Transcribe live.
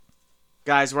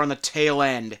Guys, we're on the tail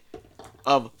end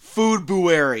of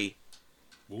Foodbuary.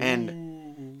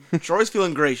 And Troy's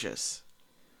feeling gracious.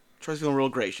 Troy's feeling real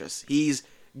gracious. He's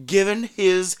given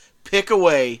his pick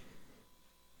away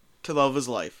to love of his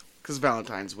life. Because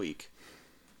Valentine's week.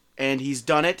 And he's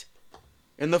done it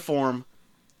in the form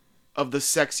of the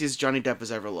sexiest Johnny Depp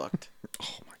has ever looked.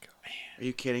 Oh my god. Man. Are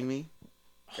you kidding me?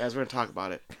 Guys, we're going to talk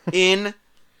about it. In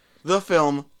the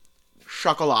film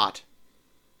Chocolat.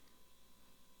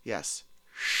 Yes.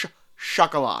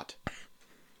 Chocolat.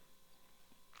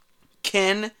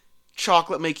 Can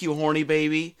chocolate make you horny,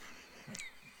 baby?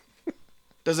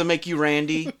 Does it make you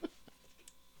randy?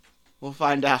 We'll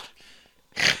find out.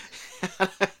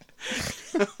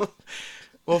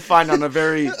 We'll find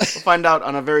out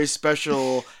on a very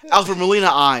special Alfred Molina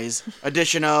Eyes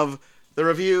edition of the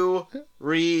review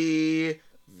review.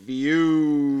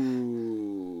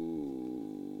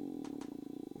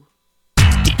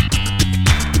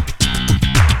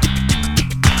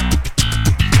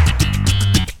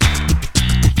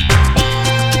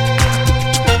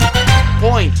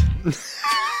 Point.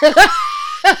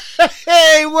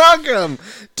 Hey, welcome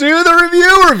to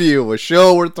the review, a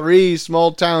show where three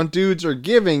small-town dudes are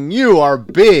giving you our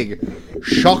big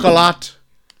chocolat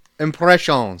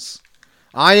impressions.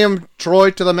 I am Troy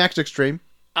to the max extreme.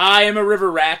 I am a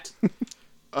river rat.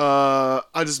 I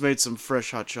just made some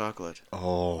fresh hot chocolate.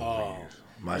 Oh.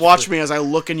 Watch me as I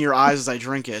look in your eyes as I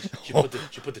drink it. Did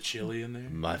you put the chili in there?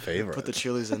 My favorite. Put the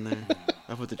chilies in there.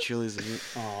 I put the chilies in it.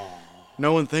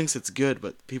 No one thinks it's good,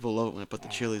 but people love it when I put the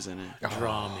chilies in it.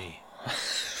 Draw me.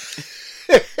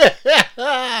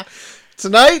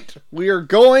 Tonight, we are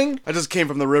going I just came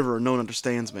from the river and no one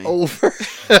understands me. over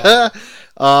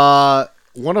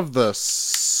one of the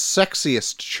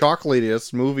sexiest,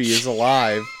 chocolatiest movies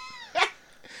alive.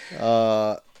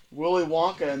 Willy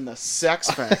Wonka and the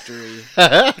Sex Factory.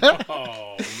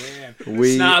 Oh, man.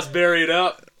 Snosberry it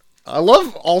up. I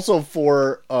love also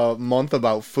for a month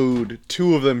about food,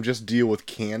 two of them just deal with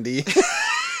candy.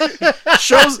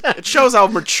 It shows how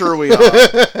mature we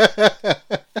are.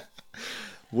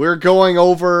 We're going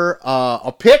over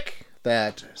a pick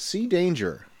that Sea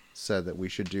Danger said that we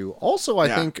should do. Also, I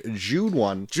think Jude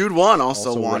won. Jude 1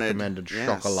 also wanted. Recommended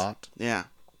chocolat. Yeah.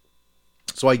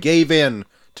 So I gave in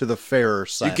to the fairer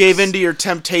sex. You gave in to your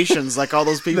temptations like all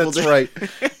those people That's did. right.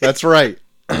 That's right.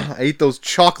 I ate those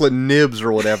chocolate nibs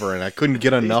or whatever, and I couldn't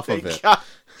get enough of it.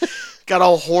 Got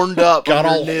all horned up. Got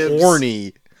on all your nibs.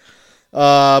 horny.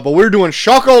 But we're doing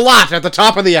chocolat at the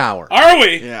top of the hour. Are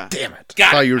we? Yeah. Damn it. Got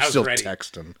I thought it. you were I was still ready.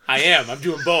 texting. I am. I'm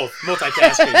doing both.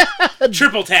 Multitasking.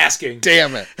 Triple tasking.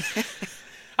 Damn it.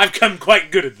 I've come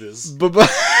quite good at this.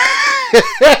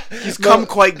 He's come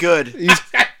quite good.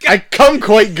 I come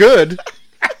quite good.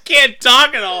 I can't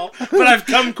talk at all, but I've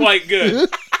come quite good.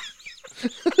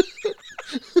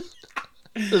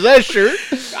 Is that a shirt?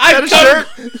 I've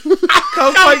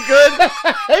Come quite good.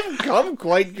 I've come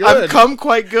quite good. I've come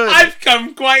quite good. I've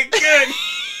come quite good.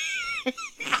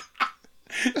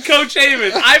 Coach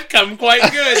Haven, I've come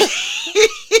quite good.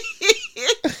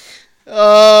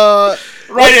 Right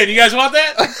in. You guys want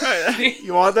that?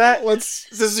 You want that? Is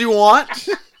this you want?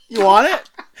 You want it?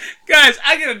 Guys,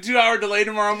 I get a 2-hour delay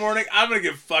tomorrow morning. I'm going to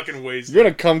get fucking wasted. You're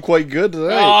gonna come quite good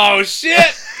today. Oh,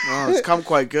 shit. Oh, it's come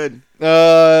quite good.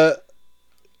 Started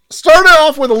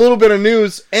off with a little bit of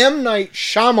news. M. Night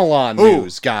Shyamalan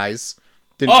news, guys.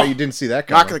 You didn't see that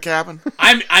coming. Knock at the Cabin.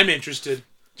 I'm interested.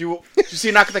 Did you see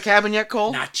Knock at the Cabin yet,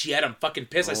 Cole? Not yet. I'm fucking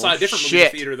pissed. I saw a different movie in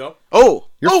shit. the theater, though. Oh,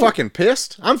 You're fucking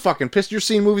pissed? I'm fucking pissed. You're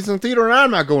seeing movies in the theater and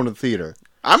I'm not going to the theater.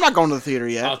 I'm not going to the theater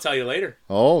yet. I'll tell you later.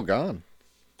 Oh, God.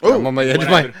 Oh, I'm on the edge What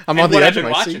of my, I've been- I'm and on the what edge I've of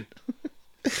been my watching. seat.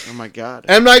 oh my God.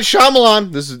 M. Night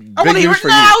Shyamalan. This is I big want to hear news it for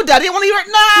now, you. Daddy. I want to hear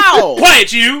it now.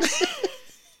 Quiet, you.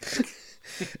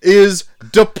 Is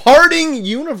departing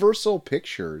Universal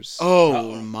Pictures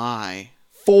Oh my.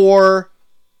 for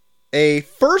a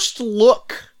first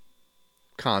look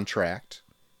contract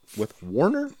with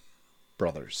Warner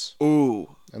Brothers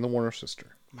Ooh, and the Warner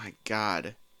sister. my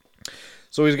God.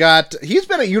 So he's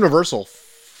been at Universal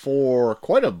for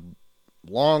quite a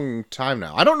long time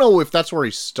now. I don't know if that's where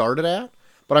he started at,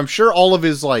 but I'm sure all of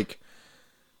his like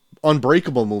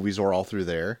Unbreakable movies are all through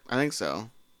there. I think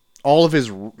so. All of his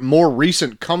more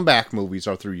recent comeback movies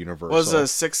are through Universal.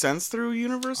 Was Sixth Sense through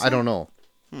Universal? I don't know.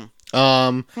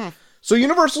 So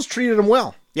Universal's treated him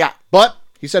well, Yeah. but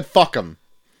he said, "Fuck him.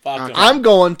 Fuck 'em. I'm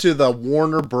going to the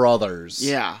Warner Brothers."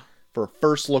 Yeah. For a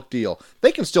first look deal.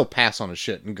 They can still pass on his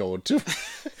shit and go to.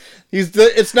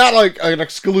 It's not like an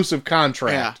exclusive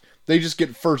contract. Yeah. They just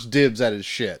get first dibs at his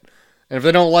shit, and if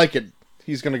they don't like it,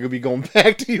 he's gonna be going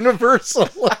back to Universal.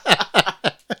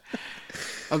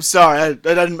 I'm sorry. I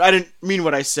didn't mean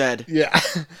what I said. Yeah.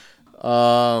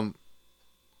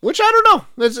 Which I don't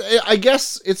know. I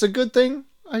guess it's a good thing.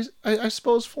 I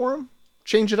suppose for him.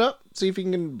 Change it up. See if he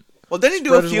can. Well, didn't he do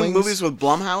spread a his few wings. movies with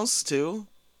Blumhouse too?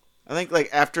 I think like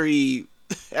after he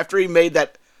made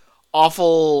that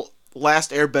awful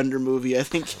Last Airbender movie, I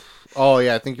think Oh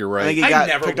yeah, I think you're I right. think he I got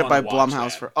never picked up by wanna watch Blumhouse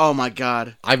that. for. Oh my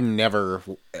god. I've never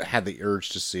had the urge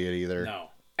to see it either. No.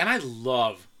 And I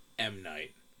love M.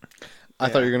 Night. I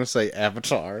thought you were gonna say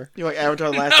Avatar. You like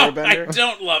Avatar: The Last No, Airbender? I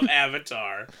don't love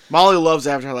Avatar. Molly loves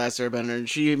Avatar: Last Airbender, and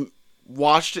she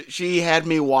watched it. She had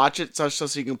me watch it so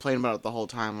she can complain about it the whole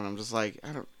time. And I'm just like,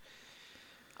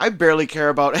 I barely care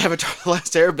about Avatar: The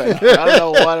Last Airbender. I don't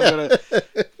know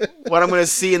what I'm gonna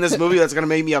see in this movie that's gonna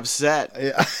make me upset.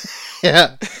 Yeah.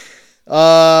 Yeah.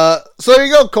 So there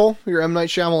you go, Cole. Your M. Night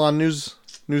Shyamalan news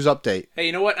update. Hey,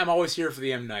 you know what? I'm always here for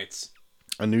the M. Nights.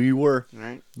 I knew you were. All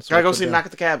right, That's gotta what I go put see down. Knock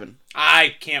at the Cabin.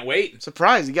 I can't wait.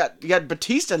 Surprise! You got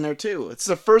Batista in there too. It's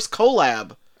the first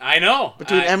collab I know.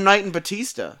 between M. Night and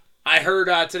Batista. I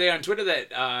heard today on Twitter that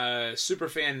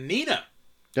superfan Nina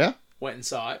Yeah. went and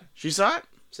saw it. She saw it.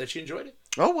 Said she enjoyed it.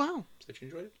 Oh wow! Said she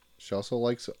enjoyed it. She also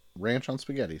likes ranch on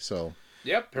spaghetti. So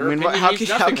Yep. Her I mean, opinion how means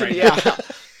can nothing right now. how Nina,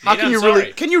 can I'm you sorry.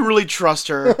 really can you really trust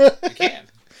her? You can.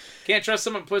 Can't trust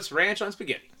someone who puts ranch on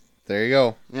spaghetti. there you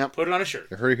go. Put it on a shirt.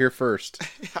 You heard it here first.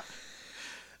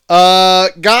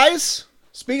 Guys,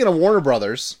 speaking of Warner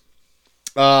Brothers,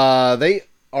 they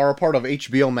are a part of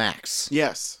HBO Max.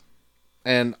 Yes.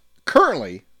 And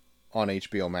currently on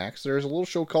HBO Max, there's a little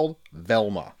show called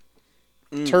Velma.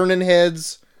 Turning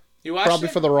heads You watched probably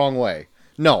it? for the wrong way.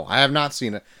 No, I have not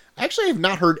seen it. Actually, I have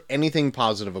not heard anything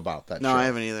positive about that No, show. I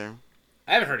haven't either.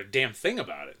 I haven't heard a damn thing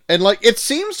about it. And, like, it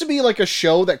seems to be, like, a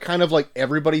show that kind of, like,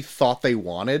 everybody thought they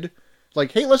wanted.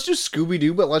 Like, hey, let's do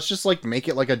Scooby-Doo, but let's just, like, make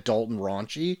it, like, adult and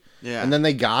raunchy. Yeah. And then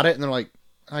they got it, and they're like,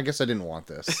 I guess I didn't want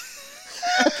this.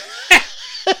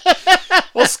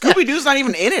 Well, Scooby Doo's not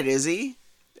even in it, is he?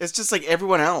 It's just like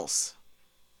everyone else.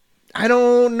 I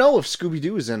don't know if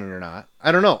Scooby-Doo is in it or not.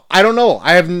 I don't know.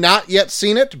 I have not yet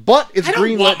seen it, but it's I don't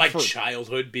greenlit want my for...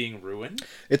 childhood being ruined.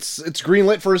 It's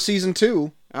greenlit for a season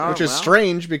 2, Oh, which is well.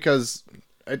 strange because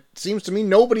it seems to me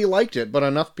nobody liked it, but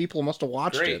enough people must have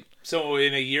watched Great. it. So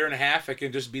in a year and a half, it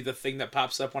can just be the thing that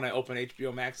pops up when I open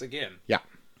HBO Max again. Yeah.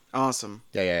 Awesome.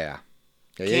 Yeah.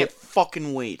 Can't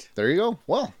fucking wait. There you go.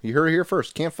 Well, you heard it here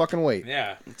first. Can't fucking wait.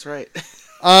 Yeah. That's right.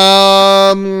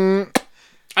 Um.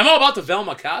 I'm all about the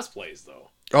Velma cosplays, though.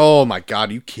 Oh my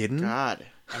God, you kidding? God.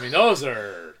 I mean, those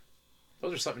are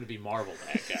something to be marveled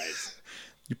at, guys.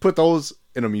 You put those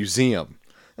in a museum.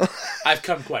 I've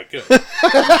come quite good. That's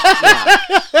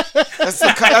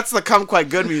the Come Quite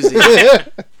Good Museum.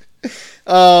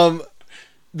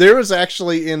 There was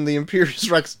actually in the Imperious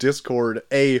Rex Discord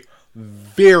a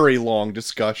very long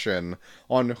discussion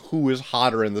on who is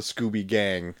hotter in the Scooby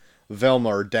Gang, Velma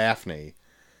or Daphne.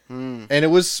 And it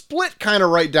was split kind of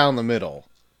right down the middle.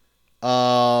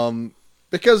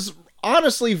 Because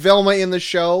honestly, Velma in the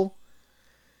show,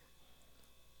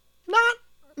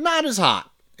 not as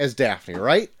hot as Daphne,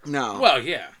 right? No. Well,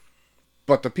 yeah.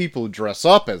 But the people who dress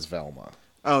up as Velma,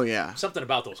 Oh yeah. Something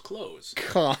about those clothes.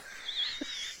 come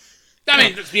I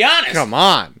mean, let's be honest.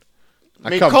 on. I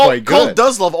mean, come Cole, quite Cole good.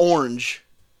 does love orange.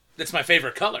 That's my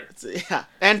favorite color. Yeah,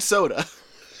 and soda.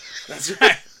 That's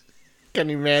right. Can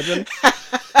you imagine?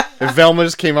 If Velma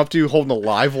just came up to you holding a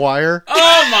live wire,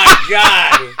 Oh my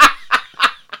god.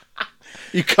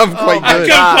 you come quite I've good.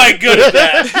 come quite good at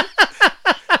that.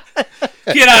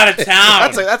 Get out of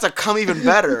town. That's a come even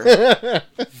better.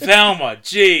 Velma,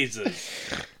 Jesus.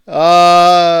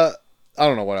 I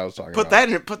don't know what I was talking Put about.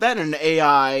 that in an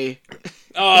AI.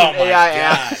 Oh my AI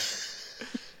god. app.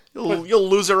 You'll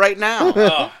lose it right now.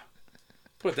 Oh.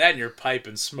 Put that in your pipe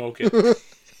and smoke it.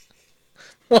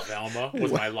 Velma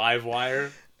with my live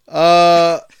wire.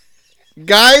 Guys,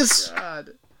 God.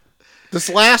 this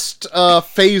last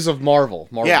phase of Marvel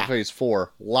Yeah. Phase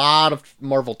 4, lot of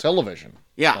Marvel television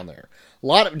Yeah. on there. A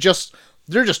lot of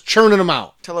they're just churning them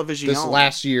out. Television. This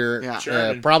last year, Yeah.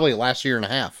 Churning. probably last year and a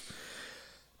half.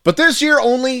 But this year,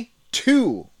 only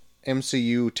 2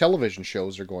 MCU television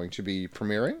shows are going to be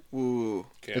premiering. Ooh.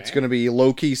 Okay. It's going to be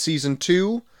Loki Season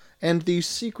 2 and the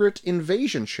Secret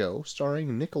Invasion show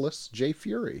starring Nicholas J.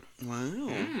 Fury.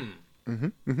 Wow.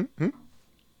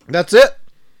 That's it.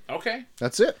 Okay.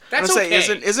 That's it. That's I was okay. gonna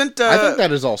say, isn't I think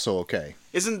that is also okay.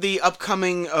 isn't the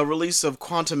upcoming release of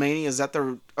Quantumania, is that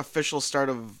the official start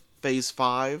of Phase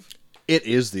 5? It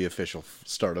is the official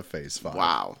start of Phase 5.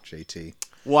 Wow. JT.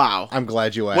 Wow. I'm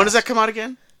glad you asked. When does that come out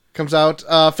again? Comes out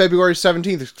February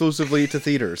 17th exclusively to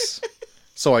theaters.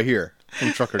 So I hear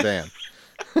from Trucker Dan.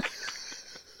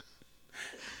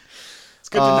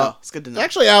 good to know. It's good to know.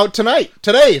 Actually out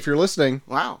today, if you're listening.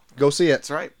 Wow. Go see it.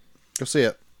 That's right. Go see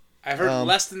it. I've heard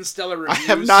less than stellar I reviews.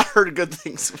 have not heard good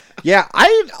things. Yeah,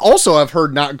 I also have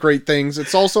heard not great things.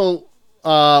 It's also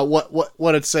what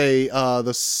it'd say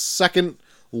the second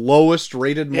lowest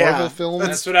rated Marvel film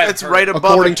That's what I've It's heard. right above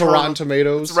according to Eternal- Rotten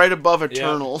Tomatoes. It's right above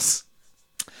Eternals.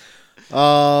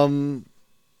 Yeah,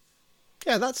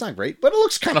 that's not great, but it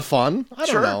looks kind of fun. I don't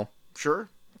Sure. know. Sure.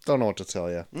 Don't know what to tell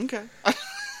you. Okay.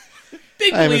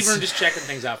 Big I haven't believer in s- just checking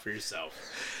things out for yourself.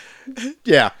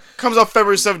 Yeah, Comes out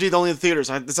February 17th, only in theaters.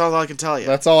 That's all I can tell you.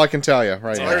 that's all I can tell you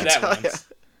right I now. heard that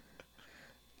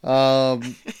tell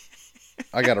once.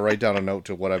 I got to write down a note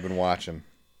to what I've been watching.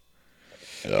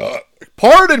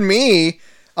 Pardon me.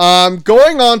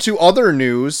 Going on to other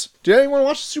news. Did anyone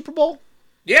watch the Super Bowl?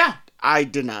 Yeah, I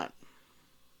did not.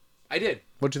 I did.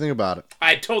 What'd you think about it?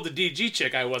 I told the DG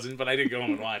chick I wasn't, but I did go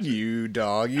home and watch it. You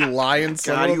dog, you lying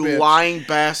son God, of a you bitch. lying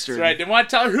bastard. That's right. Didn't want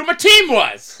to tell her who my team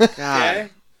was. God. Okay.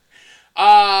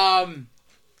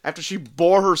 After she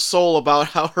bore her soul about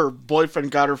how her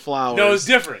boyfriend got her flowers. No, it's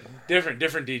different. Different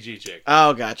DG chick.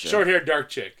 Oh, gotcha. Short haired, dark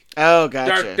chick. Oh,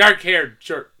 gotcha. Dark haired,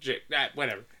 short chick.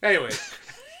 Whatever. Anyway.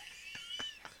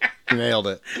 You nailed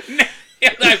it.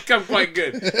 Yeah, that's come quite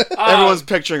good. Everyone's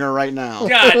picturing her right now.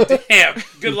 God damn.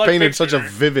 Good luck. Painted such a picturing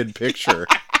her. vivid picture.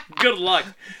 Good luck.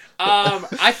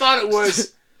 I thought it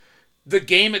was the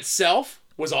game itself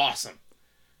was awesome.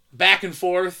 Back and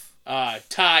forth,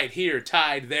 tied here,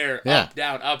 tied there, Yeah.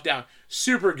 up, down.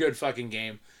 Super good fucking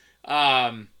game.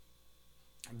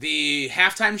 The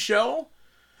halftime show,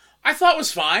 I thought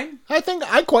was fine. I think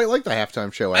I quite like the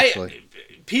halftime show, actually.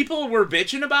 People were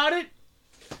bitching about it.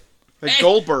 Like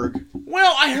Goldberg.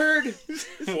 Well, I heard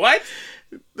what?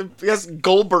 Because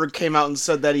Goldberg came out and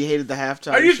said that he hated the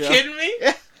halftime Are you show. kidding me?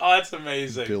 Oh, that's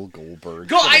amazing. Bill Goldberg.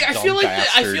 Go! What a I dumb feel like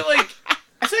bastard.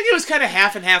 I think it was kind of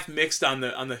half and half mixed on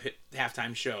the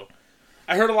halftime show.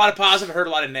 I heard a lot of positive, I heard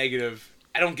a lot of negative.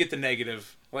 I don't get the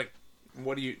negative. Like,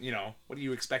 what are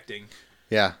you expecting?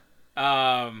 Yeah.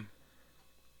 But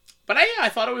I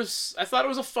thought it was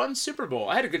a fun Super Bowl.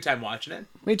 I had a good time watching it.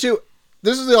 Me too.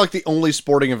 This is the only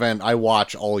sporting event I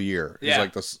watch all year. Yeah.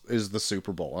 Is the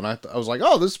Super Bowl, and I was like,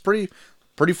 oh, this is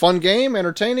pretty fun game,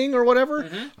 entertaining or whatever.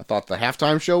 Mm-hmm. I thought the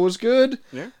halftime show was good.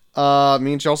 Yeah.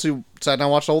 Me and Chelsea sat down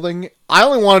and watched the whole thing. I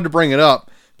only wanted to bring it up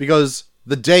because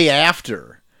the day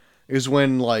after is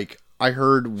when I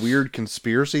heard weird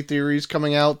conspiracy theories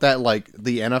coming out that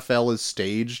the NFL is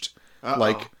staged,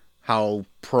 like how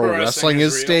pro wrestling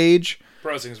is real. staged.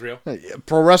 Pro wrestling's real.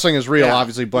 Pro wrestling is real, Yeah.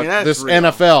 obviously, but I mean, that's this real.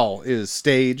 NFL is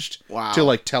staged Wow.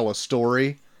 to tell a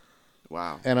story,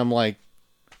 Wow. and I'm like,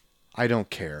 I don't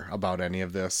care about any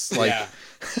of this. Yeah.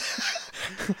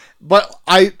 But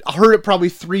I heard it probably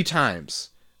 3 times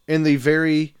in the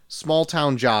very small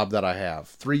town job that I have,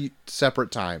 3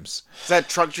 separate times. Did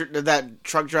that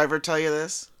truck driver tell you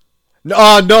this?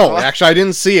 No, actually, I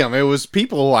didn't see them. It was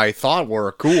people who I thought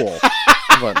were cool,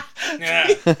 but Yeah.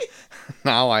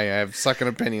 now I have second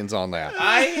opinions on that.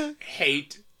 I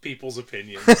hate people's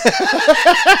opinions.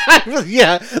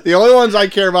 Yeah, the only ones I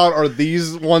care about are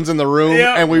these ones in the room,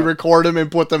 Yeah. and we record them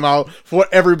and put them out for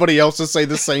everybody else to say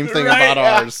the same thing Right, about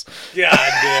yeah. ours. God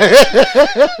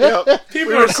damn. Yep.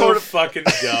 People are so fucking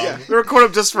dumb. We record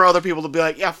them just for other people to be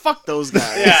like, yeah, fuck those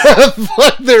guys. Yeah.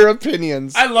 Fuck their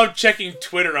opinions. I love checking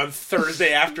Twitter on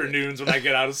Thursday afternoons when I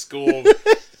get out of school.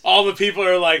 All the people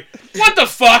are like, what the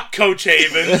fuck, Coach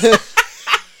Havens?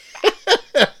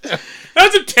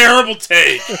 That's a terrible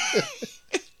take.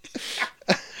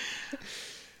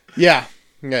 Yeah.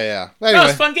 Anyway, That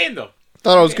was a fun game, though.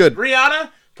 thought it was good. Rihanna,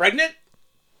 pregnant?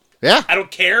 Yeah, I don't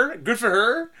care. Good for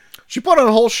her. she put on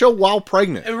a whole show while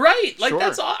pregnant. Right. Like, Sure.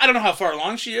 that's all. I don't know how far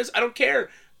along she is. I don't care.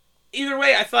 Either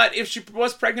way, I thought if she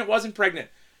was pregnant, wasn't pregnant,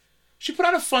 she put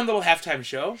on a fun little halftime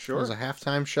show. It was a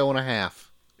halftime show and a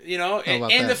half. You know, and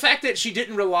about that? the fact that she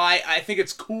didn't rely, I think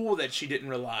it's cool that she didn't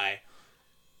rely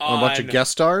A bunch of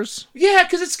guest stars. Yeah,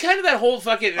 because it's kind of that whole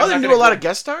fucking. Oh, they do a lot of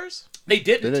guest stars? They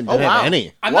didn't. They didn't Oh, have wow.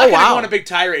 any. I'm Whoa, not going to wow. go on a big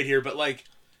tirade here, but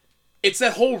it's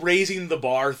that whole raising the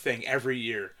bar thing every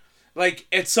year.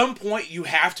 At some point, you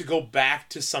have to go back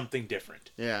to something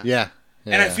different. Yeah. Yeah.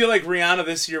 And I feel like Rihanna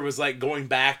this year was going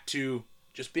back to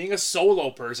just being a solo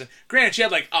person. Granted, she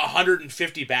had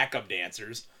 150 backup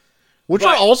dancers. Which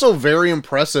but- are also very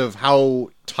impressive how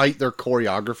tight their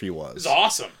choreography It was. was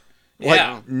awesome. Like,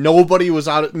 Yeah. nobody was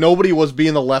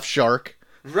being the left shark.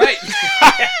 Right.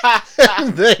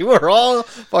 They were all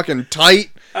fucking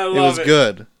tight. I It love was it.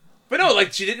 good. But no,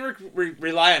 she didn't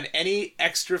rely on any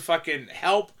extra fucking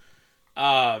help.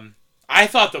 I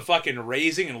thought the fucking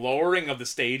raising and lowering of the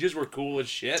stages were cool as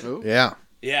shit. Ooh. Yeah.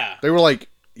 Yeah. They were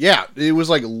yeah, it was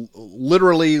like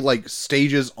literally like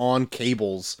stages on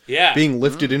cables Yeah. being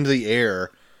lifted into the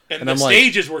air. And And the I'm like-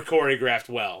 stages were choreographed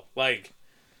well. Like,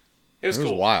 it was It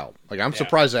was cool. wild. Like, I'm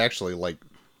surprised they actually, like,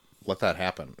 let that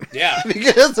happen. Yeah.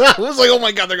 Because I was like, oh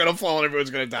my god, they're gonna fall and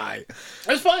everyone's gonna die. It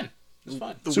was fun. It was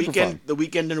fun. The Super weekend, fun. the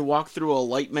weekend didn't walk through a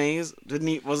light maze. Didn't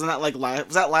he? Wasn't that like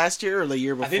was that last year or the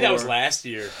year before? I think that was last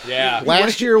year. Yeah.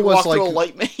 Last year You was walked through a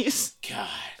like, light maze. God.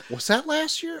 was that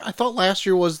last year? I thought last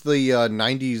year was the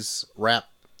 90s rap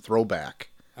throwback.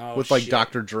 Oh, With like shit.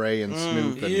 Dr. Dre and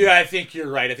Snoop. And, Yeah, I think you're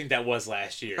right. I think that was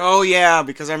last year. Oh yeah,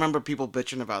 because I remember people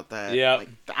bitching about that. Yep. Like,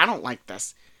 I don't like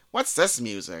this. What's this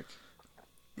music?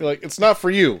 You're like, it's not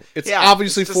for you. It's Yeah,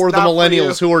 obviously it's just for the not for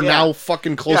millennials you. who are Yeah. now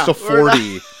fucking close Yeah, to we're not-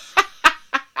 40.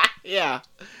 Yeah.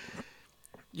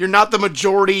 You're not the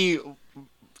majority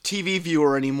TV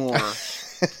viewer anymore.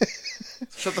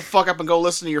 Shut the fuck up and go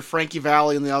listen to your Frankie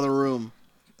Valli in the other room.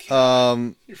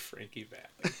 You're Frankie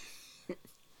Valli.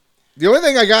 The only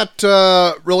thing I got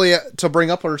really to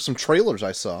bring up are some trailers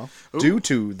I saw due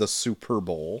to the Super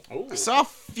Bowl. I saw a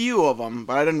few of them,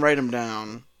 but I didn't write them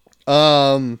down.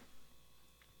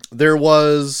 There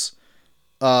was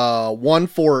one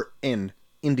for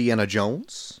Indiana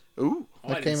Jones. Ooh. Oh,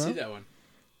 I That didn't came see out?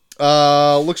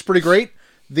 that one. Looks pretty great.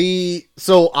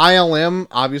 So ILM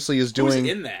obviously is Who's doing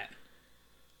in that?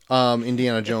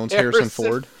 Indiana Jones, Harrison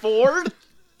Ford. Ford?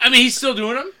 I mean, he's still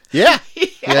doing them? Yeah.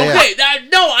 Yeah, yeah. Okay,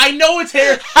 no, I know it's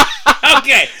Harry.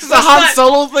 Okay. It's the Han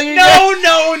Solo thing again?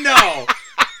 No.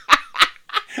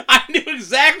 I knew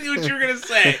exactly what you were going to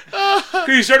say. Because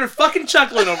you started fucking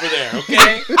chuckling over there,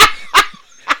 okay?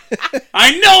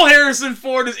 I know Harrison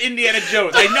Ford is Indiana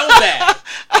Jones. I know that.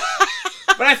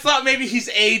 But I thought maybe he's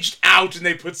aged out and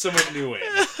they put someone new in.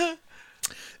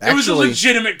 It was a Actually,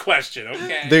 legitimate question,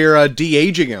 okay? they're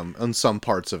de-aging him on some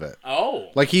parts of it. Oh.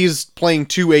 Like he's playing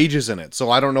two ages in it,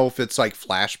 so I don't know if it's like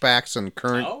flashbacks and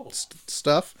current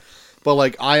stuff. But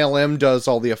like ILM does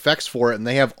all the effects for it, and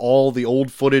they have all the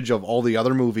old footage of all the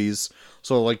other movies.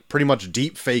 So like pretty much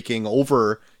deep faking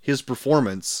over his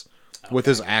performance with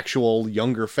his actual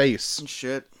younger face,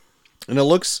 Shit. and it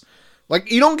looks like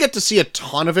you don't get to see a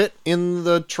ton of it in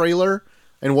the trailer,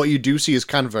 and what you do see is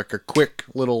kind of like a quick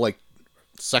little like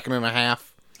second and a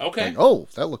half. Okay. Like, oh,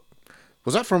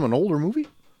 was that from an older movie?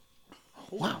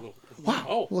 Wow.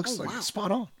 Oh. It looks like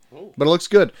spot on. But it looks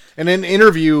good. And in an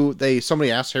interview, somebody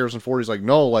asked Harrison Ford, he's like,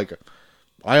 no, like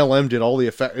ILM did all the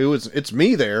effect. It's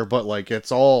me there, but like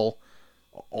it's all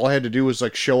I had to do was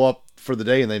like show up for the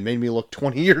day, and they made me look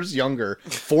 20 years younger,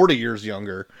 40 years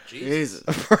younger. Jesus.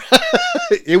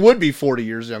 It would be 40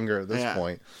 years younger at this Yeah.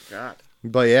 point. God.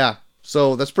 But yeah,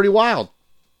 so that's pretty wild.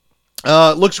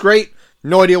 Looks great.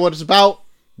 No idea what it's about,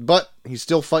 but he's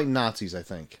still fighting Nazis, I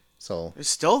think. So He's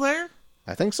still there?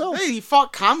 I think so. Hey, he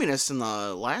fought communists in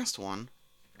the last one.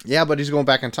 Yeah, but he's going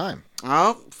back in time.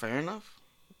 Oh, fair enough.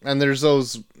 And there's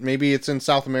those, maybe it's in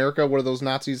South America where those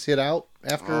Nazis hit out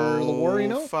after the war, you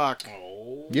know? Fuck.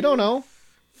 You don't know.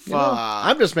 You know? Fuck.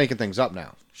 I'm just making things up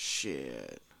now.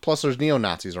 Shit. Plus, there's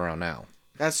neo-Nazis around now.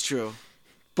 That's true.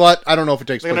 But I don't know if it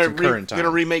takes They're place gonna, in current time. gonna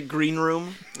remake Green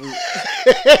Room.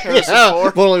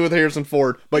 Yeah, but only with Harrison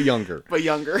Ford, but younger. But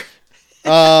younger.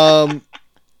 Another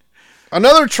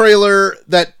trailer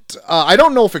that I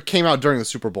don't know if it came out during the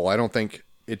Super Bowl. I don't think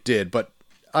it did. But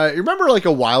you remember like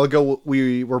a while ago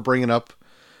we were bringing up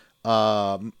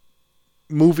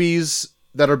movies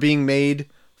that are being made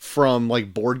from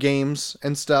like board games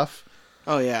and stuff.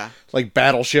 Oh, yeah. Like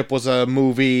Battleship was a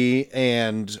movie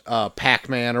and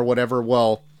Pac-Man or whatever.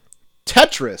 Well,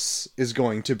 Tetris is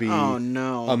going to be Oh,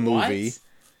 no. a movie.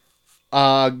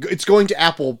 It's going to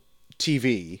Apple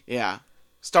TV. Yeah.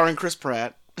 Starring Chris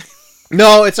Pratt.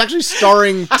 No, it's actually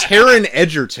starring Taron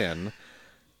Egerton.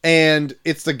 And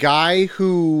it's the guy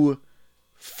who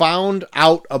found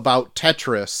out about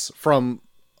Tetris from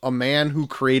a man who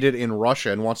created in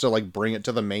Russia and wants to like bring it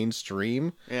to the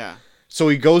mainstream. Yeah. So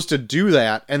he goes to do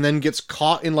that and then gets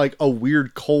caught in like a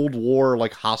weird Cold War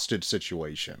like hostage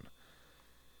situation.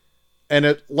 And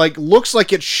it like looks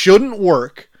like it shouldn't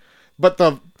work, but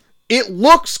it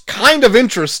looks kind of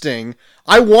interesting.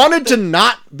 I wanted to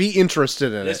not be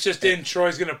interested in It's it. just in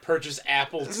Troy's going to purchase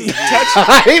Apple TV.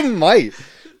 I might.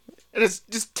 And it's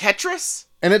just Tetris?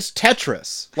 And it's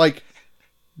Tetris. Like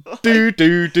do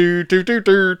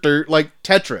like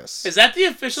Tetris. Is that the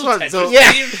official So- Tetris so-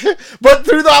 Yeah. game? But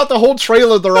throughout the whole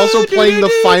trailer they're also playing the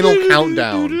final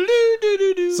countdown.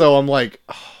 So I'm like,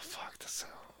 oh fuck this.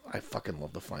 I fucking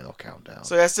love the final countdown.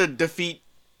 So he has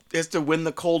to win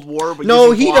the Cold War, but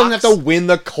No, using he doesn't have blocks? to win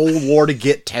the Cold War to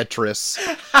get Tetris.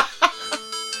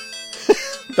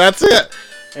 That's it.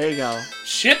 There you go.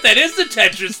 Shit, that is the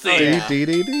Tetris theme.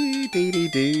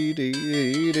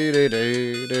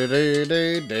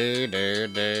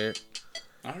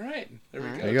 All right, there we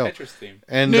go. There you go. Tetris theme.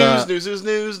 And News.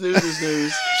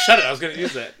 Shut it, I was going to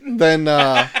use that. then,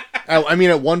 I mean,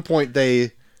 at one point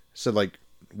they said, like,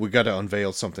 we got to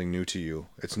unveil something new to you.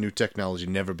 It's new technology,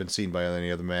 never been seen by any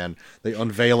other man. They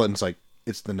unveil it, and it's like,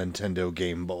 it's the Nintendo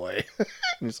Game Boy. And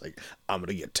he's like, I'm going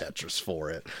to get Tetris for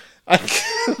it.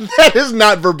 That is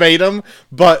not verbatim,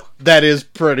 but that is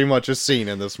pretty much a scene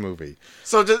in this movie.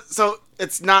 So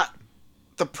it's not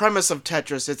the premise of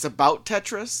Tetris. It's about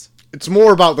Tetris. It's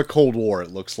more about the Cold War,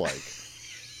 it looks like.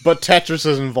 But Tetris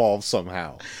is involved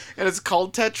somehow. And it's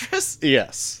called Tetris?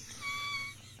 Yes.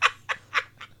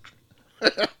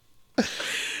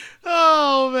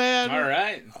 Oh, man. All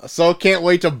right. So can't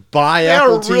wait to buy They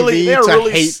Apple are really- TV they are to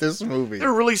really hate this movie.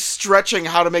 They're really stretching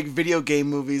how to make video game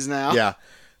movies now. Yeah.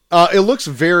 It looks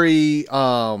very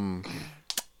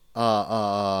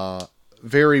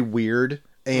very weird,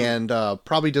 and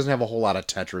probably doesn't have a whole lot of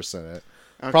Tetris in it.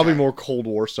 Okay. Probably more Cold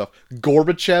War stuff.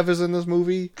 Gorbachev is in this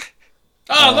movie.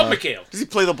 Oh, I love Mikhail. Does he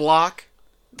play the block?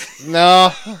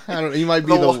 No, I don't. He might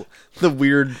be the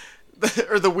weird.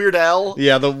 Or the weird L?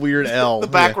 Yeah, the weird L. The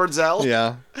backwards L?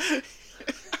 Yeah.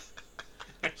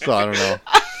 So I don't know.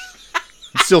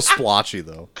 It's still splotchy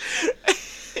though.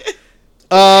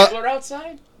 People are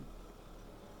outside?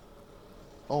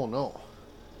 Oh no.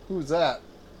 Who's that?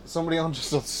 Somebody on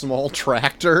just a small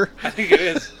tractor? I think it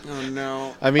is. Oh,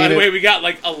 no. I mean, By the way, we got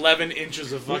like 11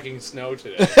 inches of fucking snow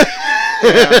today.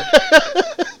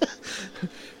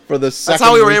 for the second That's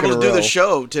how we were week able in to a do the row.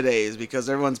 show today, is because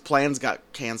everyone's plans got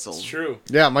canceled. It's true.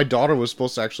 Yeah, my daughter was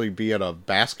supposed to actually be at a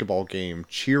basketball game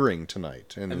cheering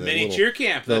tonight. And A the mini little- cheer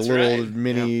camp. The That's little right.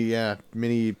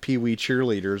 mini pee-wee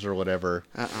cheerleaders or whatever.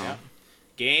 Uh-oh. Yeah.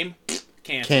 Game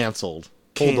canceled. Canceled.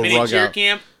 Pulled the Mini rug cheer out.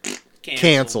 camp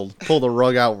Canceled. Pulled the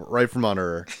rug out right from under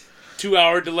her.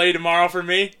 2-hour delay tomorrow for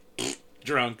me.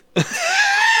 Drunk.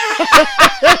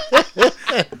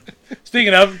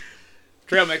 Speaking of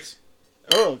trail mix,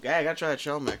 Oh, yeah, I gotta try that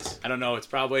shell mix. I don't know. It's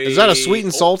probably Is that a sweet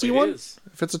and salty it one? is.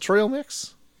 If it's a trail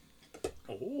mix?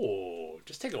 Oh,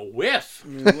 just take a whiff.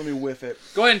 Let me whiff it.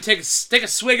 Go ahead and take a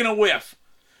swig and a whiff.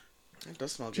 It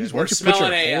does smell Jeez, good. why don't you We're put your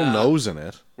smelling whole a, nose in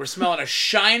it? We're smelling a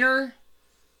Shiner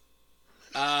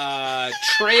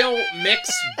trail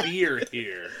mix beer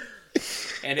here,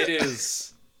 and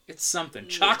it's something.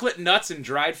 Chocolate nuts and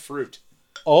dried fruit.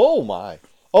 Oh my.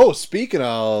 Oh, speaking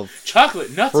of...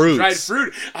 Chocolate nuts Fruits. and dried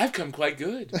fruit. I've come quite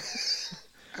good.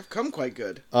 I've come quite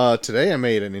good. Today I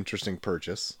made an interesting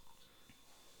purchase.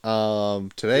 Today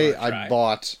You wanna try? I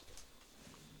bought...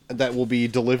 That will be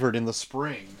delivered in the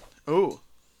spring. Ooh.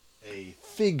 A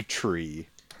fig tree.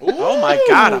 Oh my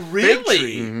god, a really? fig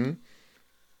tree. Mm-hmm.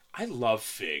 I love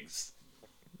figs.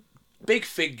 Big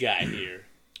fig guy here.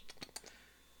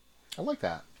 I like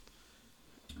that.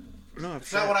 No,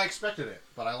 It's not what I expected it,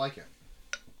 but I like it.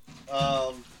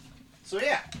 So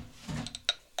yeah.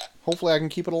 Hopefully I can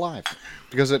keep it alive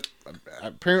because it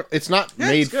apparently it's not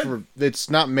made it's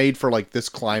good. for like this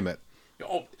climate.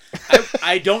 Oh,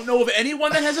 I don't know of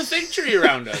anyone that has a fig tree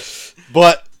around us.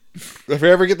 But if you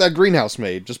ever get that greenhouse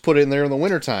made, just put it in there in the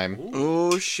wintertime.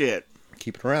 Oh shit.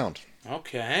 Keep it around.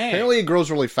 Okay. Apparently it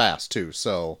grows really fast too,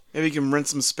 so Maybe you can rent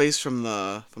some space from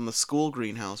the school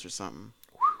greenhouse or something.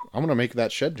 I'm gonna make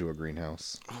that shed to a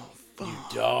greenhouse. You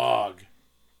dog.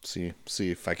 See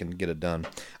if I can get it done.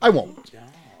 I won't Dog.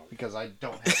 because I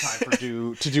don't have time to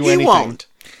do He anything. won't.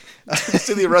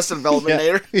 See the Arrested Development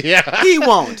later. Yeah. He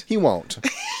won't. He won't.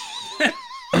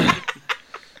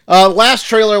 Last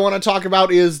trailer I want to talk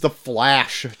about is the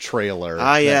Flash trailer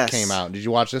that yes. came out. Did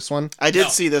you watch this one? I did No.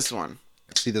 see this one.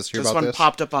 Hear This about one this?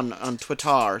 popped up on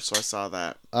Twitter, so I saw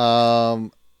that.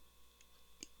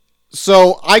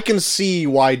 So I can see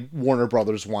why Warner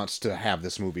Brothers wants to have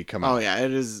this movie come out. Oh yeah,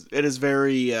 it is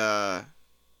very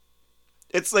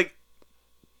it's like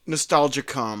nostalgia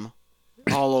come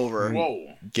all over.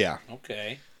 Whoa. Yeah.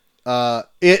 Okay.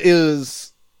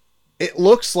 It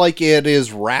looks like it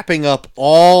is wrapping up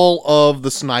all of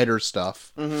the Snyder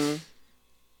stuff Mm-hmm.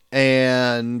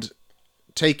 and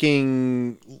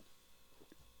taking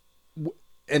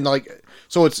and like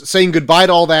so it's saying goodbye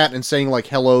to all that and saying like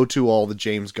hello to all the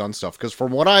James Gunn stuff because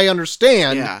from what I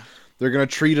understand, Yeah. they're gonna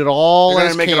treat it all They're gonna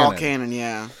as make canon. it all canon,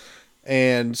 yeah.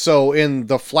 And so in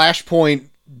the Flashpoint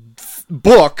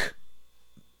book,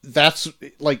 that's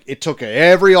like it took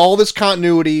all this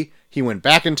continuity. He went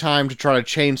back in time to try to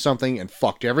change something and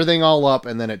fucked everything all up,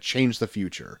 and then it changed the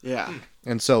future. Yeah.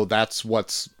 And so that's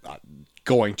what's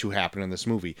going to happen in this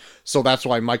movie. So that's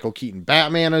why Michael Keaton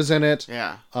Batman is in it.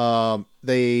 Yeah.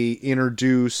 They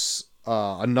introduce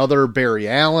another Barry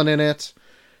Allen in it.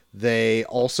 They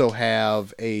also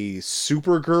have a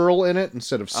Supergirl in it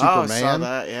instead of Superman. Oh, I saw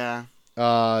that,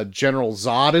 yeah. General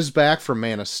Zod is back from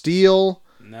Man of Steel.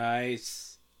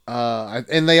 Nice.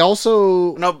 And they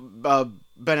also... No,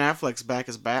 Ben Affleck's back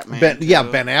as Batman. Ben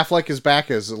Affleck is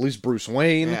back as at least Bruce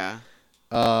Wayne. Yeah.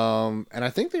 And I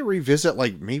think they revisit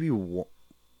like maybe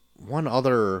one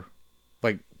other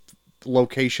like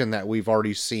location that we've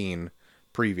already seen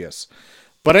previous.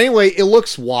 But anyway, it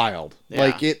looks wild. Yeah.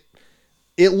 Like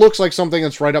it looks like something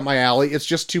that's right up my alley. It's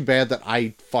just too bad that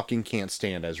I fucking can't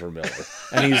stand Ezra Miller,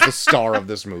 and he's the star of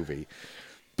this movie.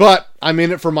 But I'm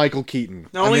in it for Michael Keaton.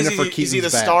 Not only I'm in is it for he the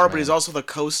Keaton's star, Batman. but he's also the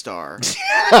co-star.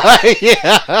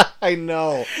 Yeah, I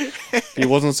know. If he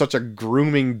wasn't such a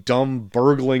grooming, dumb,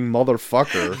 burgling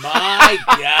motherfucker. My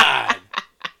God.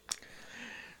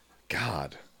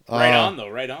 God. Right on, though.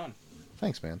 Right on.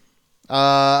 Thanks, man.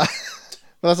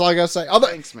 That's all I gotta say.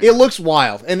 Thanks, man. It looks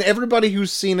wild, and everybody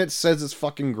who's seen it says it's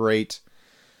fucking great.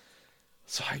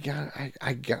 So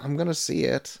I'm gonna see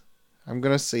it. I'm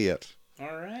gonna see it.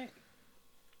 All right.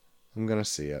 I'm gonna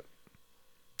see it.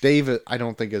 David, I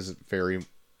don't think is very,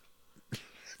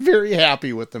 very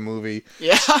happy with the movie.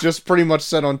 Yeah. Just pretty much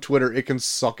said on Twitter, it can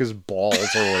suck his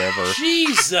balls or whatever.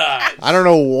 Jesus. I don't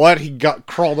know what he got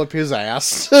crawled up his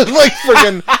ass. Like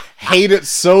freaking hate it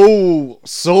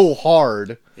so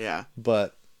hard. Yeah.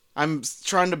 But I'm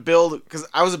trying to build, because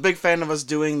I was a big fan of us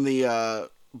doing the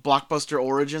Blockbuster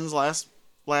Origins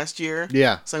last year.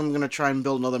 yeah. So I'm gonna try and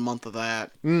build another month of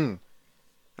that. Mm.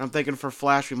 I'm thinking for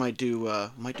Flash we might do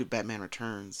Batman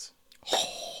Returns.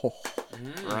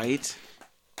 Right?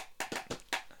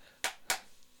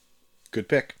 Good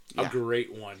pick. A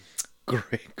great one.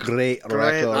 Great record. A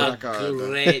Record.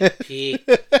 great pick.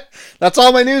 That's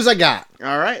all my news I got.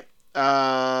 All right,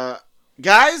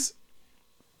 guys.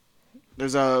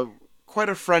 There's quite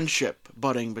a friendship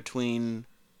budding between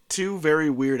two very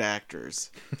weird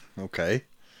actors, Okay.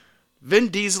 Vin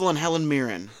Diesel and Helen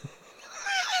Mirren.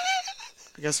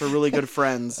 I guess we're really good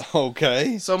friends.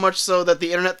 Okay. So much so that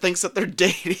the internet thinks that they're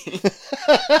dating.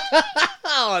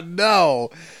 Oh no.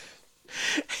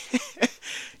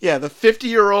 Yeah, the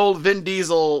 50-year-old Vin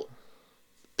Diesel.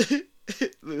 The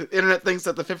internet thinks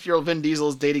that the 50-year-old Vin Diesel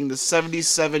is dating the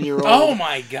 77-year-old Oh,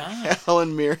 my God.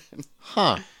 Helen Mirren.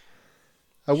 Huh.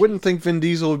 I wouldn't think Vin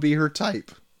Diesel would be her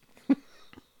type,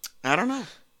 I don't know.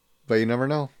 but you never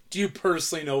know. Do you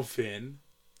personally know Finn?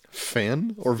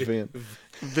 Finn or Vin?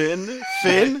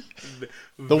 Finn?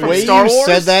 The From way Star you Wars?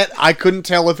 said that, I couldn't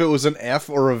tell if it was an F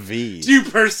or a V. Do you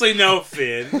personally know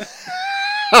Finn?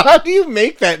 How do you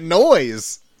make that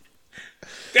noise?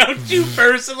 Don't you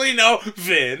personally know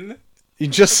Finn? Do you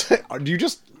just...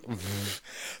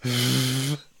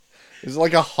 It's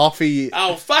like a huffy...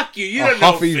 Oh, fuck you. You a don't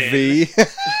know huffy Finn.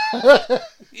 V.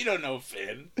 You don't know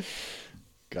Finn.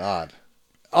 God.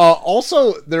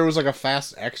 Also, there was like a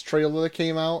Fast X trailer that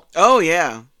came out. Oh,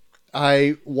 yeah.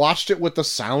 I watched it with the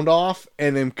sound off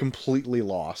and am completely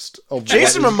lost. Of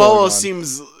Jason what is going Momoa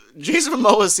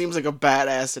on. seems like a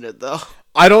badass in it, though.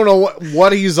 I don't know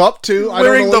what he's up to. I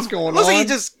don't know what's going listen,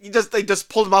 on. they just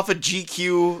pulled him off a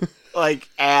GQ like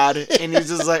ad, and he's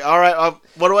just like, all right,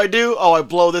 what do I do? Oh, I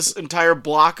blow this entire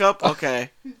block up.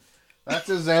 Okay. That's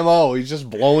his MO. He's just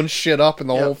blowing shit up in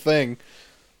the whole thing.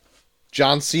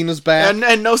 John Cena's back.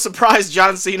 And no surprise,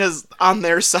 John Cena's on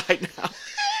their side now.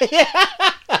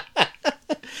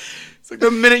 It's like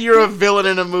the minute you're a villain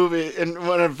in a movie, in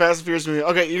a Fast and Furious movie,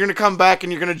 okay, you're gonna come back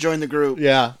and you're gonna join the group.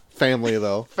 Yeah, family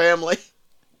though. Family.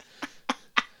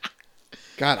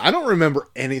 God, I don't remember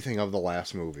anything of the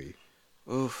last movie.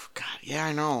 Oof, God, yeah,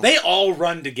 I know. They all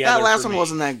run together. That last for one me.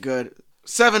 wasn't that good.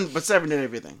 Seven did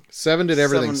everything. 7 did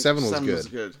everything. 7 was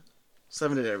good.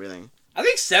 7 did everything. I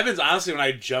think 7's honestly when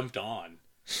I jumped on.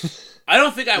 I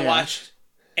don't think I watched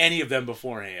any of them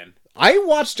beforehand. I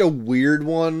watched a weird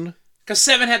one. Because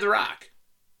 7 had The Rock.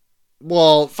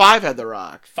 Well, 5 had The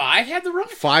Rock. 5 had The Rock?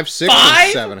 5, 6, Five?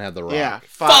 and 7 had the Rock. Yeah.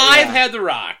 5 yeah. had The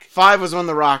Rock. 5 was when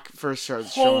The Rock first started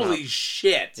showing Holy up.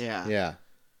 shit. Yeah. Yeah.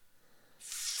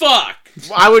 Fuck.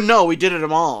 Well, I would know. We did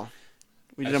them all.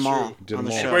 We did That's them all true. Did on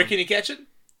them the all. show. Where can you catch it?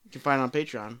 You can find it on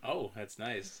Patreon. Oh, that's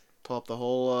nice. Pull up the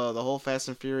whole Fast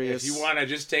and Furious. If you want to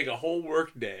just take a whole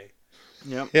work day.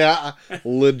 Yep. Yeah,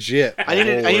 legit. I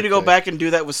need to go back and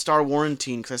do that with Star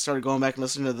Warranty because I started going back and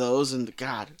listening to those, and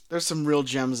God, there's some real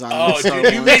gems on. Oh, Star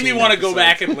dude, you made me Warranty want to go episodes.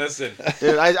 back and listen.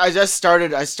 Dude, I just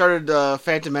started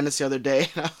Phantom Menace the other day,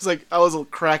 and I was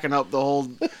cracking up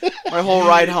my whole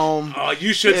ride home. Oh,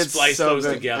 you should It's splice so those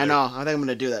good. together. I know. I think I'm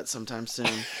gonna do that sometime soon.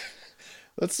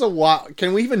 That's so wild.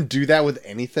 Can we even do that with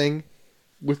anything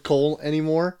with Cole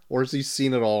anymore? Or has he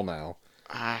seen it all now?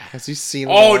 Has he seen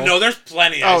it Oh all? no, there's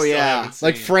plenty. I Oh, still yeah. haven't seen.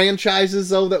 Like franchises,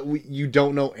 though, that you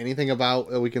don't know anything about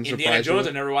that we can Indiana surprise you Jones. I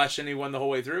with? never watched anyone the whole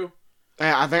way through.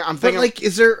 Yeah, I'm But, thinking. like,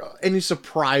 is there any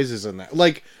surprises in that?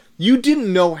 Like, you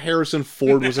didn't know Harrison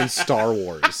Ford was in Star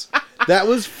Wars. That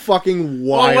was fucking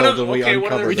wild one of- when we okay, one of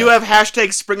the- uncovered we that. do have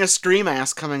hashtag Spring of Scream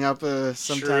Ass coming up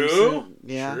sometime True. soon.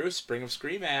 Yeah. True. Spring of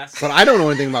Scream ass. But I don't know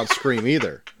anything about Scream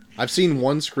either. I've seen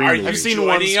one Scream Are movie. you I've seen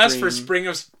one joining us for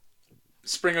Scream.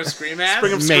 Spring of Scream ass?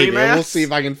 Spring of Maybe. Scream We'll ass? see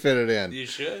if I can fit it in. You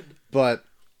should. But,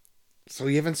 so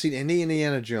you haven't seen any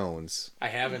Indiana Jones. I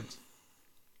haven't.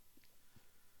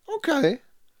 Okay.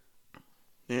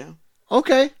 Yeah.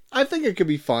 Okay. I think it could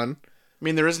be fun. I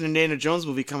mean, there is an Indiana Jones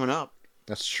movie coming up.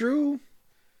 That's true.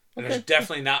 And there's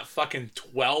definitely not fucking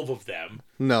 12 of them.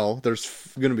 No, there's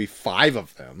going to be 5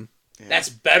 of them. That's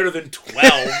better than 12.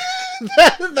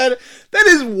 that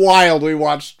is wild. We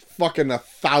watched fucking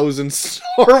 1,000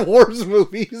 Star Wars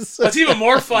movies. What's even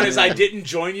more fun is I didn't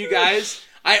join you guys.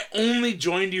 I only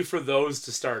joined you for those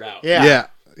to start out. Yeah.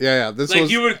 Yeah. This Like,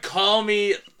 was you would call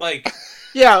me, like...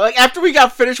 Yeah, like after we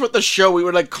got finished with the show, we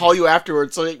would like call you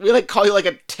afterwards. So like, we like call you like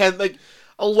at 10, like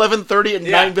 11:30 at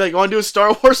night and be like, "You want to do a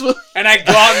Star Wars movie?" And I'd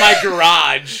go out in my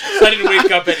garage, so I didn't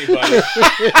wake up anybody.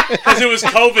 Because it was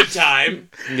COVID time.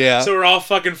 yeah. So we're all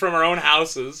fucking from our own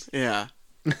houses. Yeah,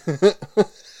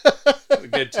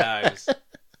 Good times.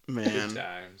 man. Good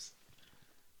times.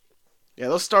 Yeah,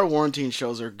 those Star Warranty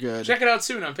shows are good. Check it out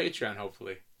soon on Patreon,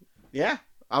 hopefully. Yeah,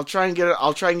 I'll try and get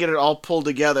it all pulled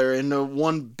together into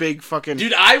one big fucking.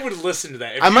 Dude, I would listen to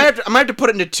that. If I you- might have to put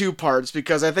it into 2 parts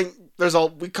because I think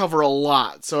we cover a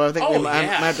lot, so I think Oh, I might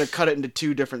yeah. have to cut it into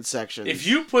 2 different sections. If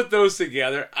you put those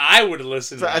together, I would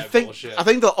listen to So that I think bullshit.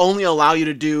 they'll only allow you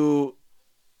to do.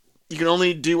 You can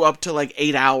only do up to like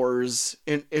 8 hours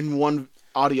in one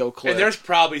audio clip. And there's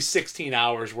probably 16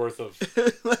 hours worth of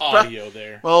audio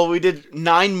there. Well, we did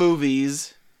 9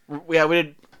 movies. Yeah, we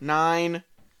did 9,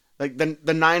 like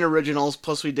the 9 originals.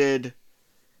 Plus, we did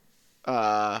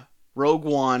Rogue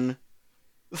One,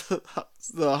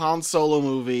 the Han Solo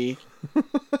movie.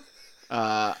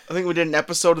 I think we did an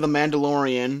episode of The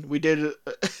Mandalorian. We did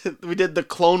the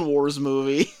Clone Wars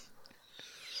movie.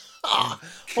 Holy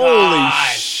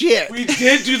God. shit. We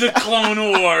did do the Clone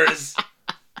Wars.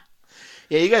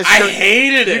 Yeah, you guys. I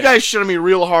hated it. You guys shit on me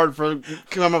real hard for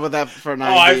coming up with that for an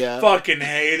idea. I fucking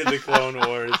hated the Clone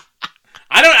Wars.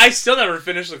 I still never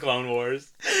finished the Clone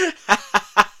Wars.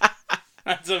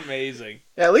 That's amazing.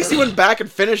 Yeah, at least you went back and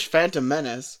finished Phantom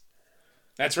Menace.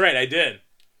 That's right, I did.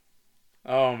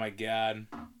 Oh my god.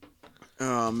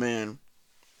 Oh man,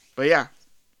 but yeah,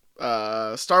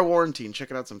 Star Warranty. Check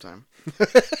it out sometime.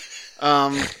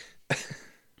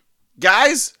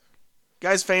 Guys,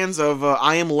 fans of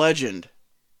I Am Legend,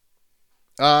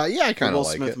 Yeah, I the kind Will of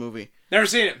like Smith it. movie. Never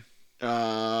seen it.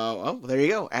 Well, there you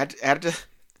go. Add to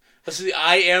This is the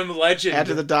I Am Legend. add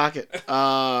to the docket. Yeah,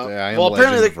 I am well,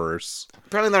 apparently Legend verse.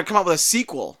 they're gonna come out with a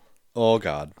sequel, Oh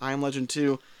god. I Am Legend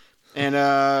 2. And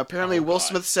apparently Will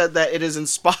Smith said that it is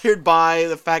inspired by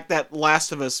the fact that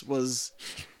Last of Us was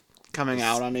coming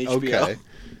out on HBO. Okay.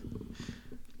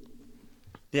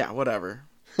 Yeah, whatever.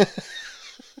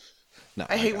 No,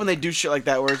 I hate when they do shit like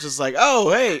that where it's just like,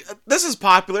 oh, hey, this is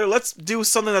popular. Let's do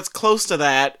something that's close to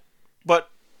that, but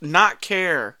not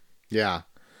care. Yeah.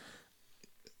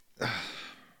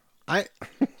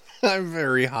 I'm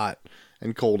very hot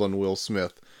and cold on Will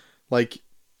Smith. Like,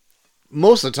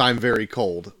 most of the time, very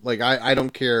cold. Like, I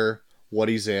don't care what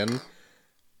he's in.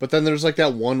 But then there's like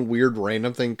that one weird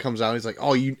random thing comes out. And he's like,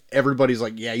 oh, everybody's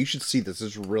like, yeah, you should see this.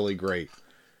 It's really great.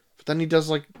 But then he does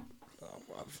like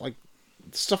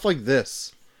stuff like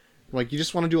this. Like, you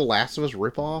just want to do a Last of Us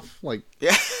ripoff? Like,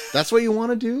 Yeah. that's what you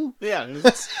want to do? Yeah.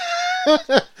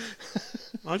 Why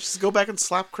don't you just go back and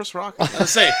slap Chris Rock? I was gonna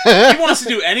say, he wants to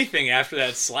do anything after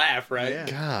that slap, right? Yeah.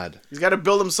 God. He's got to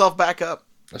build himself back up.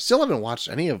 I still haven't watched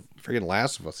any of freaking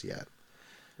Last of Us yet.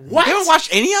 What? You haven't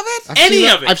watched any of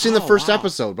it? I've seen the Oh, first wow.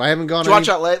 episode, but I haven't gone. Did you watch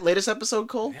that latest episode,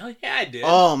 Cole? Hell yeah, I did.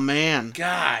 Oh, man.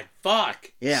 God,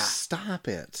 fuck. Yeah. Stop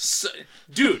it. So,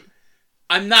 dude,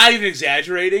 I'm not even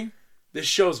exaggerating. This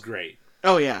show's great.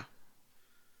 Oh, yeah.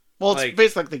 Well, it's Like-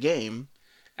 basically like the game.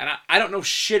 And I don't know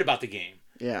shit about the game.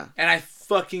 Yeah. And I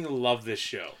fucking love this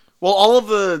show. Well, all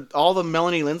the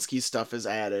Melanie Linsky stuff is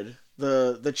added.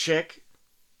 The chick,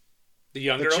 The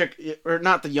young the girl? chick, or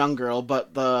not the young girl,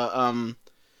 but the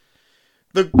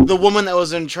woman that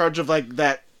was in charge of like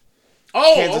that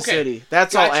Oh, Kansas okay. City.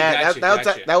 That's all Gotcha, added.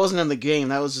 gotcha. That wasn't in the game.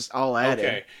 That was just all added.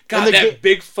 Okay. And God, the that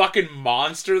big fucking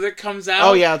monster that comes out.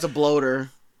 Oh yeah, it's a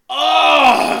bloater.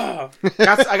 Oh!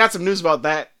 I got some news about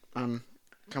that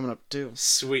coming up too.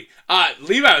 Sweet.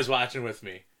 Levi was watching with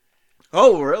me.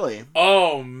 Oh, really?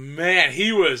 Oh man,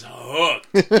 he was hooked.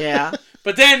 Yeah.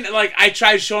 But then, like, I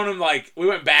tried showing him, like, we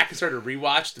went back and started to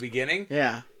rewatch the beginning,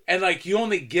 Yeah. and like, you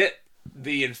only get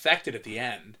the infected at the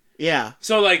end. Yeah.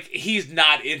 So like, he's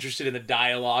not interested in the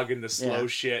dialogue and the slow Yeah.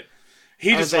 shit.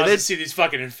 He just say, wants they- to see these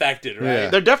fucking infected, right? Yeah.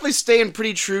 They're definitely staying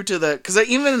pretty true to the... Because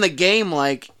even in the game,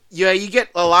 like, yeah, you get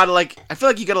a lot of, like... I feel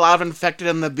like you get a lot of infected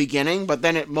in the beginning, but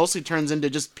then it mostly turns into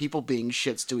just people being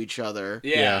shits to each other.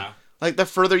 Yeah. Like, the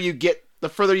further you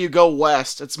go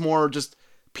west, it's more just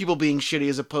people being shitty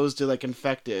as opposed to, like,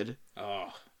 infected.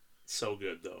 Oh, so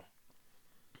good though.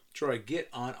 Troy, get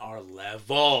on our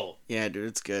level. Yeah, dude,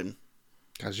 it's good.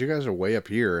 Because you guys are way up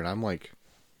here, and I'm like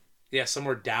Yeah,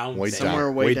 somewhere down way there. Somewhere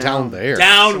down, way way down. down there.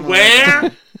 Down Somewhere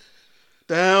where?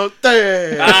 Down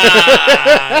there!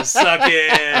 Ah, suck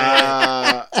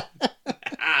it.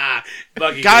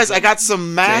 Bucky Guys, gets I got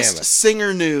some Masked Damn it.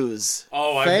 Singer news.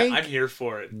 Oh, Thank I'm here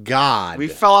for it. God. We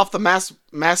fell off the Masked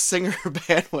Singer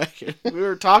bandwagon. We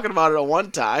were talking about it at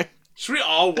one time. Should we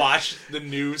all watch the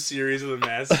new series of The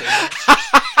Masked Singer?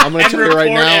 I'm going to and tell you right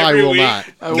report now, I every will week? not.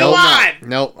 I will Nope. not.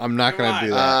 Nope, I'm not going to Come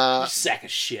do on. that. You sack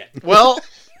of shit. Well,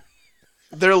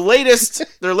 their latest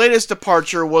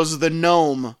departure was the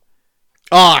gnome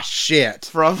Oh, shit.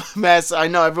 from Mass. I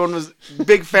know everyone was a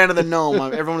big fan of the gnome.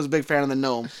 Everyone was a big fan of the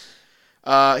gnome.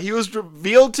 He was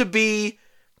revealed to be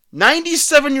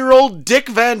 97-year-old Dick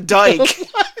Van Dyke.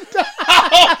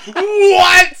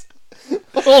 What?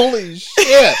 Holy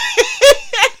shit.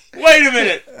 Wait a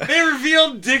minute. They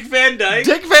revealed Dick Van Dyke?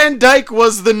 Dick Van Dyke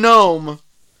was the gnome.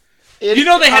 You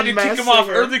know they had to on kick Masked him off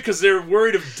Singer. early because they were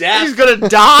worried of death. He's gonna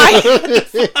die.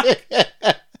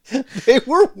 They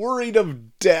were worried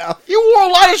of death. He wore a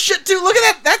lot of shit too. Look at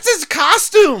that. That's his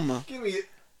costume. Give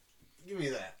me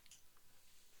that.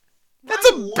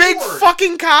 That's a big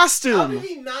fucking costume.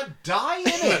 he not die in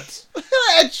it? Look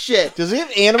at that shit. Does he have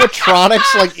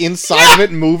animatronics like inside of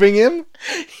it moving him?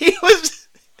 He was.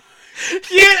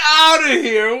 Get out of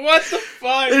here. What the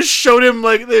fuck? They showed him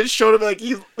like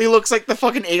he looks like the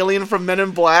fucking alien from Men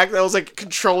in Black that was like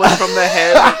controlling from the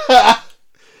head.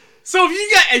 So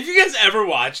have you guys ever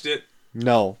watched it?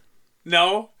 No.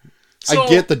 No? I So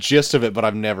get the gist of it, but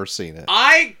I've never seen it.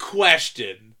 I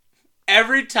question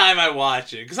every time I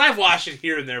watch it, because I've watched it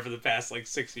here and there for the past like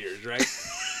 6 years, right?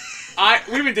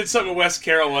 We even did something with Wes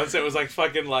Carroll once that was like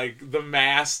fucking like The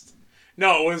Masked.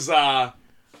 No, it was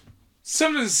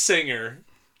some singer,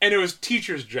 and it was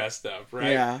teachers dressed up,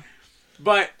 right? Yeah.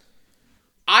 But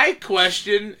I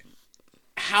question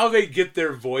how they get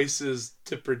their voices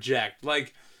to project.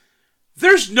 Like,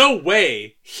 there's no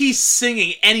way he's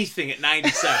singing anything at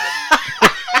 97.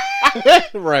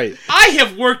 Right. I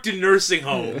have worked in nursing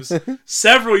homes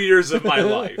several years of my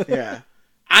life. Yeah.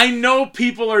 I know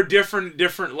people are different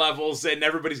levels, and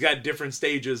everybody's got different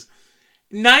stages.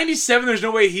 97, there's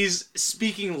no way he's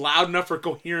speaking loud enough or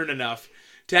coherent enough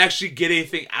to actually get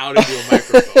anything out into a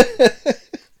microphone.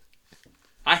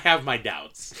 I have my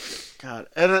doubts. God,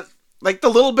 and like the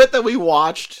little bit that we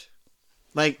watched,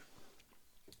 like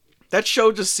that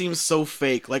show just seems so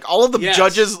fake. Like all of the Yes.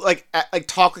 judges like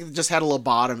talk like they just had a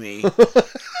lobotomy.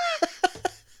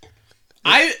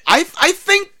 I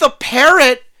think the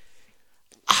parrot.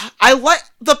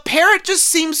 The parrot just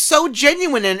seems so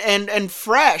genuine and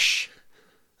fresh.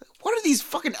 What are these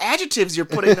fucking adjectives you're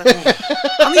putting on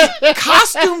these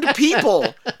costumed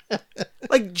people?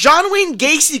 Like John Wayne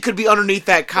Gacy could be underneath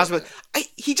that costume.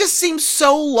 He just seems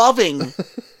so loving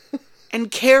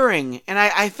and caring, and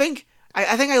I think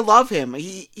I love him.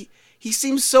 He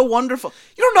seems so wonderful.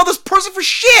 You don't know this person for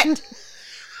shit.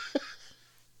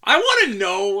 I want to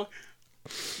know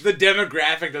the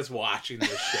demographic that's watching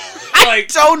this show. Like,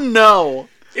 Don't know.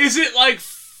 is it like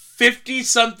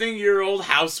 50-something-year-old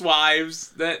housewives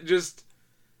that just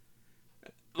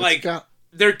like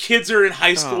their kids are in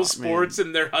high school Oh, sports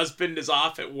and their husband is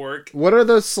off at work? What are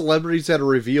those celebrities that are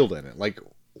revealed in it? Like,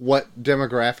 what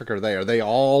demographic are they? Are they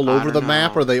all I over the don't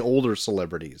map, know. or are they older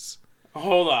celebrities?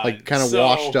 Hold on. Like, kind of So,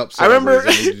 washed up I remember-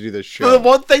 celebrities that need to do this The show.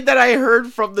 one thing that I heard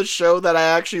from the show that I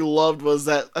actually loved was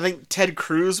that I think Ted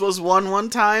Cruz was one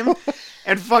time,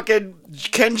 and fucking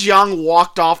Ken Jeong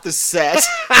walked off the set.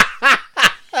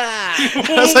 I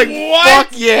was like, What?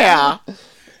 fuck yeah.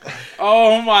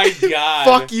 Oh my god.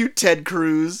 Fuck you, Ted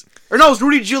Cruz. Or no, it was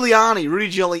Rudy Giuliani.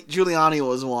 Giuliani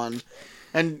was one.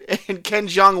 And Ken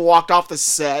Jeong walked off the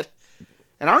set.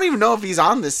 And I don't even know if he's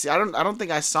on this. I don't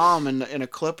think I saw him in a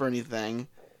clip or anything.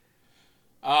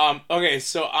 Okay,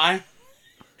 so I'm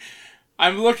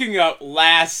looking up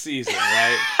last season,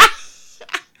 right?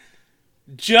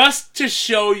 Just to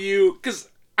show you, because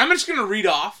I'm just gonna read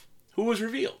off who was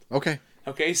revealed. Okay.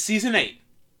 Okay, season 8.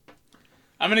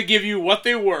 I'm going to give you what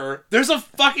they were. There's a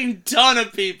fucking ton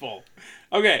of people.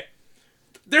 Okay.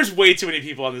 There's way too many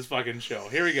people on this fucking show.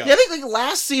 Here we go. Yeah, I think like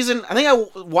last season, I think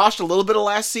I watched a little bit of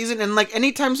last season, and like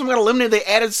anytime someone got eliminated, they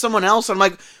added someone else. I'm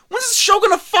like, when's this show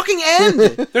gonna fucking end?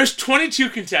 There's 22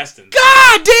 contestants.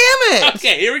 God damn it!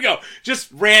 Okay, here we go. I'm just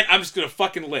going to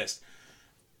fucking list.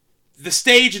 The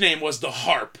stage name was The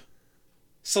Harp.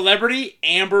 Celebrity,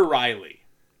 Amber Riley.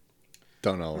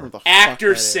 Don't know. What the fuck Actor,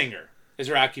 that is. singer is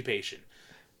her occupation.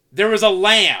 There was a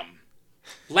lamb.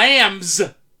 Lambs.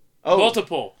 Oh,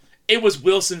 Multiple. It was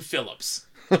Wilson Phillips,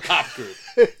 the pop group.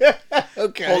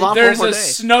 Okay. hold on There's for one a more day.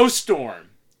 snowstorm.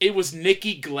 It was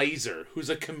Nikki Glazer, who's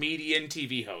a comedian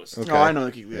TV host. Okay. Oh, I know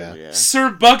the key. Yeah. Yeah. Sir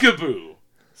Bugaboo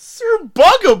Sir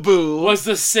Bugaboo was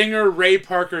the singer Ray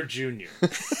Parker Jr.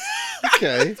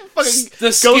 Okay. fucking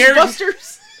The scare-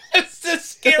 Ghostbusters. It's the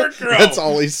Scarecrow. That's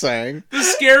all he's saying. The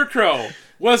Scarecrow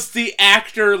was the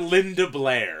actor Linda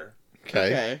Blair. Okay.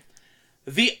 Okay.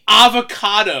 The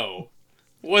Avocado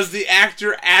was the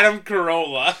actor Adam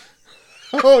Carolla.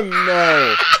 Oh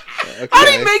no. Okay. How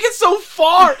did he make it so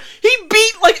far? He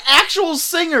beat like actual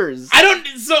singers. I don't.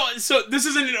 So this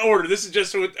isn't in order. This is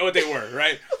just what they were,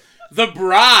 right? The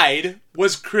Bride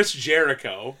was Chris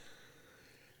Jericho.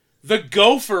 The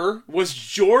Gopher was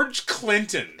George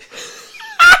Clinton.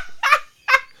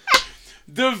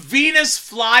 The Venus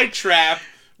Flytrap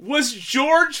was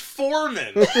George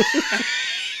Foreman.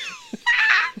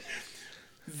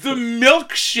 The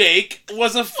Milkshake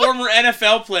was a former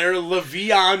NFL player,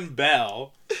 Le'Veon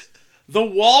Bell. The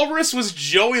Walrus was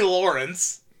Joey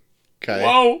Lawrence. Okay.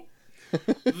 Whoa.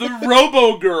 The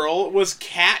Robo Girl was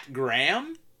Kat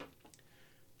Graham.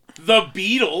 The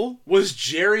Beetle was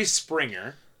Jerry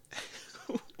Springer.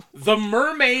 The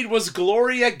Mermaid was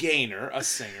Gloria Gaynor, a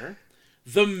singer.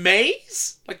 The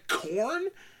Maze, like corn,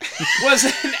 was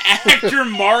an actor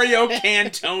Mario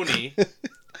Cantoni.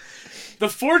 The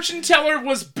Fortune Teller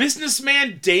was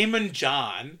businessman Damon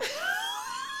John.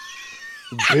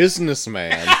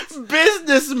 Businessman.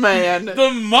 Businessman.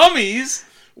 The Mummies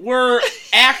were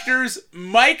actors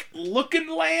Mike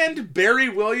Lookinland, Barry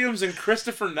Williams, and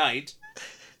Christopher Knight.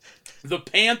 The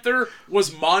Panther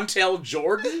was Montel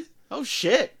Jordan. Oh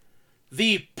shit.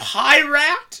 The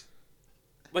Pirate,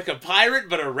 like a pirate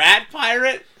but a rat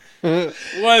pirate,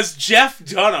 was Jeff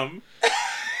Dunham.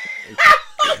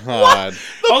 God.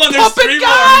 Hold on, there's puppet three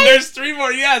guy? more. There's three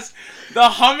more, yes. The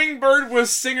Hummingbird was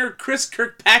singer Chris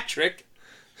Kirkpatrick.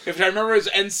 If I remember, it was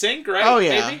NSYNC, right? Oh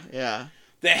yeah. Maybe? Yeah.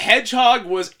 The Hedgehog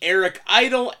was Eric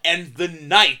Idle, and the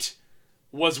Knight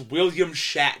was William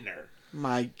Shatner.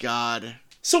 My God.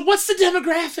 So what's the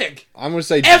demographic? I'm gonna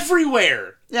say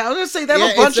Everywhere. Yeah, I was gonna say they have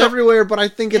yeah, a bunch it's of. everywhere, but I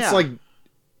think it's Yeah. like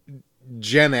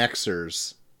Gen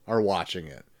Xers are watching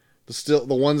it. The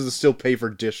ones that still pay for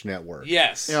Dish Network.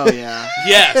 Yes. Oh yeah.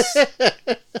 Yes.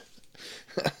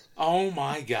 Oh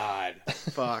my God.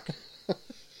 Fuck.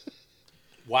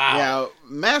 Wow. Yeah.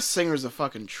 Masked Singer's a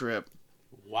fucking trip.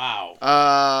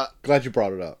 Wow. Glad you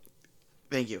brought it up.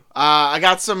 Thank you. I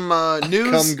got some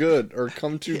news. Come good or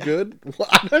come too good? Well,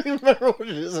 I don't even remember what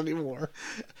it is anymore.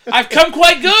 I've come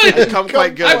quite good. I've come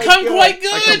quite good. I've come quite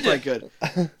I come good.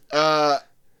 quite good.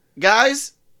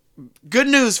 Guys, good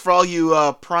news for all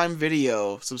you Prime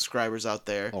Video subscribers out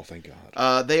there. Oh, thank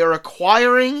God. They are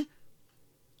acquiring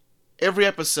every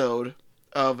episode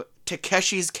of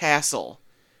Takeshi's Castle.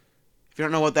 If you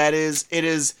don't know what that is, it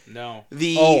is No.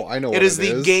 the I know what it is it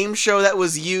the is. game show that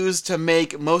was used to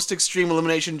make Most Extreme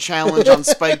Elimination Challenge on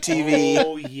Spike TV.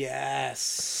 Oh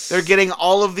yes. They're getting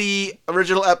all of the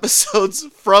original episodes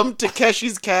from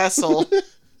Takeshi's Castle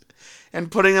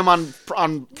and putting them on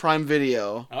Prime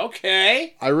Video.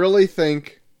 Okay. I really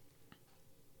think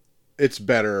it's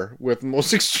better with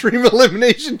Most Extreme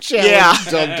Elimination Challenge Yeah.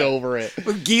 dubbed over it.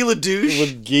 With Gila Douche.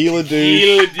 With Gila Douche.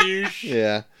 Gila douche.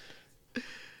 Yeah.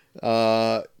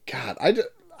 God,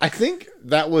 I think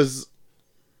that was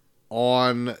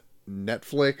on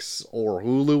Netflix or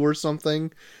Hulu or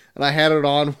something, and I had it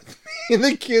on with me and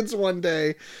the kids one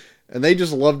day, and they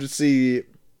just love to see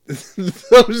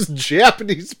those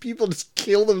Japanese people just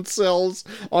kill themselves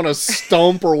on a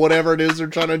stump or whatever it is they're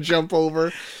trying to jump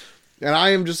over. And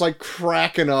I am just like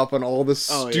cracking up on all this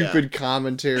Oh, stupid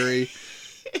commentary.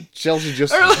 Chelsea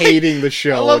just Or, like, hating the I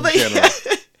show love in general.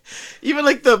 Even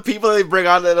like the people they bring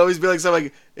on that always be like something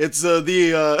like it's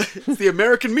the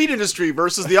American meat industry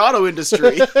versus the auto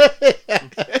industry.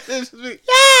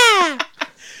 Yeah,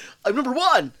 I'm number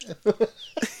one.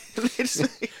 And they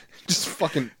Just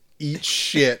fucking eat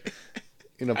shit.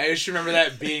 I just remember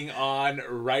that being on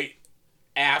right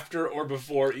after or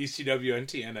before ECW and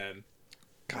TNN.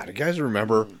 God, you guys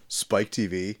remember Spike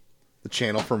TV, the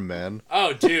channel for men?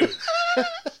 Oh, dude.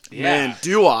 Yeah. Man,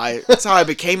 do I? That's how I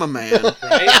became a man.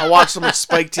 Right? I watched so much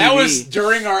Spike TV. That was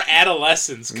during our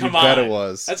adolescence. Come on. bet it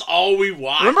was. That's all we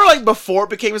watched. Remember, like, before it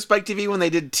became Spike TV when they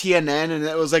did TNN, and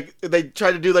it was like they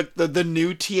tried to do like the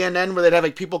new TNN where they'd have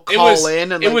like people call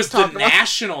in and it like, was the talk about...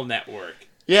 national network.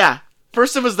 Yeah.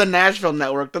 First it was the Nashville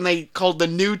network, then they called the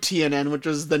new TNN, which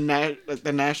was the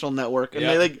national network, and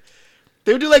Yep.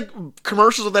 they would do like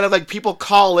commercials that had like people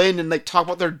call in and like talk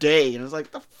about their day, and it was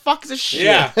like, the fuck is this shit?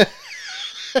 Yeah.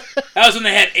 That was when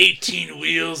they had 18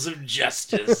 Wheels of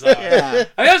Justice. Yeah. I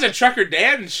think that was a Trucker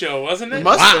Dan show, wasn't it? It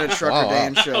must have been a Wow. Trucker Wow.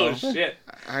 Dan show. Oh shit!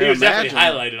 I He was definitely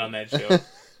imagine. highlighted on that show.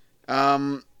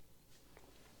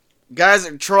 Guys,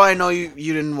 Troy, I know you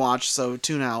didn't watch, so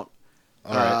tune out.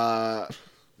 All right.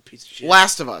 Piece of shit.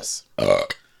 Last of Us.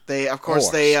 They, of course,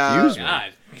 Oh, they. excuse me.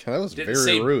 God, That was didn't very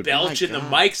say rude. belch My in the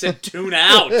God. mic, said tune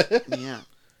out. Yeah.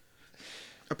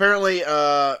 Apparently,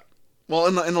 well,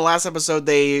 in the last episode,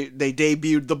 they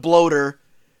debuted the bloater,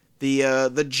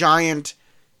 the giant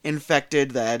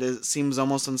infected that seems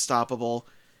almost unstoppable.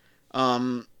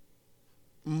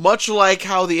 Much like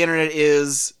how the internet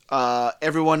is,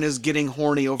 everyone is getting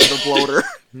horny over the bloater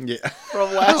Yeah.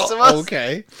 from Last of Us.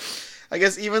 Okay. I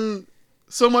guess even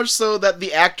so much so that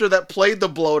the actor that played the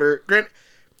bloater, Grant,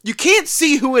 you can't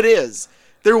see who it is.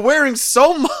 They're wearing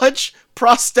so much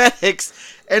prosthetics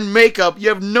and makeup, you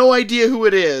have no idea who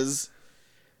it is.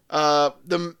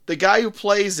 The guy who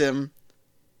plays him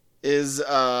is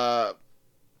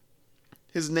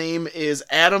his name is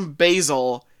Adam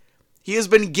Basil. He has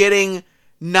been getting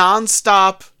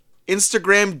non-stop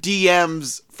Instagram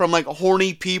DMs from like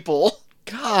horny people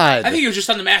God. I think he was just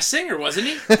on The Masked Singer, wasn't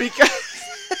he?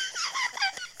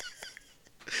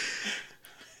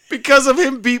 because of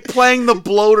him playing the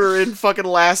bloater in fucking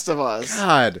Last of Us.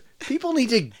 God. People need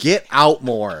to get out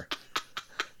more.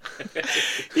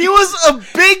 He was a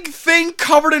big thing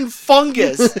covered in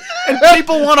fungus, and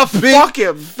people want to fuck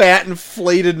him. Fat,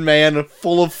 inflated man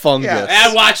full of fungus. Yeah.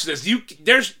 I watch this.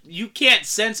 You can't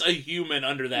sense a human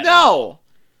under that. No.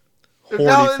 Horny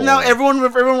Now for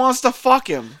everyone wants to fuck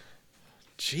him.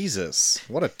 Jesus.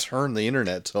 What a turn the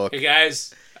internet took. Hey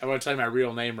guys, I want to tell you my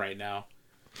real name right now.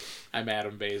 I'm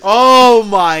Adam Basil. Oh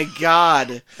my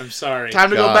god. I'm sorry. Time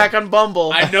to go God. back on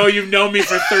Bumble. I know you've known me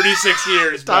for 36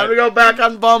 years, Time to but go back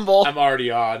on Bumble. I'm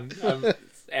already on. I'm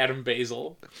Adam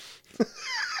Basil,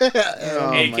 Oh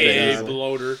my aka God.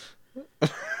 Bloater.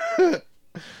 You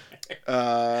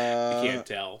can't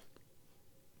tell.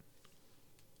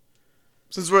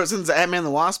 Since Ant-Man and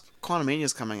the Wasp Quantumania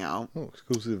is coming out, Oh,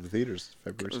 exclusive to the theaters,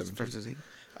 February 17th.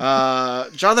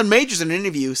 Jonathan Majors in an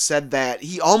interview said that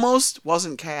he almost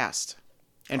wasn't cast.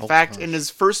 In Oh, fact, gosh. in his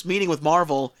first meeting with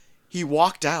Marvel, he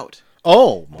walked out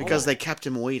Oh. because they kept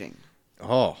him waiting.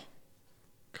 Oh.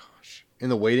 Gosh. In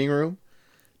the waiting room?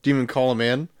 Didn't even call him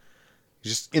in?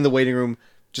 He's just in the waiting room,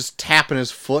 just tapping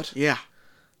his foot. Yeah.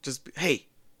 Just, hey,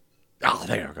 Oh,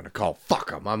 they are going to call.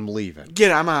 Fuck him. I'm leaving.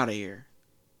 I'm out of here.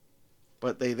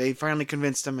 But they finally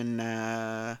convinced him, and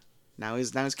now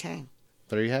he's Kang.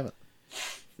 There you have it.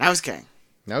 Now he's Kang.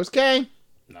 Now it's Kang.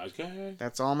 Okay.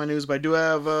 That's all my news. But I do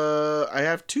have I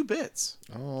have 2 bits.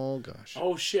 Oh, gosh.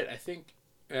 Oh shit! I think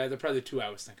they're probably the two I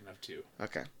was thinking of too.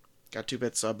 Okay, got 2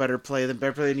 bits. So I better play the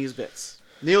Neil's bits.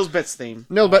 Neil's bits theme.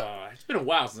 No, but It's been a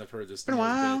while since I've heard this. Been a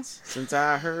while since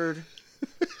I heard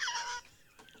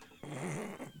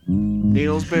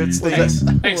Neil's bits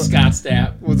theme. Thanks, Scott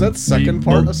Stapp. was that second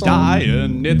part of song?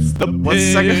 Dying, it's the What's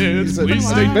the second? pits. It's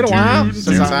Please been a while tuned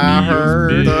since to I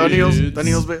heard The Neil's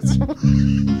Neil's bits.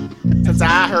 Since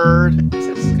I heard I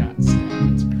said Scott Stapp.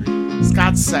 It's great.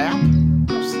 Scott Sapp.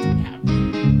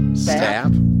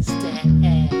 Stab.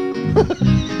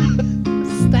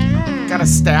 Got a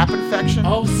stap infection.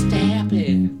 Oh, stab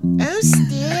it. Oh,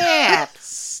 stap.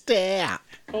 Stab.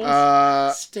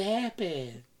 Oh, stab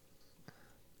it.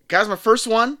 Guys, my first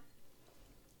one.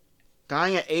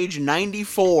 Dying at age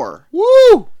 94.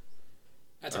 Woo!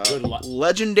 That's a good one.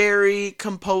 Legendary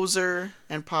composer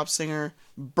and pop singer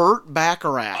Burt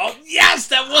Bacharach Oh, yes,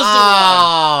 that was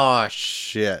Oh,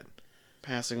 shit.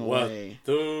 passing the one. away.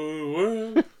 What the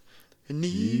world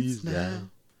Needs now.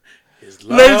 is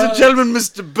Ladies and gentlemen,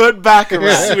 Mr. Burt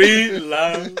Bacharach. sweet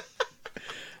love.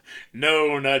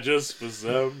 No, not just for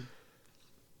some.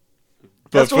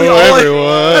 But That's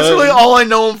really all I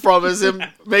know him from is him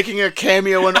making a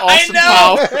cameo in Austin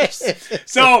know. Powers.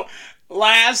 So,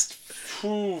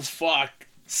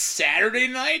 Saturday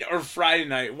night or Friday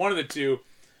night? One of the two.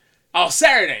 Oh,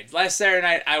 Saturday. Last Saturday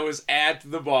night, I was at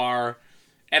the bar,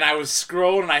 and I was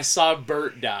scrolling, and I saw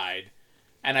Burt died.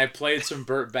 And I played some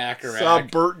Burt Bacharach. Saw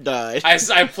Burt died.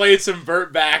 I played some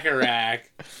Burt Bacharach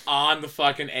on the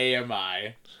fucking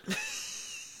AMI.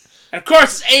 And of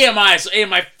course, it's AMI, so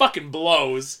AMI fucking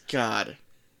blows. God.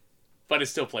 But it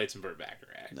still played some Burt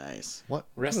Bacharach. Nice. What?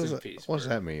 Rest what in does that- peace, What does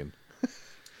Bert. that mean?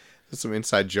 Is some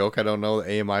inside joke I don't know? That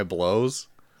AMI blows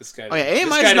This guy, Oh, yeah, this AMI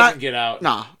guy is not- doesn't get out.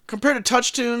 Nah. Compared to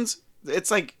Touch Tunes,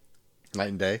 it's like night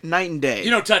and day. night and day.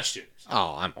 You know Touch Tunes.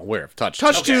 Oh, I'm aware of touch.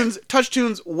 Touch Okay.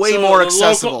 Tunes, way So more the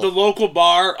accessible. The local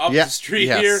bar up Yeah, the street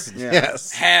yes, here Yeah.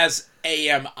 yes. has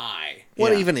AMI.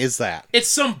 What Yeah. even is that? It's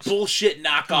some bullshit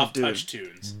knockoff dude. Touch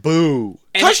Tunes. Boo.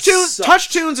 And Touch it Tunes, sucks. Touch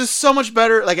Tunes is so much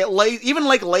better. Like even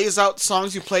like lays out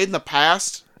songs you played in the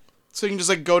past, so you can just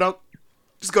like go down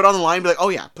the line and be like, oh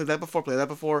yeah, play that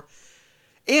before.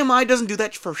 AMI doesn't do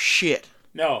that for shit.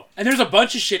 No. And there's a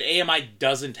bunch of shit AMI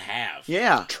doesn't have.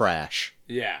 Yeah, Trash.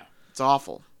 Yeah. it's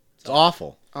awful, It's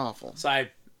awful. awful. So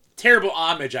terrible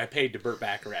homage I paid to Burt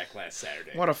Bacharach last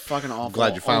Saturday. What a fucking awful.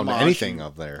 Glad you found homage. anything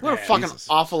up there. What a Yeah, fucking Jesus.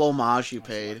 awful homage you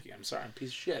paid. I'm sorry, I'm a piece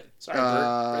of shit. Sorry,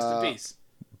 Burt. Rest in peace.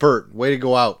 Bert, way to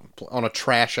go out on a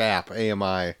trash app,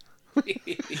 AMI.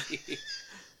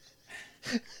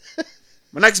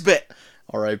 My next bit,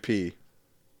 R.I.P.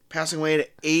 passing away at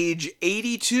age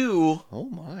 82, Oh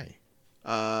my.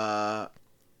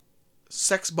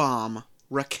 sex bomb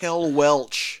Raquel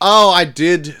Welch. Oh, I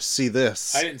did see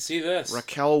this. I didn't see this.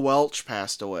 Raquel Welch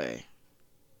passed away.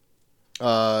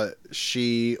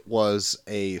 She was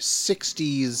a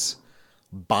 60s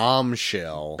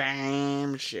bombshell.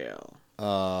 Bombshell.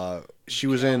 She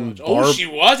was in Oh, she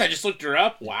was? I just looked her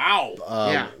up. Wow.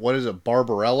 Yeah. What is it,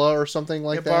 Barbarella or something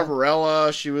like that?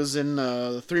 Barbarella. She was in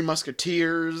the Three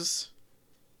Musketeers.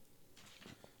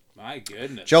 My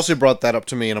goodness. Chelsea brought that up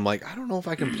to me, and I'm like, I don't know if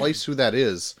I can place who that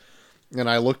is. And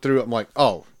I looked through it. I'm like,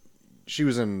 oh, she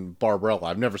was in Barbarella.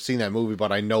 I've never seen that movie,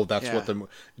 but I know that's Yeah. what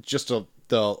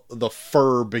the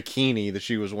fur bikini that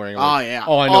she was wearing. I'm Oh like, yeah.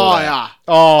 Oh, I know. Oh that. yeah.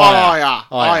 Oh, Oh yeah. yeah.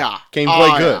 Oh, Oh yeah. yeah. Came Oh,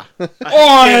 quite yeah. good.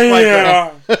 Oh, Came quite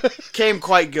yeah. Came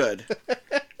quite good.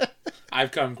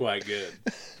 I've come quite good.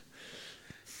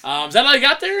 Is that all you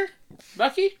got there,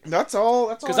 Bucky? That's all.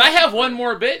 That's all. Because I have one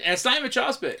more bit, and it's not even a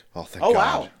Chaw's bit. Oh, thank Oh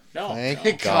God. wow. No. Thank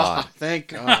no. God. Thank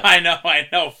God. I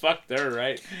know. Fuck her,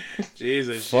 right?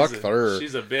 Jesus. Fuck her.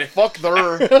 She's a bitch. Fuck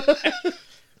their.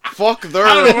 Fuck I don't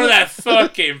know where their. that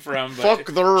fuck came from, but Fuck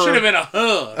their. should have been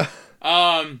a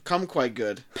huh. Come quite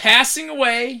good. Passing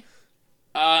away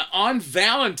on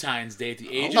Valentine's Day at the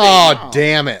age of 80. Oh,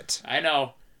 damn it. I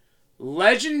know.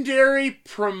 Legendary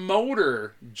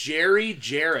promoter Jerry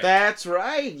Jarrett. That's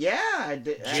right. Yeah. I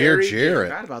did. Jerry I Jarrett.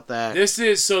 forgot about that. This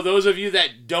is, so those of you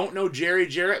that don't know Jerry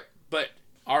Jarrett, but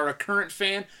are a current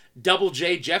fan, Double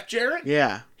J Jeff Jarrett,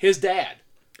 Yeah. his dad.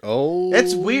 Oh.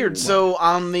 It's weird. So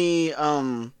on the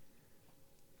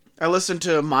I listened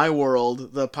to My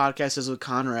World, the podcast is with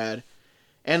Conrad,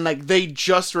 and like they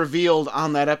just revealed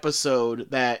on that episode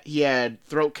that he had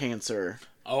throat cancer.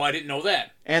 Oh, I didn't know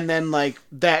that. And then like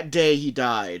that day he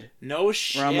died. No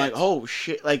shit. Where I'm like, oh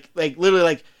shit, like literally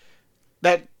like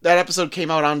that episode came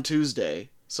out on Tuesday.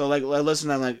 So like I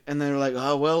listened and like and they were like,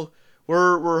 oh well,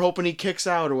 we're hoping he kicks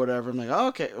out or whatever. I'm like, oh,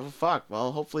 okay, well, fuck.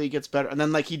 Well, hopefully he gets better. And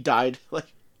then like he died like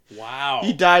Wow.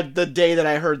 he died the day that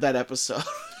I heard that episode.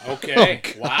 Okay.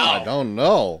 I Wow. don't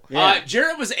know. Yeah.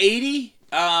 Jarrett was 80.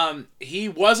 He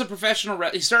was a professional.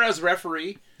 He started as a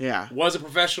referee. Yeah. Was a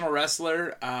professional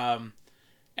wrestler. And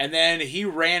then he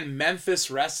ran Memphis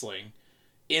Wrestling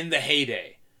in the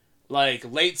heyday, like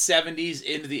late 70s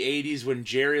into the 80s when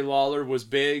Jerry Lawler was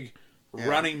big,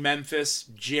 running Memphis.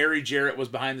 Jerry Jarrett was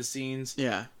behind the scenes,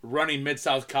 Yeah. running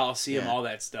Mid-South Coliseum, Yeah. all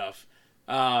that stuff.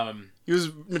 He was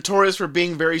notorious for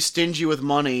being very stingy with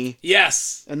money.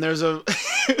 Yes. And there's a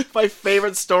my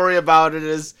favorite story about it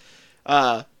is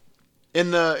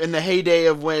in the heyday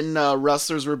of when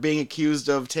wrestlers were being accused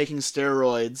of taking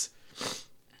steroids.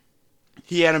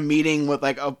 He had a meeting with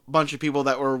like a bunch of people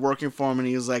that were working for him, and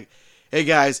he was like, "Hey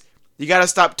guys, you got to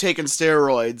stop taking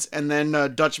steroids." And then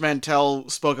Dutch Mantel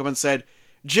spoke up and said,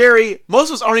 "Jerry, most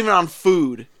of us aren't even on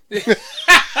food."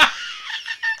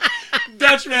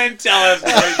 Dutch Mantel has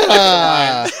great fucking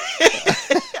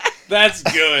line. That's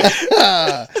good.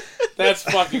 That's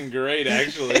fucking great,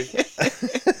 actually.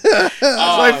 That's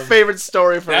my favorite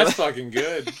story from That's that. fucking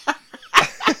good.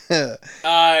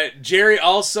 Jerry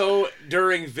also,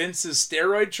 during Vince's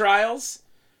steroid trials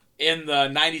in the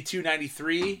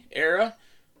 92-93 era,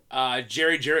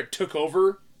 Jerry Jarrett took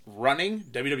over running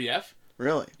WWF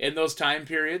Really? in those time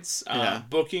periods, Yeah.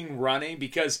 booking, running,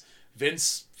 because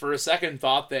Vince, for a second,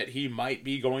 thought that he might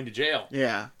be going to jail.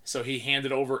 Yeah. So he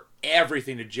handed over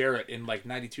everything to Jarrett in like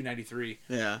 92-93.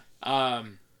 Yeah.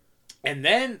 And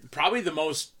then, probably the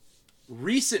most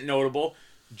recent notable,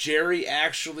 Jerry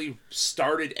actually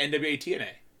started NWA TNA.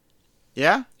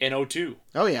 Yeah? in '02.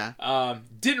 Oh, yeah.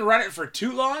 Didn't run it for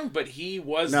too long, but he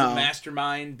was No. the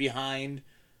mastermind behind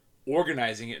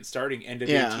organizing it and starting NWA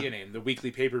Yeah. TNA, the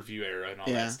weekly pay-per-view era and all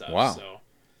Yeah. that stuff. Wow. So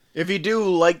If you do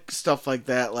like stuff like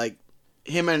that, like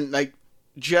him and like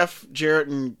Jeff Jarrett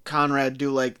and Conrad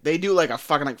do like they do like a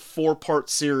fucking like 4-part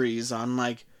series on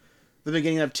like the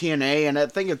beginning of TNA, and I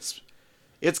think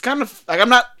it's kind of like I'm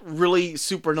not really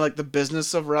super into like the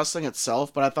business of wrestling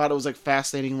itself, but I thought it was like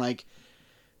fascinating, like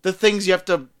the things you have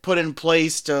to put in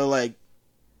place to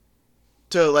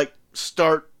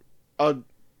start a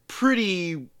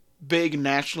pretty big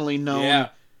nationally known yeah,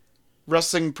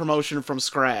 wrestling promotion from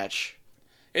scratch.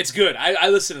 it's good. I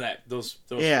listened to those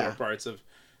Yeah. 4 parts of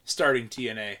starting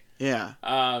TNA. Yeah.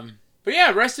 But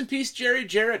yeah, rest in peace, Jerry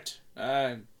Jarrett.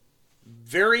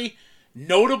 Very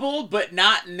notable, but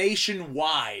not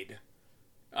nationwide.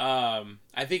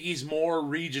 I think he's more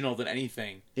regional than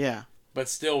anything, Yeah. but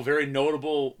still very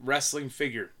notable wrestling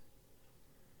figure.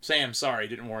 Sam, sorry,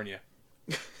 didn't warn you.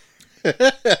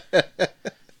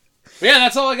 But yeah,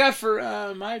 that's all I got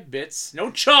for my bits.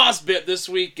 No Chaw's bit this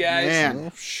week, guys.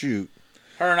 Man. Oh, shoot.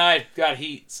 Her and I got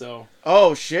heat, so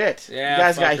Oh shit! Yeah, you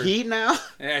guys fuck got her. heat now.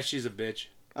 yeah, she's a bitch.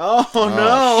 Oh Oh,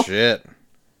 no! shit.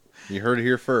 You heard it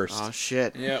here first. Oh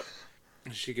shit! Yep,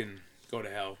 she can go to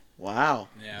hell. Wow.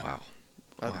 Yeah,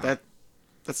 Wow.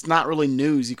 That's not really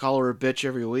news. You call her a bitch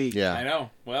every week. I Yeah. know.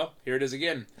 Well, here it is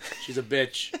again. She's a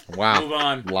bitch. Wow. Move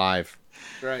on. Live.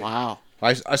 Right. Wow.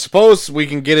 I suppose we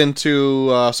can get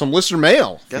into some listener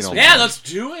mail. if you Guess don't we Yeah, mind. let's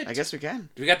do it. I guess we can.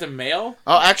 We got the mail.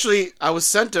 Oh, actually, I was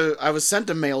sent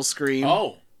a mail screen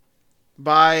Oh,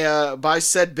 by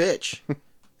said bitch.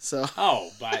 So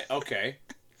okay.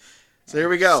 here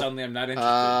we go. Suddenly, I'm not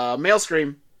interested. Mail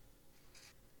scream.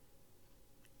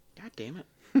 God damn it.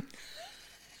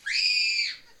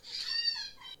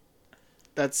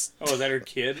 That's Oh, is that her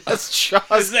kid? that's Shaw's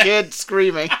Is that- kid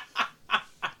screaming.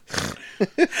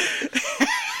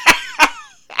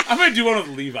 I'm gonna do one with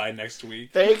Levi next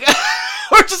week. There you go.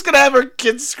 We're just gonna have her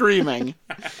kid screaming.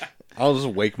 I'll just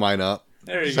wake mine up.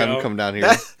 There you Just have go. him come down here.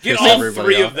 That- Get piss all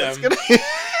everybody 3 off. of them. Gonna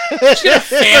Just get a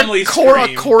family a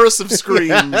scream. chorus of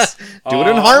screams. Do it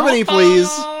in harmony, please.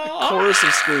 Chorus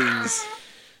of screams.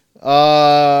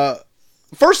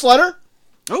 First letter.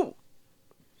 Oh,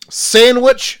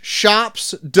 Sandwich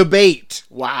shops debate.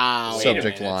 wow. Wait a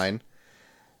Subject minute. line.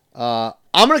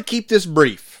 I'm going to keep this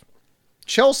brief.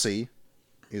 Chelsea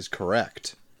is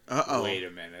correct. Uh-oh. Wait a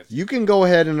minute. You can go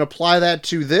ahead and apply that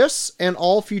to this and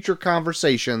all future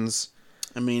conversations.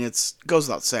 I mean, it goes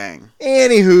without saying.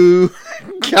 Anywho,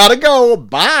 gotta go.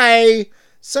 Bye.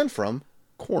 Sent from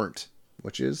Court,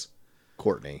 which is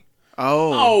Courtney.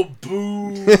 Oh. Oh,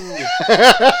 boo.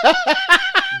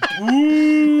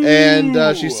 Boo.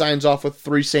 And she signs off with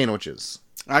 3 sandwiches.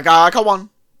 I got one.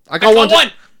 I got One.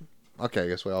 one. Okay, I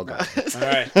guess we all got one. All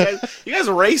right. You guys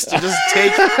raced to just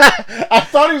take. I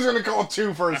thought he was going to call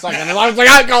 2 for a second. And I was like,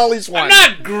 I'd call at least one. I'm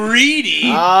not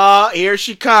greedy. Here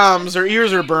she comes. Her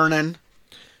ears are burning.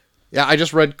 Yeah, I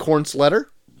just read Corn's letter.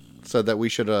 Said that we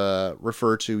should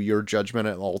refer to your judgment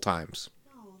at all times.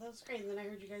 Oh, that was great. And then I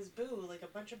heard you guys boo like a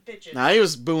bunch of bitches. Nah, he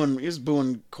was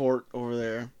booing Court over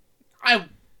there. I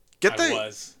Get the.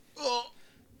 was.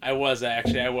 I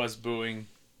was booing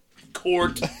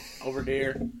Court over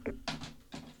here.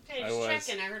 Hey, I just was.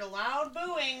 checking. I heard a loud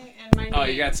booing and my name. Oh,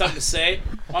 you got something to say?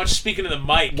 Why don't you speak into the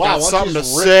mic? Wow. why don't something you to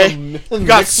just rip say. the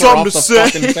Got mixer something off to the say.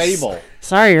 fucking table.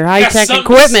 Sorry, your Got high-tech something to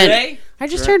equipment. say? I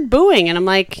just heard booing and I'm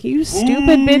like, you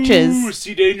stupid bitches. Ooh,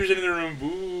 see dangers in the room.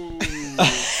 Boo.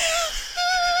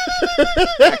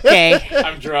 Okay.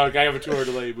 I'm drunk. I have a 2-hour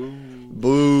delay. Boo.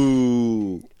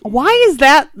 Boo. Why is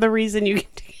that the reason you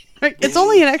get It's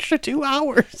only an extra 2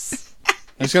 hours.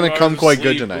 He's going to 2 come hours quite of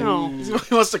good sleep. tonight. No. Boo.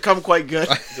 He wants to come quite good.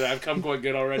 I've come quite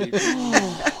good already.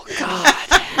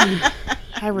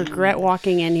 I regret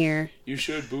walking in here. You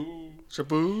should boo.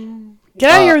 Shaboo.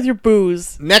 Get out of here with your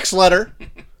booze. Next letter.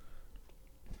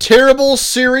 Terrible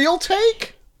cereal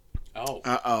take? Oh.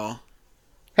 Uh-oh.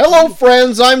 Hello,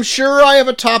 friends. I'm sure I have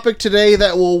a topic today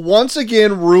that will once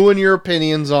again ruin your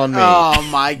opinions on me. Oh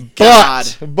my god.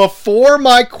 But before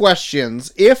my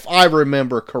questions, if I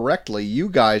remember correctly, you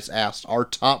guys asked our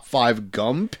top 5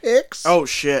 gum picks. Oh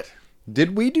shit.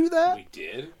 Did we do that? We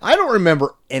did? I don't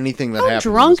remember anything that How happened.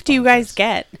 in drunk this do you podcast. guys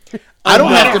get? I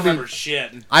don't I have don't to be. remember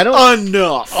shit. I don't.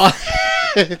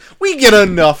 Enough. We get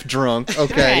enough drunk,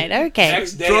 okay? Alright, okay.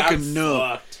 Next day, Drunk I'm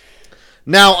enough. fucked.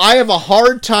 Now I have a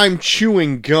hard time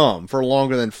chewing gum for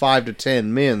longer than 5 to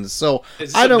 10 minutes, so Is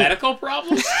this I a don't. medical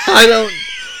problem? I don't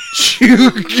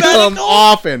chew gum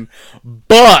often.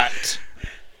 But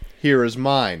here is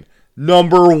mine.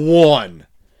 Number 1.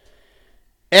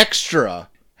 Extra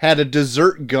had a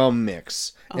dessert gum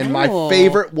mix. And my Oh.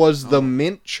 favorite was the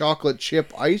mint chocolate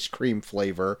chip ice cream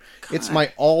flavor. It's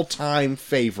my all-time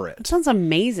favorite. It sounds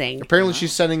amazing. Apparently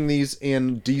she's sending these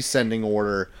in descending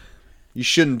order. You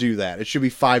shouldn't do that. It should be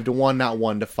 5-1, not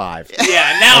 1-5.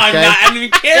 Yeah, now Okay. I don't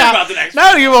even care about the next Now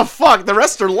I don't give a fuck. The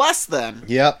rest are less than.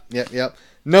 Yep.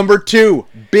 Number 2,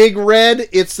 Big Red.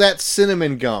 It's that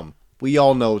cinnamon gum. We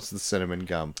all know it's the cinnamon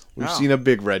gum. We've Oh. seen a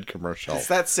Big Red commercial. It's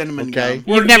that cinnamon Okay. gum.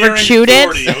 We're never nearing chewed it?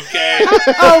 40, okay?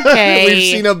 Okay. We've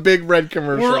seen a Big Red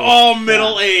commercial. We're all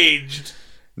middle-aged.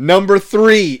 Number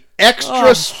 3,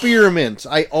 Extra Spearmint.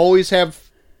 I always have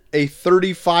a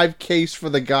 35 case for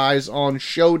the guys on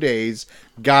show days.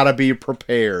 Gotta be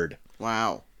prepared.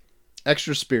 Wow.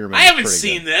 Extra Spearmint. I is haven't pretty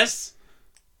seen good. this.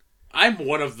 I'm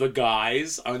one of the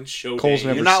guys on show Cole's days.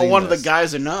 never You're not seen one of this. the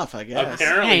guys enough, I guess.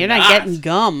 Apparently Yeah, you're not getting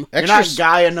gum. You're Extra, not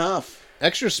guy enough.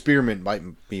 Extra Spearmint might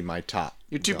be my top.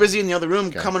 You're too gum. busy in the other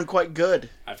room coming quite good.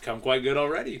 I've come quite good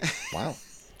already. Wow.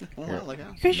 Well, look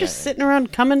out. You guys just sitting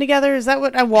around coming together? Is that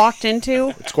what I walked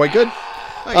into? It's quite good.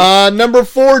 Number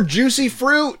 4, Juicy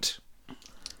Fruit.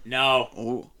 No.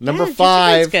 Ooh. Number Yeah, Juicy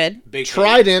 5, Fruit's good. Big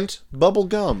Trident Bubble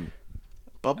Gum.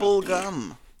 Bubble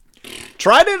gum.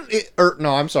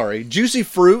 I'm sorry. Juicy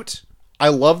Fruit. I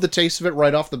love the taste of it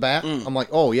right off the bat. I'm like,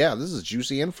 oh yeah, this is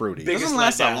juicy and fruity. Big- Doesn't Biggest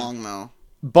last that letdown. long though.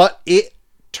 But it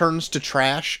turns to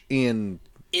trash in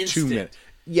 2 Instant. minutes.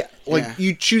 Yeah, like Yeah.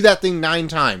 you chew that thing 9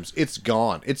 times, it's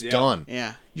gone. It's Yeah. done.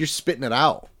 Yeah. You're spitting it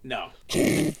out. No.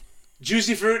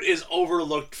 Juicy fruit is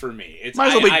overlooked for me. It's Might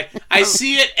as well be- I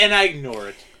see it and I ignore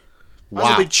it. Might as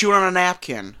well Wow. be chewing on a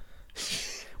napkin.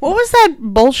 What was that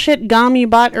bullshit gum you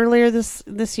bought earlier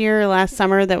this year, last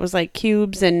summer, that was like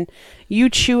cubes and you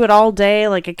chew it all day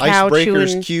like a cow Icebreakers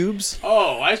chewing? cubes.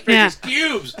 Oh, icebreakers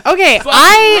cubes. Okay, Fucking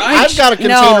I right. would I've got a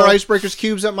container no. of Icebreakers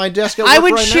cubes at my desk at I work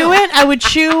would right chew now. it. I would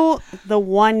chew the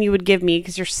one you would give me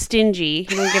because you're stingy.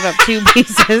 You don't give up 2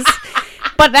 pieces.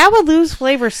 But that would lose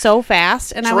flavor so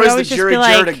fast, and I would Troy's the always just Jerry be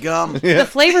Jared like, of gum. the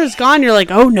flavor's gone. You're like,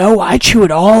 oh no, I chew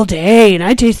it all day, and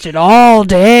I taste it all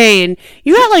day, and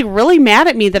you got like really mad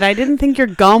at me that I didn't think your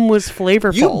gum was You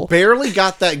flavorful. barely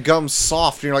got that gum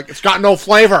soft, and you're like, it's got no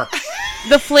flavor.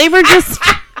 The flavor just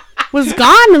was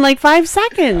gone in like 5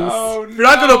 seconds. Oh, If you're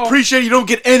not going to appreciate it, you don't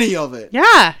get any of it.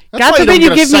 Yeah, That's God why you forbid don't you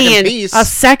get a give me second piece. a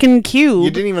second cube. You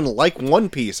didn't even like one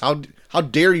piece. How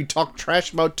dare you talk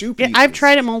trash about 2 Yeah, pieces? I've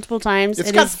tried it multiple times. It's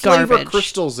It got is flavor garbage.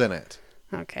 crystals in it.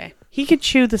 Okay. He could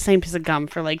chew the same piece of gum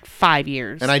for like 5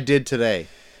 years. And I did today.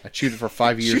 I chewed it for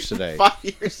 5 years today. 5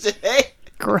 years today.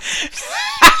 Gross.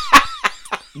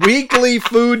 Weekly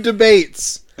food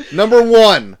debates. Number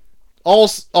 1.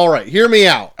 All right, hear me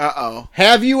out. Uh-oh.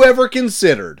 Have you ever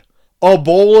considered a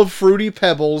bowl of Fruity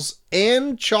Pebbles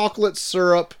and chocolate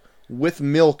syrup with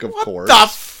milk, of course? The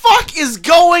fuck is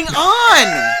going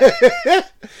on?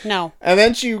 No. And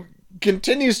then she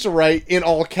continues to write in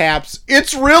all caps,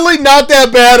 it's really not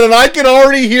that bad, and I can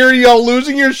already hear y'all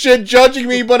losing your shit judging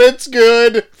me, but it's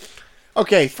good.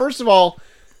 Okay, first of all,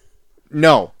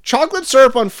 no. Chocolate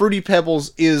syrup on Fruity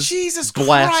Pebbles is Jesus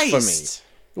blasphemy. Christ.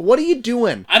 What are you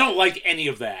doing? I don't like any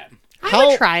of that. I How-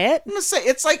 would try it. I'm going to say,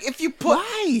 it's like if you put...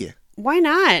 Why? Why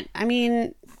not? I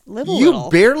mean, live a You little.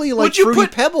 barely like Would you Fruity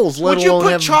put- Pebbles, let would you alone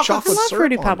put have chocolate- chocolate I love syrup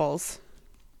Fruity on it. Pebbles.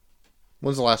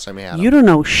 When's the last time you had them? You don't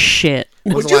know shit.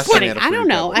 When's the you last time put- you had a I don't Fruity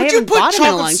know. Pebble? I Would you haven't put bought 'em in a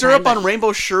chocolate long syrup time, on but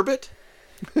rainbow sherbet?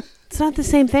 It's not the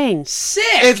same thing. Sick.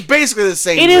 It's basically the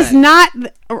same It thing. is not.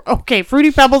 Okay,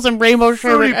 Fruity Pebbles and Rainbow Sherbet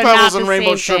Fruity are Pebbles not and the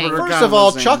Rainbow same Sherbet thing. are First kind of of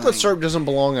all, the same chocolate thing. syrup doesn't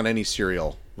belong on any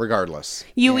cereal, regardless.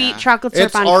 You Yeah. eat chocolate syrup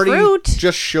It's on already fruit.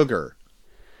 just sugar.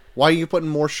 Why are you putting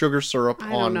more sugar syrup I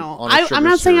on? don't know. On a sugar I'm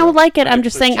not saying I cereal? would like it. I'm I'd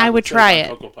just put saying I would chocolate try syrup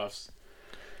it. on Cocoa Puffs.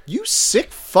 You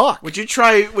sick fuck. Would you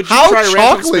try How ranch on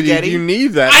chocolatey spaghetti? do you need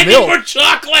that I milk? need more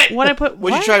chocolate. What I put?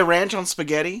 Would what? you try ranch on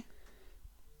spaghetti?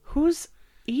 Who's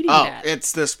eating Oh, that?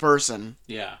 it's this person.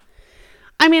 Yeah,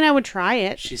 I mean, I would try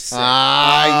it. she's sick.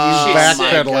 Ah, you Oh,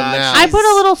 backpedaling God. now. I put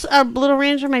a little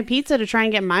ranch on my pizza to try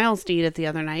and get Miles to eat it the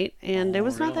other night, and it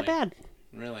was not that really? bad.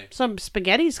 Really? Some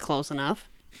spaghetti's close enough.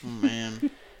 Oh, man.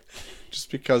 Just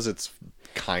because it's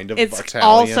kind of It's Italian.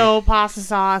 also pasta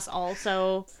sauce,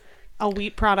 also a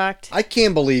wheat product. I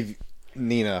can't believe,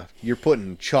 Nina, you're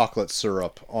putting chocolate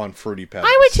syrup on Fruity Pebbles.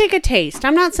 I would take a taste.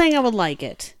 I'm not saying I would like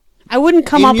it. I wouldn't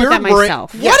come In up with your that brain-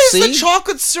 myself. Yeah, What is see? the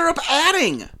chocolate syrup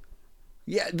adding?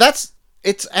 Yeah,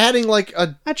 it's adding like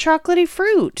a. A chocolatey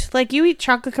fruit. Like you eat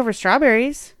chocolate covered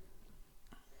strawberries.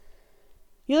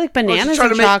 You like Or is it bananas trying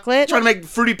and to make- chocolate. Trying to make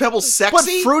Fruity Pebbles But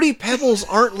sexy? Fruity Pebbles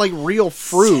aren't like real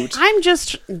fruit. I'm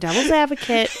just devil's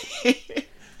advocate.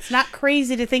 It's not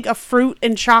crazy to think a fruit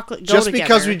and chocolate go Just together.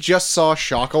 because we just saw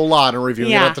Chocolat and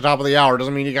reviewing it Yeah. at the top of the hour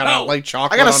doesn't mean you gotta No. like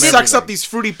chocolate. I gotta on sex everything. up these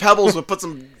fruity pebbles with put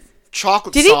some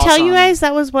chocolate Did he sauce tell you on guys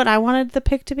that was what I wanted the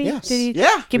pick to be? Yes. Did he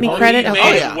Yeah. give me Oh, credit? He Okay.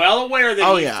 made yeah. it well aware that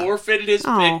Oh, he yeah. forfeited his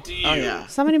Oh. pick to you. Oh, yeah.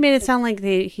 Somebody made it sound like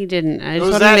he didn't. I just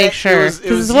was wanted to that- make it sure. was- it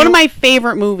This was is one of you- my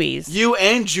favorite movies. You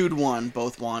and Jude 1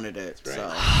 both wanted it. That's So.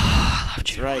 right.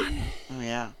 That's right. Oh,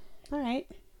 yeah. All right.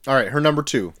 All right, her number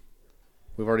 2.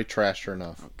 We've already trashed her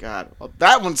enough. God. Well,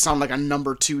 that one sounded like a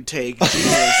number 2 take.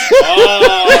 Jesus.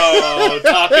 Oh,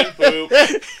 talking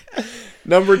poop.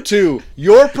 Number 2,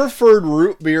 your preferred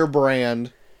root beer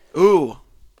brand. Ooh.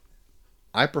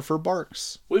 I prefer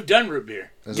Barks. We've done root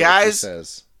beer. Is Guys- what she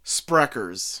says.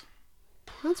 Spreckers.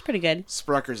 That's pretty good.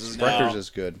 Spreckers is No. good. Barkers is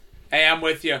good. Hey, I'm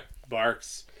with you.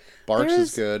 Barks. Barks There's-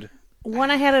 is good.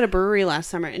 One I had at a brewery last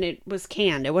summer, and it was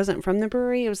canned. It wasn't from the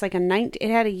brewery. It was like it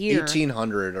had a year.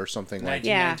 1800 or something like that.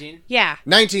 Yeah. 1919? Yeah.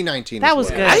 1919. That is was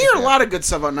what it good. I is, hear a yeah. lot of good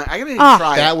stuff on that. I gotta Oh,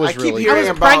 try it. that was I keep really hearing I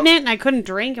was about. pregnant and I couldn't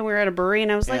drink, and we were at a brewery,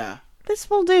 and I was like, Yeah, this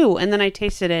will do. And then I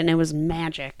tasted it, and it was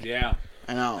magic. Yeah.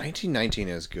 I know. 1919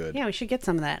 is good. Yeah, we should get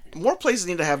some of that. More places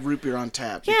need to have root beer on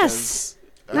tap. Yes.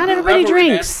 Because, Not everybody Revelry,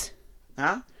 drinks.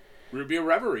 Huh? Root beer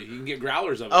reverie. You can get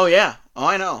growlers of it. Oh yeah. Oh,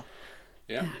 I know.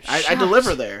 Yeah. I Shocked.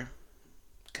 deliver there.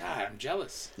 God, I'm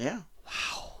jealous. Yeah.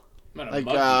 I'm gonna Like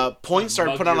mug you. I'm Point gonna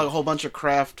started mug putting out your- like a whole bunch of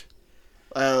craft.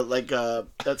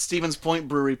 That Stevens Point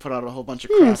Brewery put out a whole bunch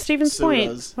of craft. Stevens Point.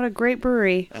 sodas. What a great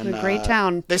brewery. What And, a great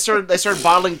town. They started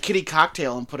bottling Kitty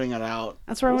Cocktail and putting it out.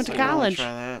 That's where I went to So I wanna college. Try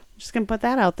that. Just going to put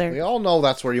that out there. We all know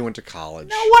that's where you went to college.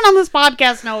 No one on this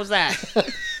podcast knows that.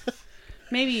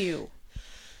 Maybe you.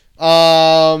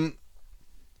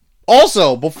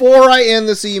 Also, before I end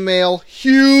this email,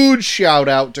 huge shout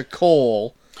out to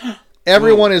Cole.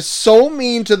 Everyone is so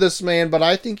mean to this man, but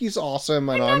I think he's awesome,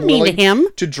 and I'm not mean to willing him.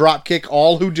 to drop kick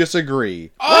all who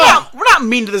disagree. We're not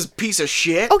mean to this piece of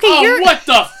shit. Okay, Oh, what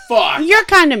the fuck? you're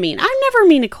kind of mean. I'm never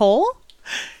mean to Cole.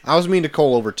 I was mean to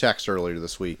Cole over text earlier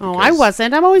this week. Oh, because I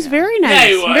wasn't. I'm always very nice.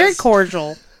 he was. Very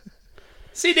cordial.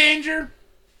 See, Danger?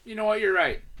 You know what? You're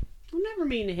right. I'm never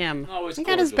mean to him. Always I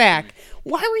got his cordial to back.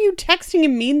 Why were you texting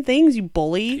him mean things, you He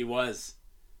bully? was.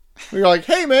 You're like,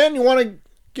 hey man, you want to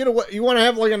get away? You want to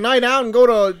have like a night out and go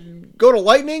to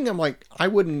Lightning? I'm like, I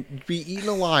wouldn't be eaten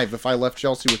alive if I left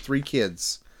Chelsea with 3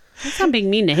 kids. That's not being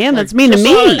mean to him. That's mean to just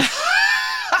me.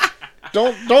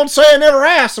 Don't say I never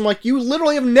asked. I'm like, you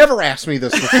literally have never asked me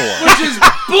this before. Which is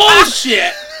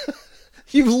bullshit.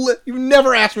 You've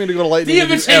never asked me to go to Lightning. The have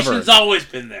you invitation's ever? always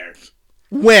been there.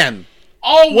 When?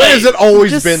 Always. When has it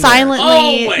always Just been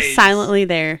Always. silently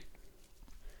there.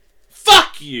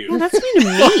 Fuck you. Well, that's mean to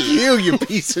there? me. You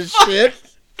piece of shit.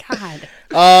 God.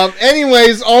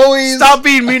 Anyways, always. Stop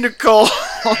being mean to Cole.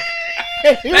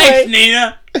 Thanks, Anyway,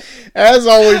 Nina. as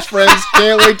always, friends,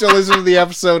 can't wait to listen to the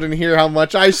episode and hear how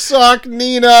much I suck.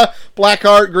 Nina, Black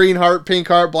Heart, Green Heart, Pink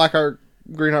Heart, Black Heart,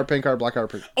 Green Heart, Pink Heart, Black Heart,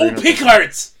 Green Oh, Heart. pink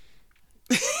hearts.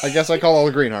 I guess I call all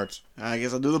the Green Hearts. I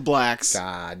guess I'll do the blacks.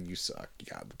 God, you suck. You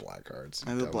got the Black Hearts.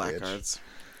 I do the Dumb black bitch. cards.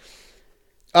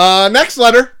 Next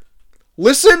letter.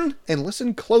 Listen and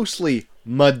listen closely.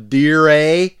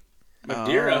 Madeira.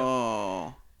 Madeira.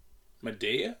 Oh.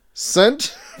 Medea? Sent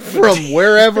from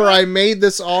wherever I made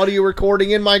this audio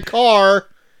recording in my car.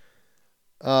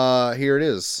 Here it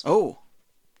is. Oh.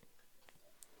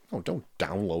 Oh, don't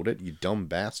download it, you dumb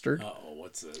bastard. Uh-oh,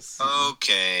 what's this?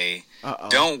 Okay. Uh-oh.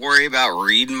 Don't worry about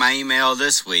reading my email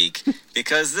this week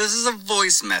because this is a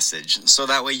voice message, so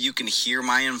that way you can hear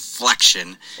my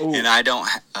inflection, and I don't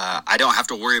have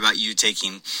to worry about you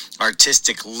taking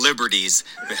artistic liberties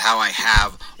with how I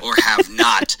have or have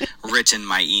not written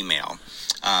my email.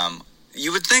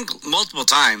 You would think multiple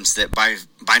times that by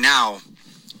now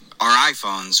our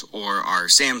iPhones or our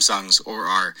Samsungs or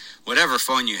our whatever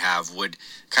phone you have would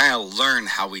kind of learn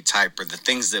how we type or the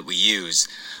things that we use.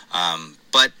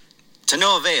 But to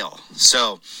no avail.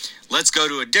 So let's go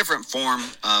to a different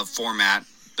format,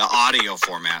 the audio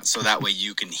format, so that way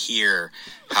you can hear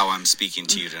how I'm speaking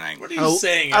to you tonight. What are you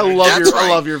saying? I Henry? love That's your I right.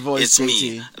 love your voice, It's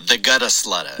me, JT. the Gutta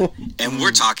Slutta. And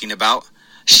we're talking about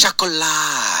chocolate.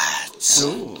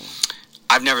 Ooh.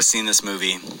 I've never seen this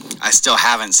movie. I still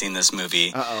haven't seen this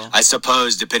movie. Uh-oh. I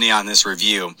suppose, depending on this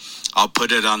review, I'll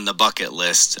put it on the bucket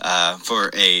list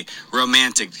for a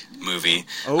romantic movie.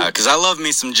 Oh. Because I love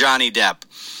me some Johnny Depp.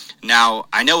 Now,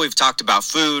 I know we've talked about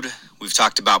food. We've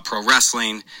talked about pro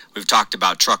wrestling. We've talked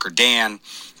about Trucker Dan.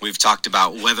 We've talked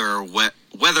about whether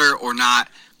or not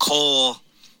Cole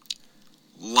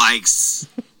likes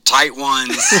tight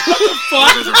ones,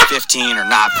 whether they're 15 or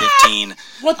not 15.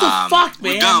 What the fuck,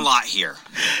 man? We've done a lot here,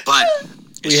 but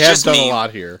it's We have just done me, a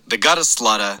lot here. the Gutta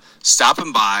Slutta,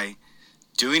 stopping by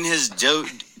doing his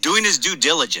due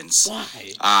diligence.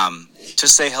 Why? To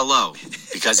say hello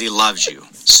because he loves you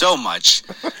so much.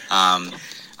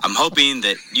 I'm hoping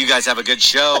that you guys have a good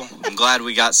show. I'm glad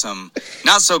we got some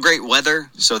not so great weather,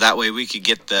 so that way we could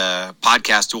get the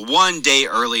podcast 1 day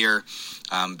earlier,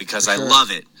 because I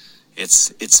love it.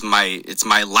 It's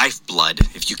my lifeblood.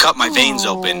 If you cut my veins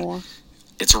open,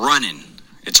 it's running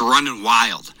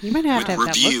wild. You might have to have that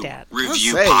review looked at.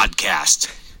 review Let's say.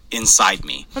 podcast inside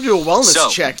me. I'll do a wellness So,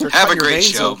 check for have cutting a your great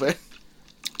veins show. open.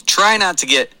 Try not to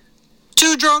get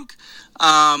too drunk.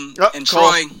 And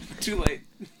call. Troy, Too late.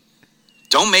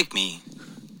 don't make me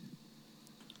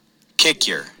kick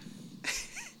your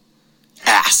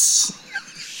ass,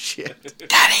 Shit.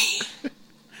 Daddy.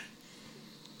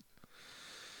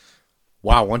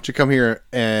 Wow, why don't you come here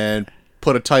and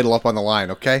put a title up on the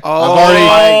line, okay? Oh,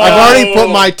 I've already put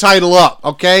my title up,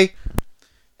 okay?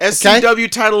 SCW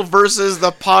title versus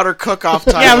the Potter Cook-Off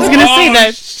title. Yeah, I was gonna say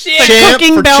that. Shit. The Champ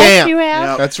cooking for belt champ. you have.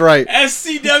 Yep. That's right.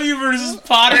 SCW versus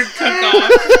Potter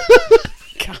Cook-Off.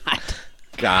 God.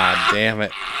 God damn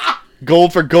it.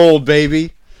 Gold for gold,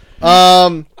 baby.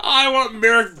 I want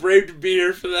Merrick Brave to be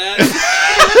here for that.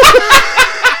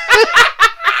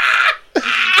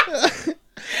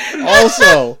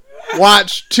 Also,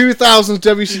 watch 2000s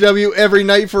WCW every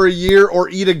night for a year or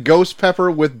eat a ghost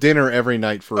pepper with dinner every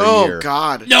night for a year. Oh,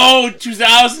 God. No,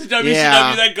 2000 WCW,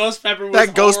 Yeah. that ghost pepper was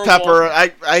That ghost horrible.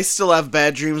 pepper, I still have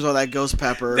bad dreams about that ghost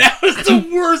pepper. That was the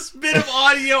worst bit of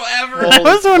audio ever. That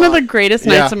was one of the greatest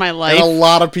nights of my life. And a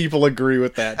lot of people agree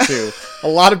with that, too. A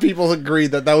lot of people agree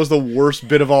that was the worst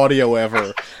bit of audio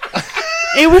ever.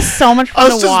 It was so much I fun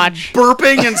was to just watch.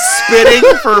 burping and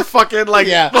spitting for fucking, like,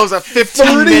 Yeah. what was that, 15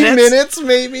 30 minutes? minutes,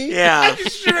 maybe? Yeah.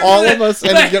 Just remember All the, of us the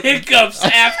ended up- hiccups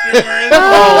afterwards.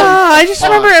 I just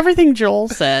remember everything Joel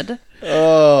said.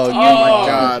 Oh, Oh,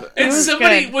 God. And was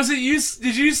somebody, good. was it you?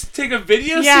 Did you take a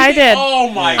video? Yeah, I CD? did. Oh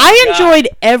my! I God. enjoyed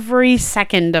every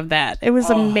second of that. It was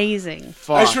amazing. I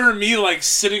Fuck. just remember me like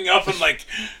sitting up and like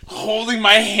holding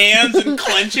my hands and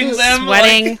clenching them,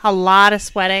 Sweating, Like, a lot of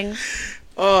sweating.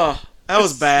 Oh, that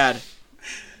was bad.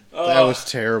 that was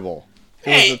terrible.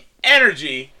 hey,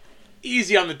 energy.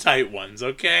 Easy on the tight ones,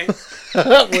 okay?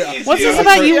 What's this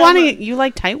about? You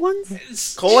like tight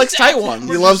ones? Cole likes tight ones.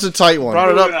 He loves the tight one. Brought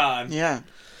it Moving up. on. Yeah.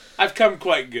 I've come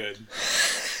quite good.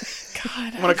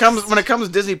 God. When it comes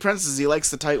to Disney princesses, he likes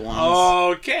the tight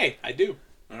ones. Okay, I do.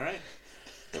 All right.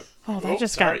 Oh, that Oh,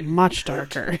 just sorry. got much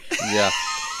darker. Yeah.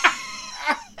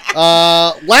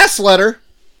 Last letter.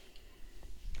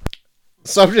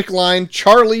 Subject line,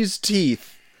 Charlie's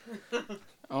teeth.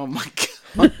 Oh my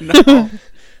God. No.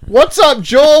 What's up,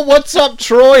 Joel? What's up,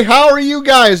 Troy? How are you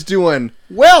guys doing?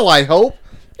 Well, I hope.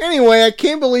 Anyway, I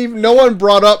can't believe no one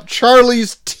brought up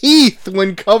Charlie's teeth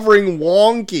when covering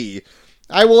Wonky.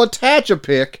 I will attach a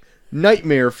pic.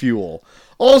 Nightmare fuel.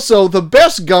 Also, the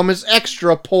best gum is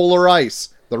extra polar ice.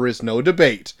 There is no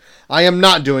debate. I am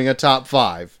not doing a top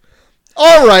 5.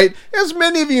 Alright, as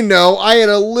many of you know, I had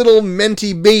a little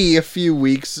mentee bee a few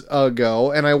weeks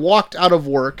ago, and I walked out of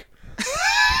work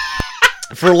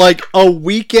for like a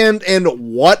weekend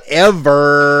and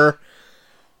whatever.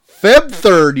 Feb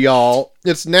 3rd, y'all.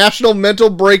 It's National Mental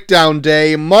Breakdown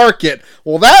Day. Mark it.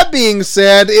 Well, that being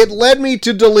said, it led me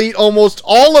to delete almost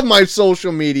all of my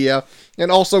social media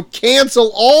and also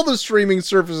cancel all the streaming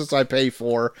services I pay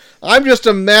for. I'm just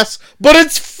a mess, but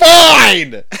it's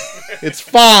fine! It's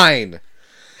fine.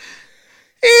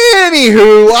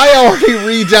 Anywho, I already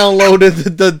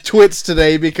re-downloaded the twits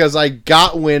today because I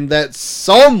got wind that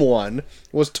someone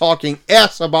was talking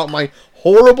S about my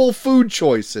horrible food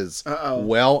choices. Uh-oh.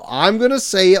 Well, I'm going to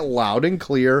say it loud and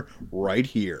clear right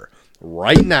here.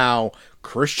 Right now,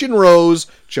 Christian Rose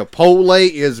Chipotle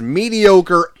is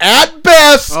mediocre at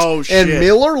best, Oh, and shit.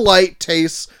 Miller Lite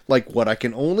tastes like what I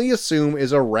can only assume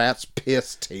is a rat's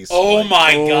piss tastes Oh like.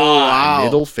 my Oh, God. wow.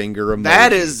 Middle finger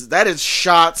emoji. That is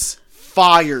shots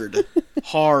fired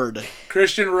hard.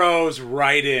 Christian Rose,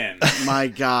 right in. My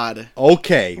God.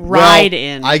 Okay. Ride well,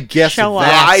 in. I guess Show up.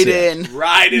 that's Ride it. in.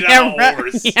 Ride it Yeah, on a right.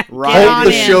 horse. Yeah, Right. get Hope on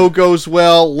the in. show goes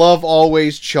well. Love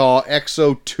always, Chaw.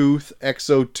 Exo tooth,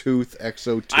 exo tooth,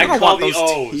 exo tooth. I I don't call want the those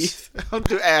O's. teeth. I don't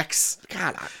do X.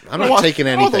 God, I'm not taking I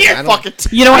anything. don't I don't, fucking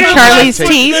teeth. You don't want I don't Charlie's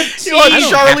want to take- teeth? You want I don't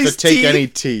Charlie's have to take teeth? any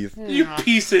teeth. You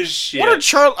piece of shit.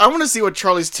 What are I want to see what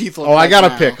Charlie's teeth look Oh, like. I got a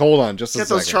now. pick. Hold on just a Get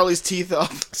second. those Charlie's teeth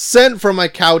up. Sent from my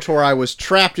couch where I was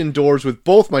trapped indoors with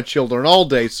both my children all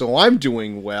day, so I'm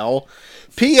doing well.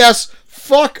 P.S.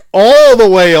 Fuck all the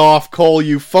way off, Cole,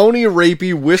 you phony,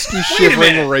 rapey, whiskey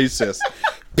shivering minute. racist.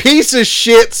 Piece of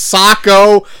shit,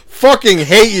 Sacco. Fucking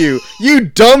hate you. You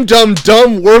dumb,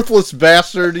 worthless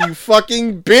bastard. You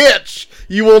fucking bitch.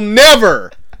 You will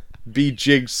never, be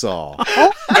Jigsaw.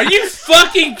 Are you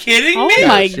fucking kidding Oh me?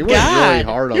 my She went really god.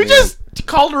 hard on You the- just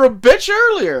called her a bitch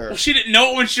earlier. She didn't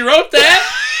know it when she wrote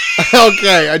that.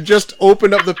 Okay, I just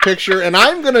opened up the picture, and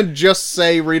I'm gonna just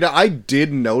say, Rita, I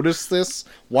did notice this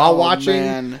while Oh, watching,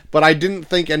 man. but I didn't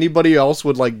think anybody else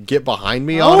would like get behind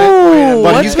me Oh, on it.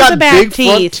 But what's he's with got the back big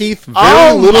front teeth? teeth, very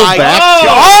Oh little my back god! teeth.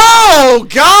 Oh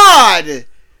god! It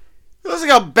looks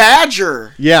like a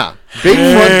badger. Yeah, big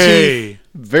front Hey. teeth,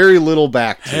 very little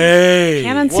back teeth. Hey.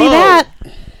 Can't unsee Whoa. that.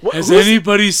 Has Who's-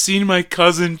 anybody seen my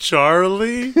cousin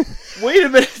Charlie? Wait a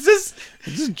minute, is this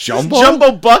Is this Jumbo?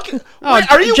 Jumbo Bucket? Oh,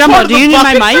 Wait, are you Jumbo, part of do the you need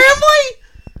my Bucket mic?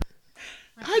 family?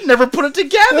 I never put it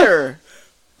together.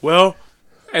 Well,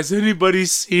 has anybody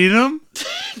seen him?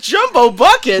 Jumbo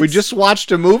Bucket. We just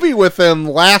watched a movie with him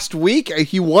last week.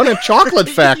 He won a chocolate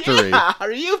factory. Yeah.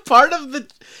 Are you part of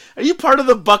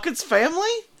the Buckets family?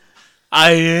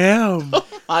 I am.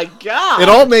 My god. It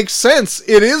all makes sense.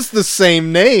 It is the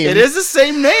same name. It is the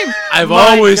same name. I've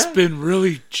My always God. been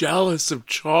really jealous of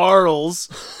Charles.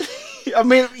 I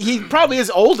mean, he probably is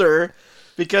older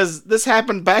because this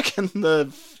happened back in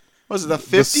the was it the the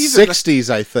 50s? or 60s,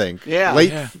 I think. Yeah.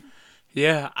 Late. Yeah.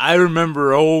 Yeah, I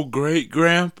remember old great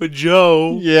grandpa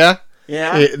Joe. Yeah.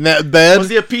 Yeah. In that bed. Was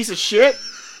he a piece of shit?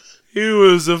 He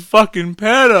was a fucking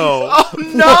pedo. Oh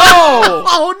no!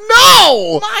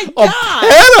 Oh no! My A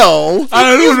God! pedo?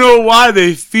 I don't know why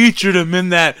they featured him in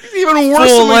that He's even worse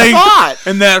full than we length thought.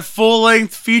 in that full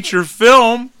length feature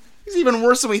film. He's even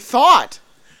worse than we thought.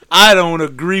 I don't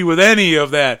agree with any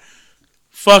of that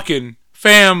fucking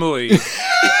family.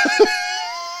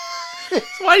 So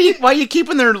why are you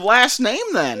keeping their last name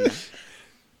then?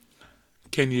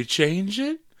 Can you change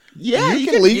it? Yeah, You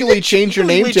can legally change your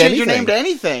name legally to change your name anything. to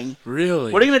anything.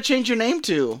 Really? What are you gonna change your name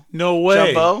to? No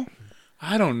way. Jumbo?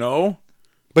 I don't know.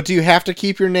 But do you have to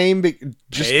keep your name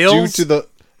just Bales? due to the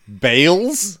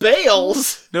Bales?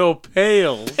 Bales? No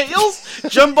pails. Pails?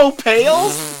 Jumbo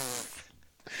Pails?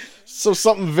 So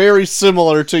something very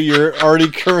similar to your already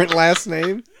current last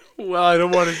name? Well, I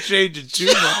don't want to change it too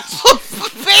much.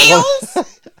 Pails?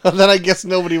 Then I guess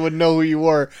nobody would know who you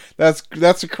were. That's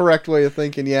a correct way of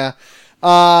thinking. Yeah.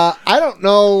 I don't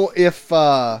know if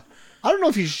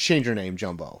you should change your name,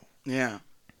 Jumbo. Yeah.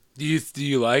 Do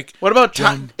you like? What about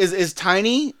Jum- is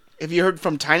Tiny? Have you heard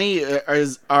from Tiny?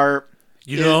 Are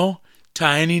You know,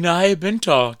 Tiny and I have been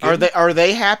talking. are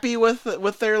they happy with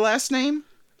their last name?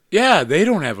 Yeah, they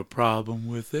don't have a problem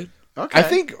with it. Okay. I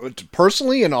think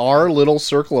personally, in our little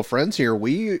circle of friends here,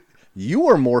 you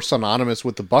are more synonymous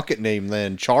with the Bucket name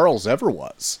than Charles ever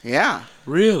was, Yeah.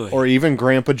 Really? or even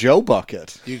Grandpa Joe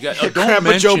Bucket. You got don't Grandpa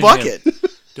mention Joe him. Bucket.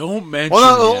 Don't mention.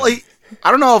 Well, no, him.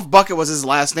 I don't know if Bucket was his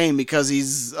last name because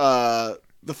he's the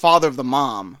father of the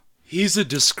mom. He's a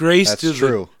disgrace That's to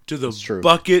true. the That's true.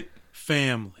 Bucket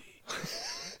family.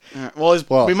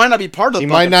 Well, we might not be part of the He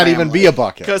Bucket might not even family, be a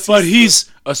Bucket. 'cause But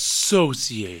he's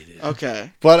associated.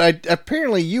 okay. But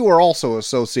apparently, you are also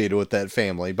associated with that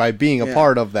family by being a Yeah.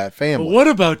 part of that But family. what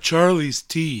about Charlie's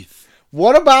teeth?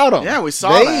 What about them? Yeah, we saw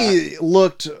They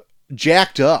looked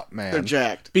jacked up, man. They're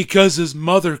jacked. Because his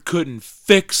mother couldn't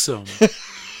fix them.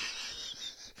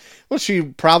 Well, she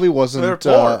probably wasn't They're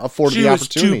poor. afforded She the was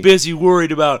opportunity. too busy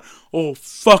worried about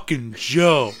fucking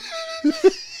Joe.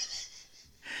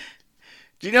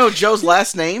 Do you know Joe's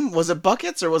last name? Was it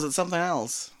Buckets or was it something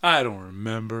else? I don't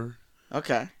remember.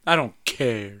 Okay. I don't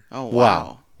care. Oh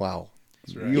Wow. wow.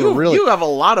 You were really. You have a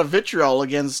lot of vitriol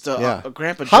against yeah.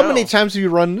 Grandpa Joe. How many times have you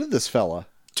run into this fella?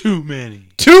 Too many.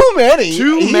 Too many.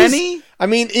 Too many? I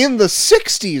mean, in the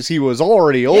 60s, he was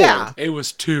already old. Yeah. It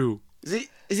was two.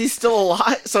 Is he still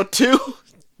alive? So two?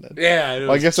 Yeah, it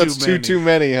Well, I was guess that's too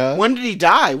many, huh? When did he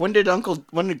die? When did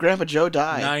Grandpa Joe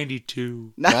die?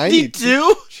 92.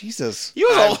 92? Jesus. He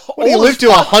was old. What, do you live to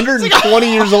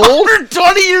 120 years old?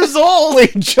 120 years old.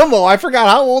 Wait, Jumbo, I forgot.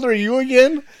 How old are you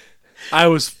again? I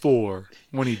was 4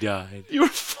 when he died. You were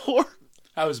 4.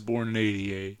 I was born in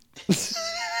 88.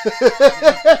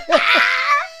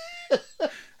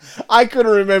 I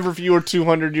couldn't remember if you were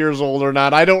 200 years old or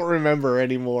not. I don't remember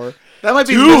anymore. That might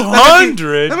be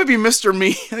 200? That might be Mr.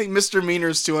 Mean. I think Mr.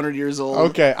 Meaner's 200 years old.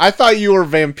 Okay, I thought you were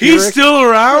vampiric. He's still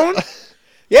around?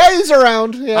 Yeah, he's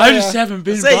around. Yeah, I yeah. just haven't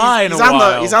been Say, by in a he's on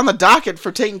while. he's on the docket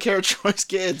for taking care of Troy's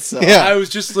kids. So. Yeah. I was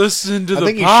just listening to I the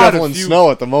think he's pod. shoveling snow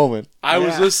at the moment. I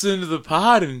was Yeah. listening to the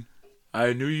pod and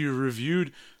I knew you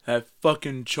reviewed that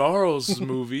fucking Charles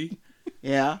movie.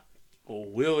 Yeah. Oh,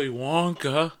 Willy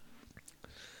Wonka.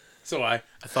 So I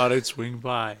thought I'd swing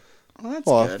by. Well, that's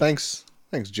Well, good. thanks,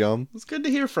 Jum. It's good to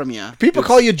hear from you. People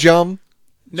call you Jum.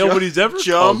 Nobody's ever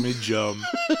Jum. called me Jum.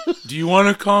 Do you want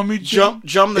to call me Jum?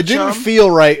 Jump the It didn't chum.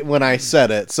 feel right when I said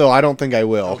it, so I don't think I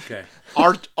will. Okay.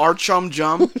 Our chum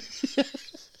jum.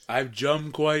 I've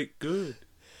jummed quite good.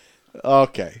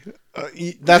 Okay.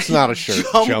 That's not a shirt,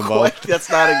 Jum Jumbo. quick. That's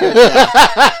not a good job.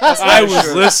 I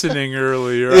was listening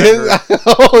earlier.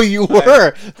 Oh, you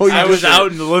were. Oh, you I was just-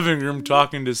 out in the living room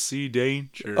talking to C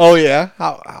Danger. Oh yeah.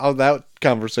 How'd that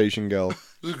conversation go? It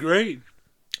was great.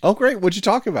 Oh great. What'd you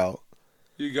talk about?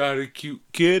 You got a cute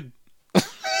kid.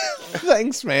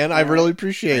 Thanks, man. I really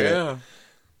appreciate it. Yeah.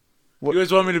 You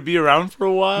guys want me to be around for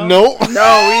a while? No. No, we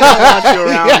don't want you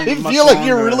around. Yeah, I much feel like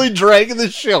you're longer. really dragging the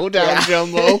show down,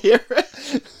 Jumbo.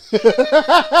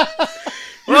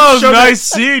 Well, it was showed nice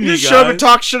seeing you You should have guys.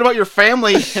 talk shit about your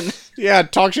family. And Yeah,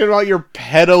 talk shit about your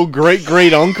pedo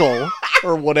great uncle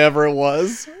or whatever it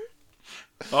was.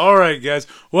 All right, guys.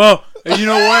 Well, you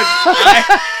know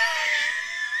what?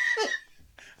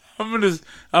 I'm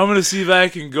gonna see if I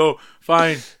can go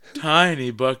find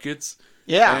tiny buckets,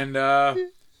 yeah, and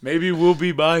maybe we'll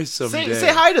be by someday.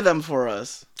 say hi to them for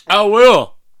us. I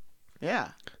will. Yeah,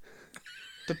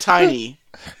 the tiny,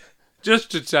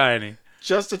 Just a tiny.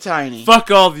 just a tiny.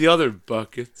 Fuck all the other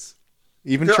buckets.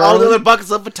 Even All the Charlie. other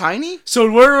buckets up a tiny.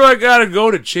 So where do I gotta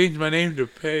go to change my name to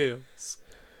Pales?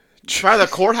 Try the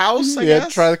courthouse. I yeah,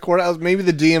 guess. try the courthouse. Maybe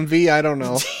the DMV. I don't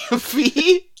know.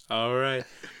 fee. All right,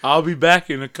 I'll be back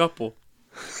in a couple.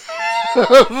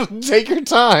 Take your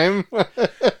time.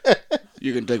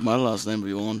 You can take my last name if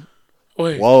you want.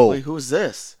 Wait, Whoa. Wait, who is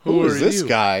this? Who are is this you?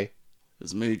 guy?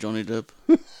 It's me, Johnny Depp.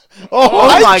 Oh,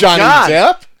 hi, my Johnny God.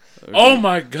 Depp. Oh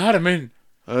my God! I'm in.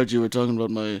 I heard you were talking about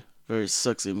my very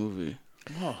sexy movie.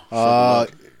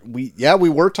 We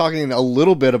were talking a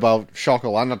little bit about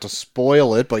Chocolat, not to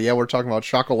spoil it, but yeah, we're talking about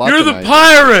Chocolat You're tonight. the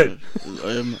pirate.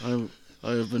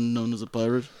 I have been known as a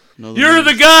pirate. You're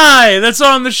the guy that's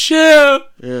on the ship.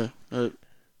 Yeah, I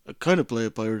kind of play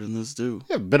a pirate in this too.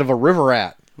 Yeah, a bit of a river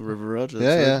rat. A river rat. That's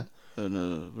Yeah, right. And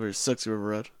a very sexy river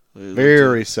rat.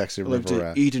 Very sexy I like river to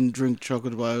rat. eat and drink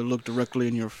chocolate while I look directly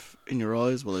in your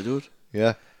eyes while I do it.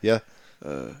 Yeah, yeah.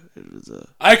 It is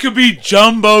I could be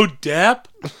Jumbo Depp.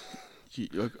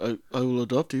 I will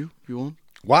adopt you if you want.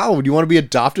 Wow, do you want to be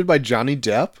adopted by Johnny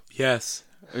Depp? Yes.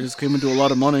 I just came into a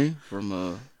lot of money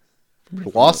from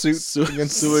Lawsuit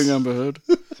suing Amber Heard.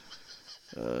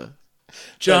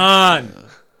 John.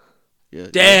 Yeah,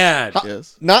 Dad.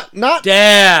 Yes. Not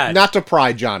Dad. not to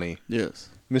pry Johnny, Yes.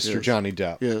 Mr. Yes. Johnny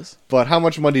Depp. Yes. But how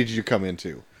much money did you come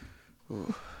into?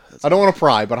 I don't want to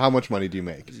pry, but how much money do you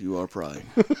make? You are prying.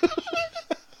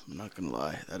 I'm not gonna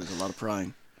lie. That is a lot of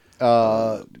prying.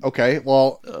 Okay,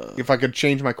 well, if I could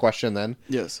change my question then.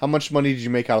 Yes. How much money did you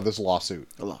make out of this lawsuit?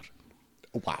 A lot.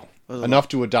 Wow. a Enough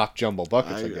to adopt Jumbo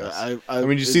Buckets, I guess. I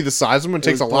mean, you see the size of them? It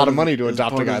takes a was lot part of money it to was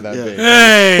adopt a part guy of- that yeah. big.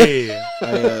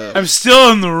 Hey. I'm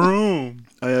still in the room.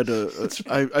 I had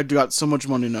I got so much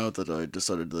money now that I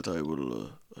decided that I will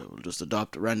just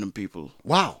adopt random people.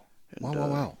 Wow.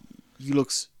 Wow. He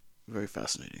looks very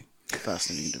fascinating.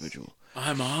 Fascinating individual.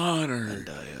 I'm honored. And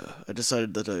I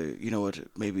decided that you know what,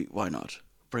 maybe why not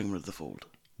bring him to the fold.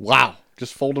 Wow.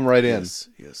 Just fold them right in.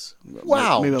 Yes.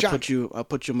 Wow, Maybe John- I'll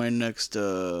put you in my next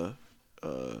Diorge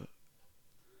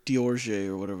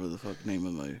or whatever the fuck name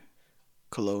of my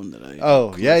cologne that I.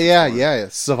 Oh, yeah.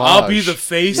 Savage. I'll be the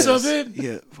face of it.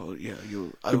 Yeah. Well, yeah.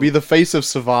 You'll be the face of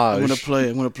Savage.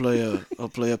 I'll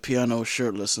play a piano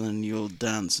shirtless, and then you'll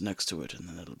dance next to it, and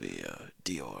then it'll be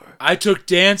Dior. I took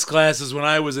dance classes when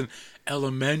I was in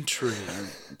elementary. I'm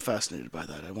fascinated by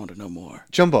that. I want to know more.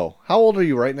 Jumbo, how old are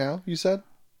you right now, you said?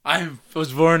 I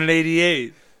was born in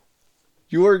 '88.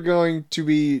 You are going to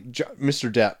be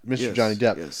Mr. Depp, Mr. Yes, Johnny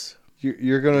Depp. Yes.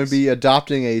 You're going to be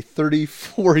adopting a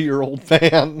 34-year-old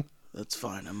man. That's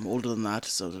fine. I'm older than that,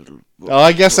 so it'll. Oh,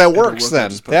 I guess that it'll works work out then.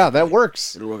 just Yeah, that perfectly.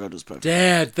 works. It'll work out just perfect.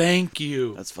 Dad, thank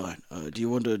you. That's fine. Do you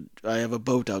want to? I have a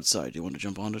boat outside. Do you want to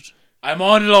jump on it? I'm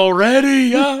on it already.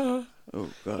 Yeah. Oh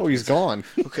God. Oh, he's gone.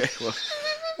 Okay. Well,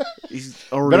 he's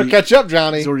already. Better catch up,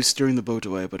 Johnny. He's already steering the boat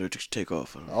away. I better take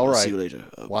off. All I'll right. See you later.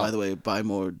 Wow. By the way, buy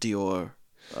more Dior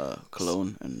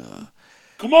cologne and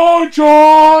Come on,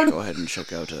 John. go ahead and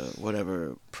check out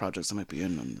whatever projects I might be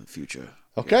in the future.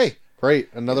 Okay, great.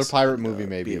 Another Yes, pirate and, movie,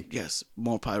 maybe. Yes,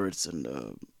 more pirates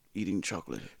and eating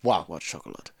chocolate. Wow. Watch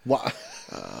chocolate. Wow.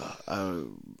 Oh,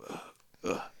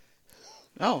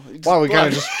 Wow, we kind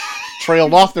of just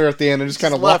trailed off there at the end and just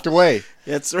kind of walked left. away.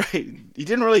 That's right. He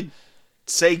didn't really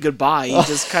say goodbye. He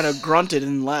just kind of grunted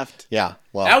and left. Yeah,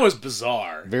 well, That was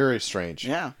bizarre. very strange.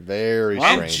 Yeah. Very And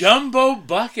strange. Jumbo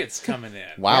Buckets coming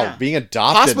in. Wow, Yeah. being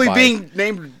adopted Possibly by... being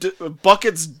named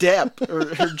Buckets Depp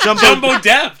or Jumbo Jumbo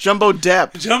Depp. Jumbo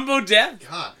Depp. Jumbo Depp.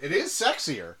 God, it is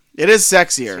sexier. It is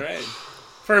sexier. Right.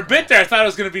 For a bit there, I thought it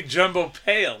was going to be Jumbo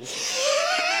Pales.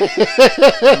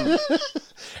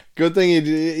 Good thing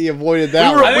he avoided that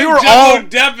We were- one. I think were Jumbo all-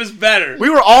 Depp is better. We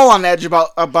were all on edge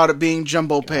about it being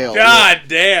Jumbo Pale. God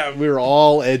damn. We were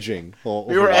all edging.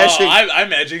 We were Oh, edging.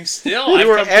 I'm edging still. We I've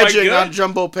were come quite edging good. on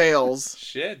Jumbo Pails.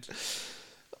 Shit.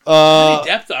 Uh, Johnny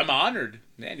Depp, I'm honored.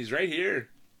 Man, he's right here.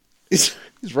 he's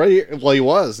right here. Well, he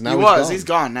was. Now He he's was. gone. He's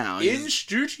gone now. In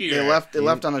studio. They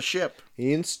left on a ship.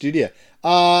 in studio.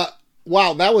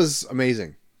 Wow, that was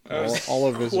amazing. That was All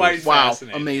of his. quite Wow,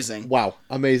 fascinating. amazing. Wow,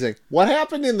 amazing. What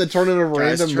happened in the tournament of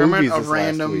Guys, random tournament movies of this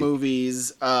random last week?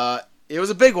 movies. It was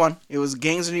a big one. It was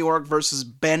Gangs of New York versus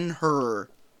Ben-Hur.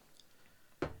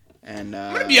 And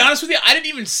I'm gonna be honest with you, I didn't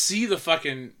even see the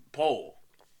fucking poll.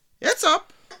 it's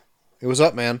up. It was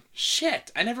up, man. Shit,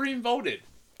 I never even voted.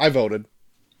 I voted.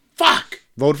 Fuck!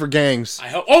 Vote for Gangs. I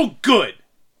hope. Oh, good!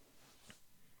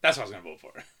 That's what I was gonna vote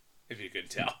for, if you could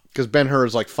tell. Because Ben-Hur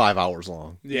is like 5 hours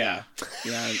long. Yeah.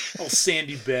 Yeah. Oh,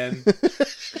 Sandy Ben.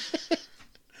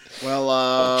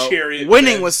 Well, Chariot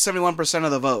winning Ben. was 71%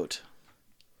 of the vote.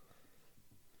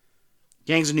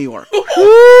 Gangs of New York.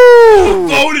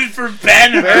 Voted for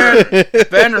Ben-Hur.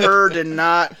 Ben-Hur did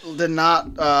not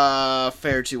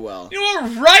fare too well. You know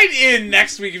what? Write in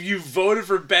next week if you voted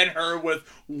for Ben-Hur with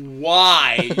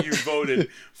why you voted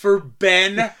for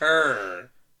Ben-Hur.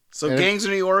 So And Gangs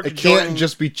of New York. It can't joining-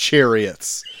 just be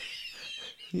chariots.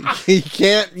 You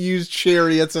can't use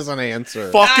chariots as an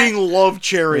answer. fucking love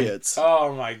chariots.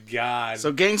 Oh my god.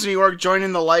 So Gangs of New York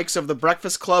joining the likes of The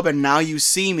Breakfast Club and Now You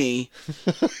See Me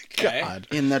okay. God.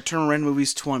 in the Turner Red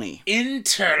Movies 20.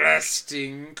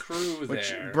 Interesting crew Which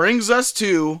there. brings us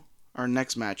to our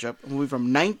next matchup, a movie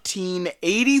from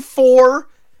 1984,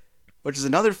 which is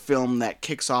another film that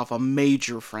kicks off a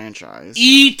major franchise.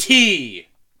 E.T.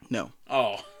 No.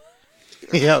 Oh.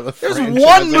 Yeah, the There's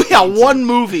franchise one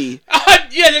movie.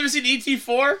 Yeah, never seen E.T.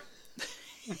 4?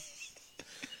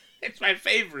 It's my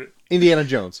favorite. Indiana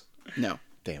Jones. No.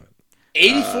 Damn it.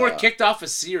 84 kicked off a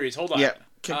series. Hold on. Yeah,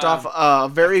 kicked off a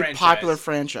very franchise. popular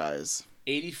franchise.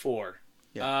 84.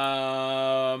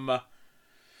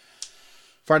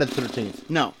 Friday the 13th.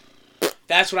 No.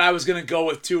 That's what I was gonna go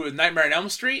with too. With Nightmare on Elm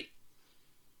Street.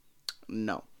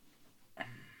 No.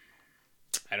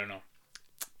 I don't know.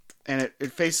 And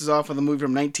it faces off with a movie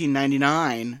from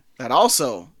 1999 that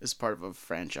also is part of a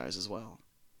franchise as well.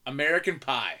 American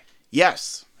Pie.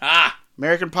 Yes. Ah.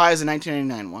 American Pie is a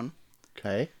 1999 one.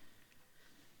 Okay.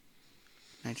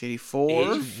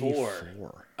 1984.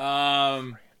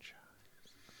 84.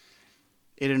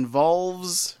 It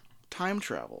involves time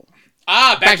travel.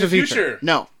 Back to the Future.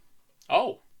 No.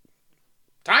 Oh.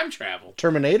 Time travel.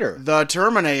 Terminator. The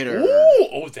Terminator. Ooh.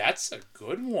 Oh, that's a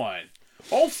good one.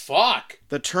 Oh, fuck.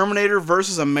 The Terminator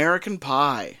versus American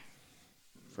Pie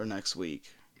for next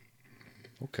week.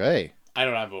 Okay. I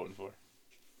know what I'm voting for.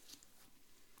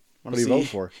 What do you vote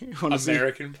for?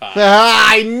 American Pie.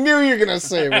 I knew you were going to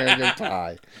say American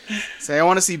Pie. Say, I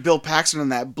want to see Bill Paxton in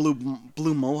that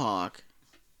blue mohawk.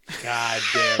 God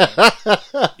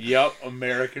damn. Yup,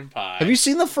 American Pie. Have you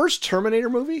seen the first Terminator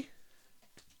movie?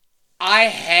 I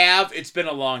have. It's been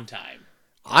a long time.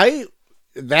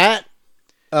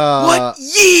 What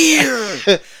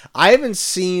year? I haven't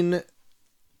seen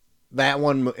that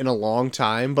one in a long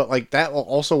time, but like that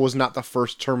also was not the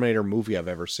first Terminator movie I've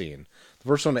ever seen. The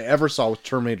first one I ever saw was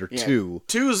Terminator 2.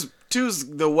 Two's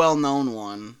the well-known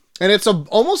one. And it's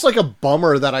almost like a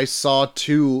bummer that I saw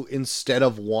 2 instead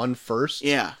of 1 first.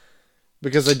 Yeah.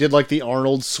 Because I did like the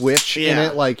Arnold switch in Yeah.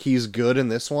 it, like he's good in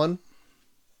this one.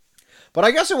 But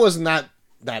I guess it wasn't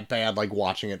that bad, like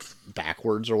watching it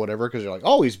backwards or whatever, because you're like,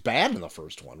 oh, he's bad in the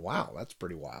first one. Wow, that's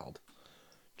pretty wild.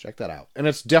 Check that out. And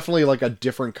it's definitely like a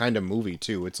different kind of movie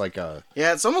too. It's like a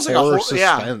Yeah, it's almost like horror a horror.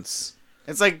 Yeah, suspense.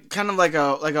 it's like kind of like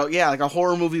a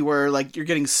horror movie where like you're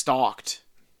getting stalked.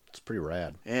 It's pretty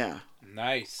rad. Yeah.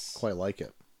 Nice. Quite like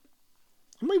it.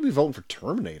 I might be voting for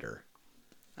Terminator.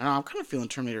 I don't know, I'm kind of feeling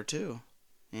Terminator 2.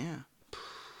 Yeah.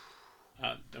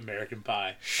 American Pie.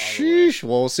 all the way. Sheesh.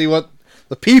 Well, we'll see what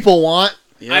the people want.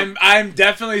 Yep. I'm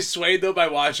definitely swayed though by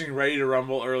watching Ready to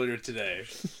Rumble earlier today.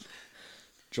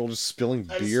 Joel just spilling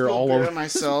I just beer spilled all beer over on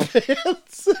myself.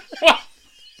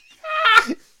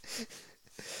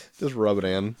 Just rub it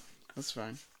in. That's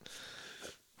fine.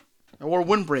 I wore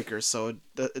windbreakers, so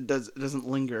it doesn't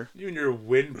linger. You and your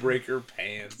windbreaker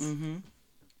pants.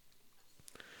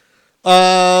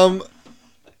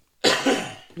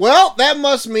 Well, that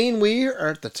must mean we are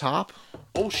at the top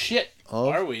Oh shit! of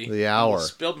Are we? the hour.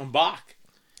 Almost spilled my back.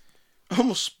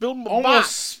 Almost spilled my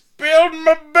Almost spilled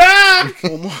my back.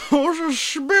 Almost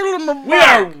spilled my We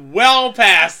are well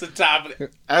past the top of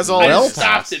it. As I always. Well just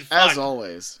stopped it. As Fuck.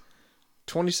 always.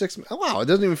 26. Oh, wow, it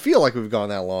doesn't even feel like we've gone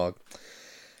that long.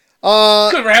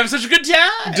 Good, we're having such a good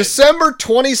time. December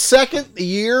 22nd, the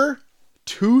year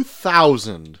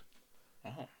 2000.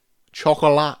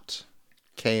 Chocolat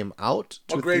came out.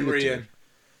 To What grade were you theater.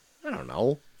 in? I don't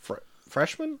know.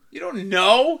 Freshman? You don't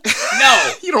know?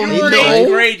 No. You don't were in know? 8th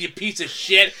grade, you piece of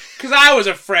shit. Because I was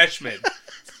a freshman.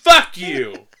 Fuck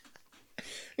you.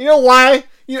 You know why?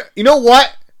 You know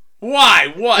what?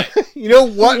 Why? What? You know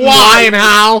what? Why? Why and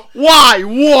how? Why?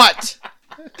 What?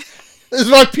 This is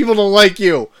why people don't like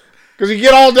you. Because you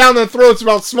get all down their throats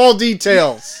about small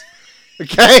details.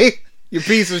 Okay? You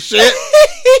piece of shit.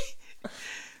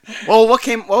 Well, what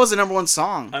was the number one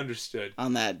song Understood.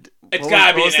 on that? It's What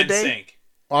gotta was be the an day? NSYNC.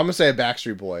 Well, I'm going to say a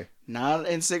Backstreet Boy. Not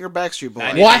NSYNC or Backstreet Boy.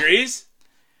 90 What? degrees?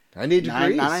 98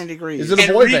 degrees. Not 90 degrees. Is it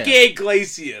a boy band? Enrique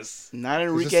Iglesias. Not Is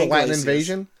Enrique this the Latin Iglesias.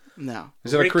 invasion? No.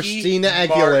 Is it a Ricky Christina Martin.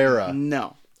 Aguilera?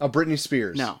 No. A Britney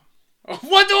Spears? No.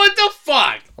 What the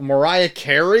fuck? A Mariah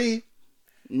Carey?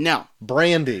 No.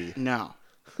 Brandy? No.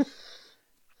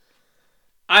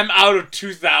 I'm out of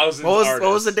 2000 What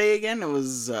was the day again? It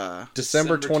was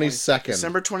December 22nd.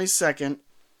 December 22nd.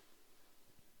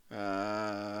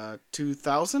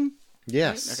 2000?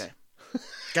 Yes. Okay.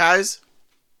 Guys,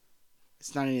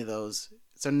 it's not any of those.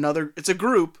 It's a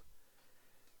group,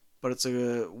 but it's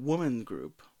a woman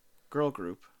group. Girl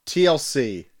group.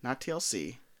 TLC. Not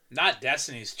TLC. Not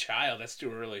Destiny's Child. That's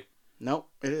too early. Nope,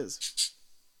 it is.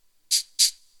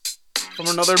 From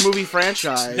another movie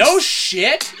franchise. No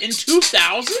shit? In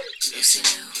 2000?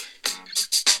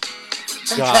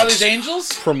 From God. Charlie's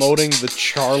Angels? Promoting the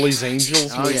Charlie's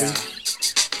Angels Oh, movie. yeah.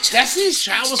 Destiny's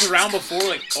Child was around before,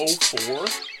 like, 04?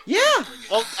 Yeah.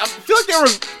 Well, I feel like they were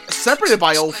separated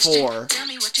by 04.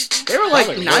 They were like,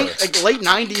 Probably like were. late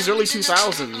 90s, early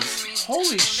 2000s.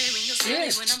 Holy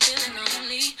shit.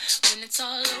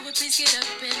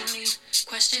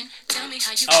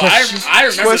 Oh, I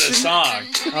remember Question? this song.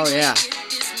 Oh, yeah.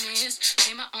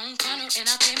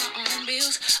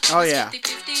 Oh, yeah.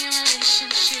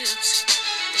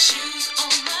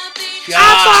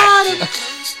 God.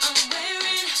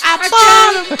 I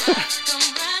bought him.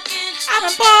 I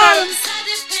bought him.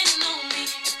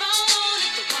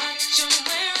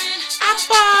 I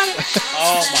bought him.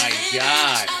 Oh my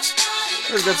god.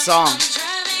 It's a good song.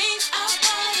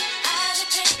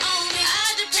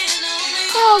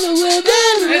 All the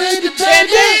women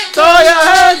independent. Throw your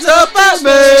hands up at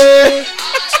me.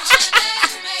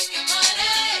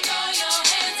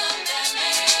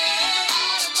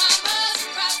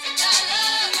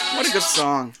 What a good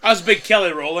song. I was a big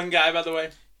Kelly Rowland guy, by the way.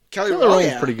 Kelly Taylor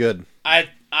Rowland's pretty good. I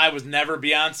was never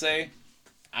Beyonce.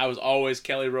 I was always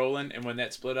Kelly Rowland, and when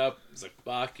that split up, it was like,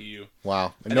 fuck you.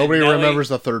 Wow. And And nobody then Nelly- remembers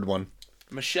the third one.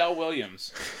 Michelle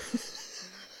Williams.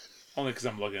 Only because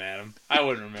I'm looking at him. I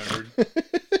wouldn't have remembered.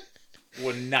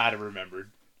 Would not have remembered.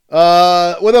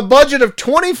 With a budget of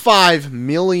 $25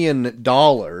 million,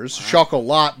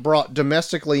 Chocolat brought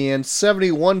domestically in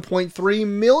 $71.3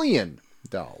 million.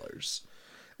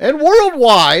 And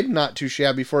worldwide, not too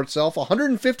shabby for itself,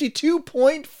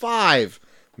 $152.5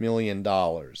 million.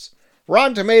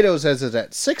 Rotten Tomatoes has it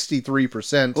at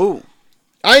 63%. Ooh.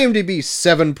 IMDb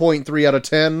 7.3 out of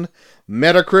 10.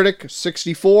 Metacritic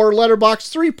 64.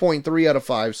 Letterboxd 3.3 out of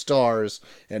 5 stars.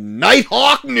 And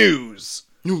Nighthawk News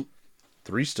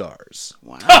 3 stars.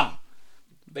 Wow.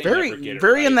 They never get Very, it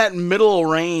very in right. that middle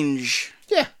range.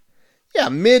 Yeah,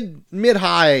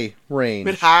 mid-high range.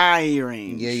 Mid-high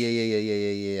range.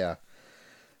 Yeah.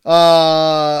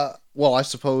 Well, I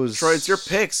suppose Troy, it's your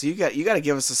pick, so you got to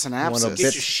give us a synopsis. Wanna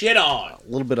Get your shit on. a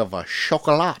little bit of a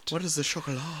chocolat. What is the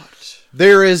chocolat?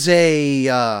 There is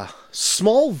a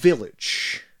small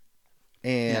village,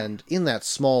 and in that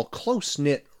small,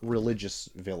 close-knit religious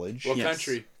village, What Yes.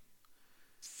 country?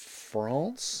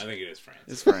 France, I think it is France.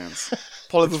 It's France.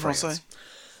 Parlez-vous français?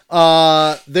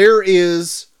 there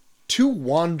is two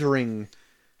wandering,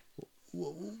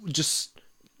 just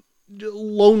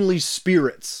lonely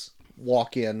spirits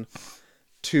walk in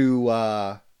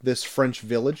to this French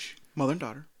village. Mother and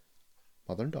daughter.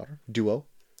 Mother and daughter duo.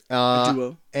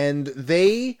 Duo. And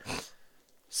they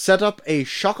set up a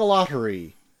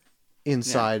chocolaterie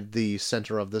inside the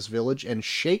center of this village and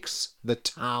shakes the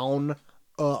town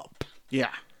up.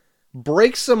 Yeah.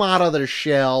 Breaks them out of their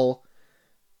shell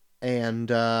and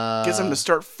Gets them to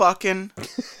start fucking.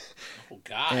 Oh,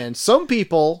 God. and some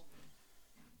people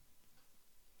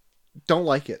don't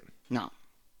like it. No.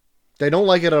 They don't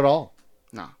like it at all.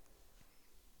 No.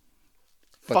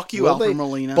 But Fuck you, will Alfred they-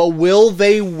 Molina. But will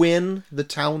they win the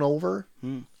town over?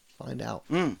 Find out.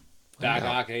 Doc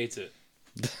Ock hates it.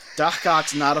 Doc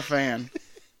Ock's not a fan.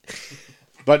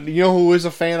 But you know who is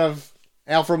a fan of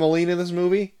Alfred Molina in this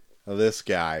movie? This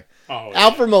guy. Oh, yeah.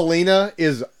 Alfred Molina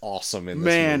is awesome in this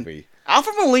Man, movie.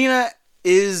 Alfred Molina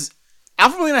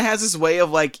has this way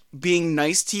of like being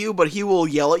nice to you, but he will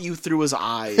yell at you through his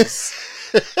eyes.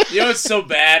 You know, it's so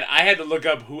bad. I had to look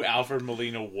up who Alfred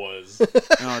Molina was.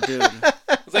 Oh, dude.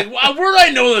 It's like, wow, where do I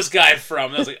know this guy from?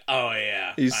 And I was like, oh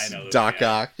yeah, He's I know this Doc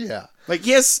guy. Ock. Yeah. Like,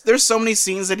 yes, there's so many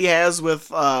scenes that he has with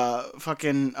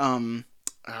fucking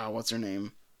what's her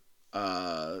name?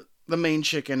 The main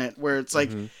chick in it, where it's like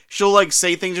she'll like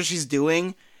say things that she's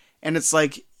doing, and it's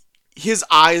like his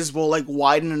eyes will like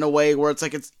widen in a way where it's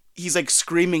like he's like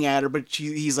screaming at her, but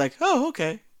he's like, oh,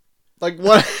 okay. Like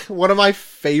one of my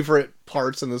favorite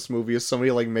parts in this movie is somebody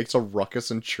like makes a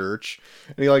ruckus in church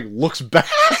and he like looks back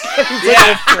and he's like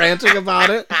all frantic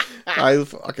about it. I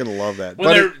fucking love that. When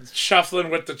they're shuffling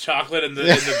with the chocolate in the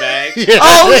bag. Yeah.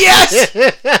 Oh yes,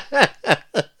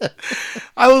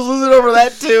 I was losing over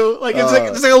that too. Like it's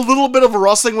like a little bit of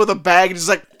rustling with a bag, and just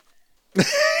like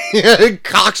He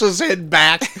cocks his head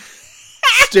back,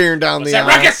 staring down What's the that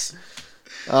aisle.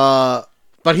 ruckus?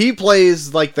 But he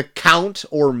plays like the count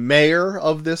or mayor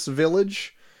of this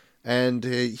village, and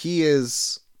he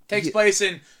is Takes place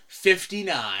in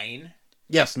 59.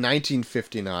 yes,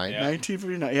 1959. Yeah.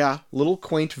 1959. Yeah, Little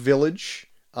quaint village.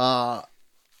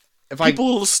 If people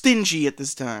a little stingy at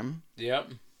this time. Yep.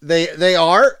 they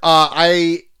are.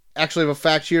 I actually have a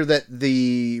fact here that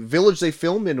the village they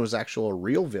filmed in was actually a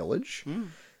real village.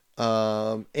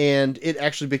 And it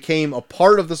actually became a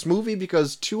part of this movie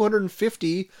because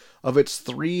 250 of its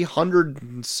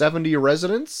 370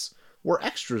 residents were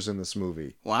extras in this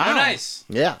movie. Wow, Oh, nice.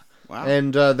 Yeah. Wow.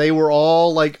 And they were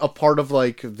all like a part of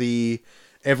like the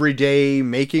everyday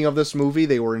making of this movie.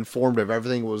 They were informed of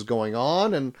everything that was going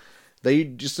on, and they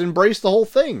just embraced the whole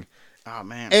thing. Oh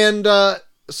man. And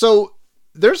so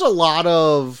there's a lot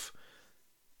of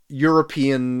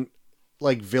European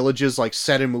like villages like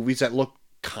set in movies that look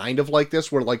kind of like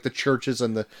this, where like the churches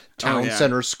and the town yeah.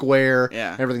 center square,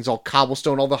 Yeah. everything's all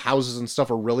cobblestone, all the houses and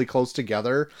stuff are really close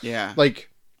together. Yeah. Like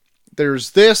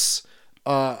there's this,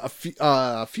 a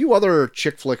few other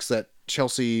chick flicks that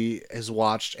Chelsea has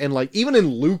watched, and like even in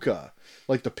Luca,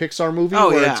 like the Pixar movie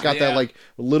where yeah. it's got Yeah. that like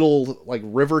little like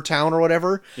river town or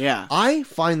whatever. Yeah. I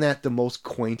find that the most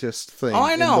quaintest thing Oh,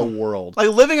 I know. in the world. Like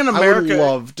living in America. I would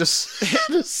love to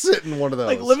sit in one of those.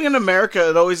 Like living in America,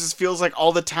 it always just feels like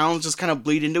all the towns just kind of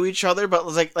bleed into each other. But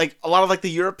it's like a lot of like the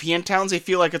European towns, they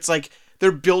feel like it's like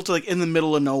they're built like in the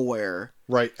middle of nowhere.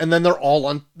 Right, and then they're all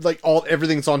on like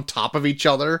everything's on top of each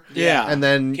other. Yeah. and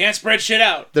then Can't spread shit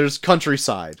out. there's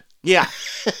countryside. Yeah,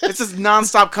 it's this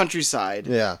nonstop countryside.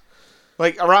 Yeah,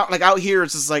 Like around, like out here,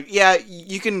 it's just like yeah,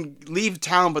 you can leave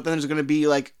town, but then there's gonna be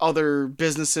like other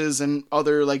businesses and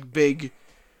other like big,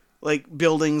 like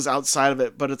buildings outside of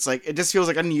it. But it's like it just feels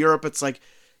like in Europe, it's like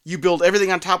you build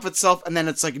everything on top of itself, and then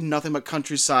it's like nothing but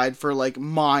countryside for like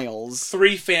miles.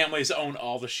 3 families own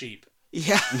all the sheep.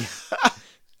 Yeah.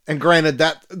 and granted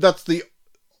that's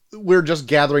we're just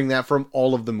gathering that from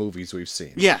all of the movies we've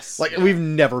seen. Yes. Like we've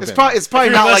never It's been. probably If you're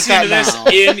not like listening that to now.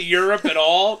 this in Europe at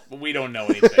all, we don't know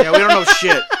anything. Yeah, we don't know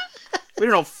shit. We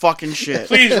don't know fucking shit.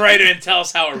 Please write it and tell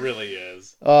us how it really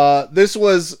is. This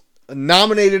was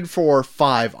nominated for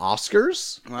 5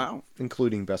 Oscars, Wow.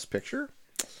 including Best Picture.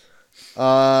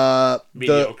 The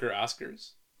Mediocre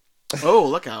Oscars. Oh,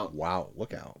 look out. wow,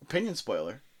 look out. Opinion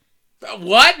spoiler.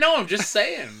 What? No, I'm just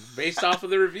saying. Based off of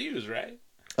the reviews, right?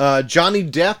 Johnny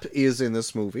Depp is in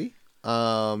this movie.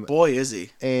 Boy, is he.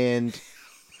 And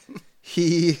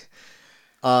he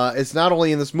is not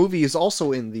only in this movie, he's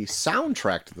also in the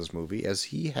soundtrack to this movie, as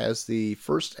he has the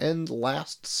first and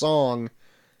last song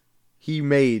he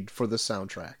made for the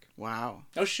soundtrack. Wow.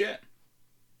 Oh, shit.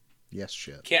 Yes,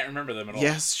 shit. Can't remember them at all.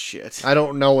 Yes, shit. I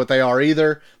don't know what they are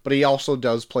either, but he also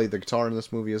does play the guitar in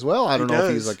this movie as well. I don't know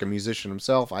if he's does. like a musician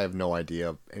himself. I have no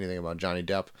idea anything about Johnny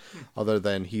Depp, other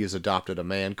than he has adopted a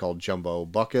man called Jumbo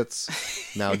Buckets,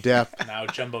 now Depp, Now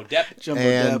Jumbo Depp. Jumbo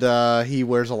and Depp. he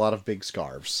wears a lot of big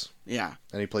scarves, Yeah.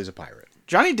 and he plays a pirate.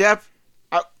 Johnny Depp.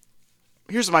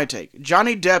 Here's my take.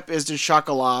 Johnny Depp is to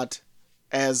Chocolat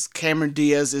as Cameron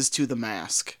Diaz is to The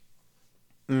Mask.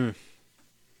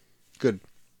 Good.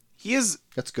 He is.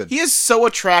 That's good. He is so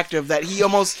attractive that he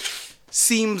almost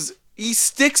seems. He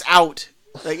sticks out.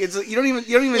 Like it's. You don't even.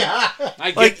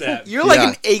 I get Like that. you're like Yeah.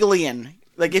 an alien.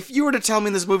 Like if you were to tell me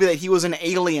in this movie that he was an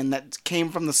alien that came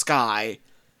from the sky,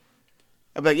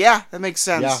 I'd be like, yeah, that makes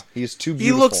sense. Yeah, he's too He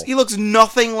beautiful. looks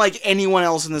nothing like anyone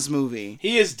else in this movie.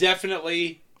 He is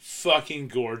definitely fucking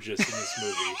gorgeous in this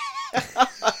movie.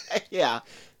 Yeah.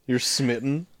 You're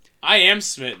smitten. I am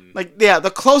smitten. Like yeah,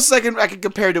 the closest I can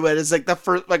compare to it is like the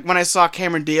first like when I saw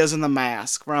Cameron Diaz in The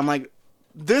Mask, where I'm like,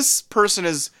 this person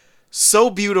is so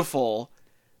beautiful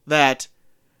that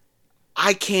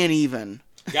I can't even.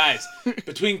 Guys,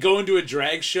 between going to a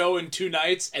drag show in 2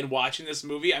 nights and watching this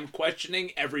movie, I'm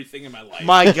questioning everything in my life.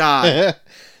 My God.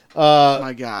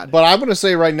 My God. But I'm going to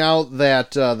say right now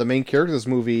that the main character of this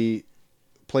movie,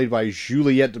 played by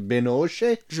Juliette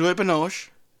Binoche, Juliette Binoche.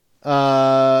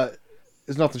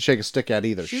 is nothing to shake a stick at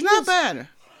either. She's not bad.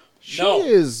 She No.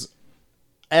 is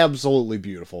absolutely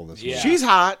beautiful in this movie. Yeah. She's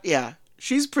hot, yeah.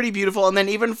 She's pretty beautiful. And then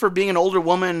even for being an older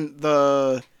woman,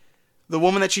 the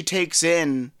woman that she takes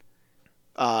in,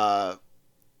 Peter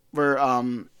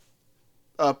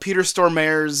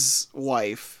Stormare's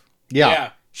wife.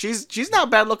 Yeah. She's not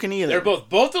bad looking either. They're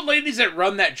both the ladies that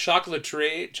run that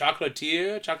chocolatier,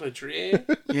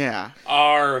 Yeah.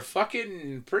 are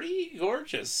fucking pretty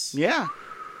gorgeous. Yeah.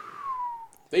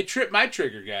 They trip my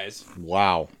trigger, guys.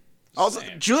 Wow. Also,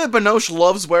 Same. Juliette Binoche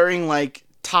loves wearing like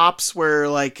tops where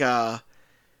like the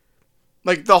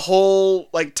whole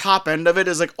like top end of it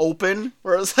is like open,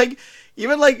 where it's like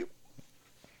even like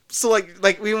so like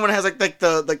even when it has like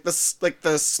the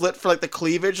slit for like the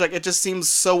cleavage, like it just seems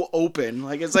so open.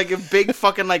 Like it's like a big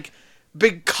fucking like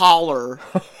big collar,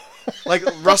 like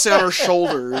resting on her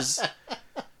shoulders.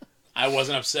 I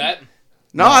wasn't upset.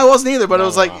 No, I wasn't either, but it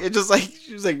was No. like it just like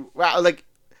she was like wow, like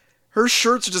her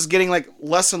shirts are just getting like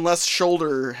less and less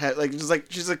shoulder head, like just like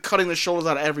she's like cutting the shoulders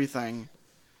out of everything.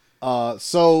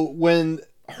 So when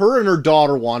her and her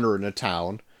daughter wander into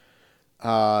town,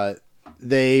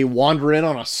 they wander in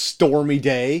on a stormy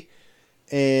day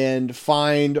and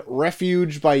find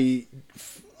refuge by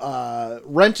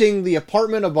renting the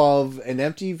apartment above an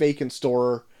empty vacant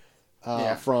store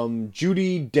Yeah. from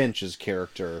Judi Dench's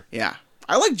character. Yeah,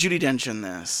 I like Judi Dench in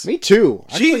this. Me too.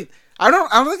 She, I don't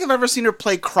think I've ever seen her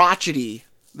play crotchety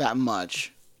that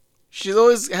much. She's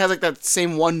always has like that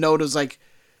same one note as like,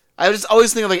 I just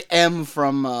always think of like M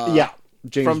from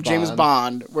James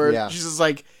Bond, where Yeah. she's just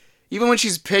like, even when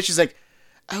she's pitched, she's like,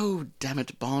 oh damn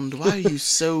it, Bond, why are you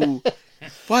so,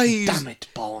 why are you, Damn it,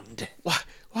 Bond.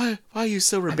 why are you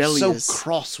so I'm rebellious? so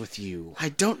cross with you. I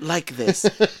don't like this.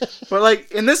 But like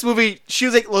in this movie, she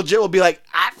was like legit will be like,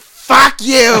 fuck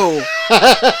you.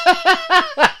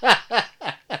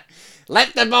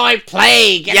 Let the boy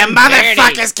play. Get You him dirty.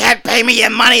 motherfuckers can't pay me your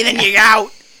money, then you go.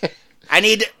 I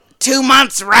need 2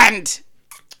 months rent.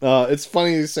 It's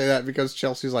funny you say that because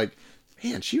Chelsea's like,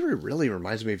 man, she really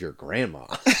reminds me of your grandma.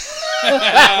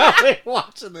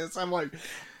 Watching this, I'm like,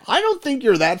 I don't think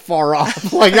you're that far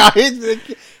off. Like, I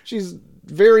think she's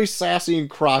very sassy and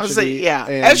I crotchety. was like, yeah.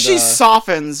 and, As she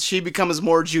softens, she becomes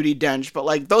more Judi Dench. But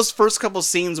like those first couple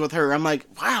scenes with her, I'm like,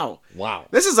 wow, wow.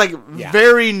 this is like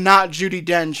very not Judi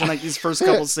Dench in like these first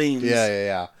couple scenes.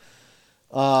 Yeah.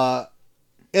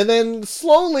 And then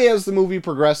slowly as the movie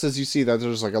progresses, you see that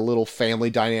there's like a little family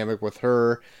dynamic with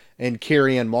her and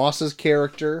Carrie-Anne Moss's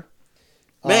character.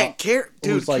 Man,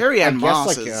 who's like, Carrie-Anne I Moss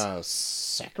guess like is. a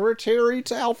secretary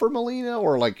to Alfred Molina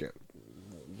or like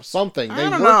something. They I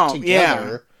don't work know,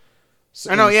 together.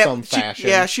 I know, in yeah. some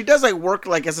fashion. She does like work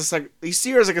like as a you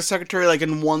see her as like a secretary like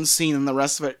in one scene, and the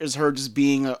rest of it is her just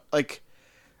being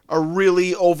a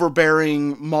really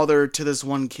overbearing mother to this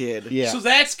one kid. Yeah. So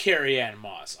that's Carrie-Anne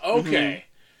Moss. Okay.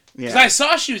 Because Yeah. I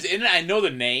saw she was in it. I know the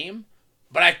name,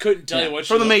 but I couldn't tell you what she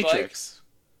from the looked Matrix. like.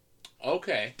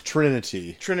 Okay.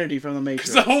 Trinity. Trinity from the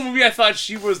Matrix. Because the whole movie I thought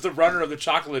she was the runner of the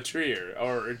chocolatier.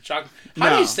 Or How do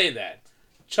No. you say that?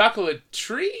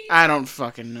 Chocolatier? I don't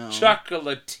fucking know.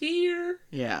 Chocolatier?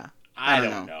 Yeah. I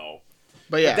don't don't know.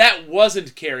 But yeah. That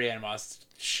wasn't Carrie-Anne Moss.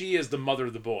 She is the mother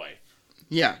of the boy.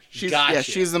 Yeah, she's Gotcha.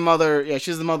 she's the mother. Yeah,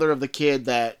 she's the mother of the kid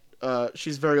that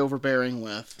she's very overbearing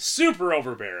with. Super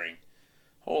overbearing.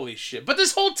 Holy shit. But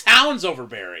this whole town's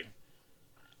overbearing.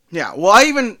 Yeah, well,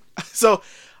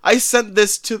 I sent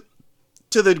this to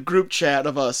the group chat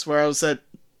of us where I said,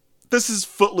 "This is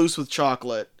Footloose with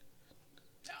chocolate."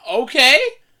 Okay.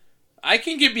 I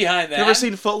can get behind that. You ever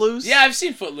seen Footloose? Yeah, I've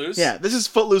seen Footloose. Yeah, this is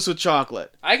Footloose with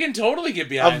chocolate. I can totally get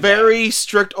behind A very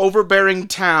strict, overbearing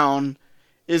town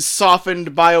is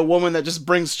softened by a woman that just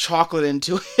brings chocolate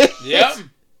into it. that. Yep.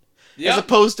 Yep. As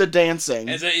opposed to dancing.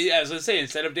 As I say,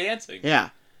 instead of dancing. Yeah.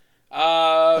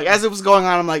 Uh, Like as it was going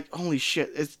on, I'm like, holy shit!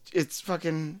 It's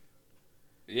fucking.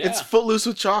 yeah. It's Footloose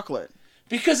with chocolate.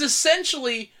 Because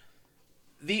essentially,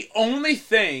 the only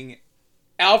thing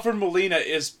Alfred Molina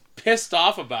is pissed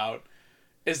off about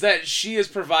is that she is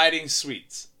providing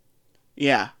sweets.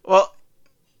 Yeah. Well,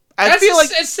 I That's feel like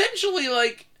essentially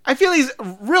like. I feel he's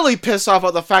really pissed off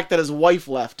about the fact that his wife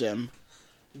left him,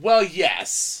 Well,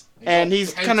 yes. and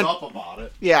he's kind of up about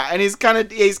it. yeah, and he's kind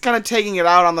of taking it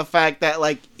out on the fact that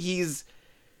like he's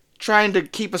trying to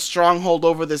keep a stronghold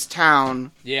over this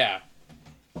town, Yeah.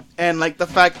 And like the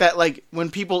fact that like when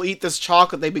people eat this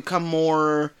chocolate, they become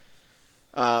more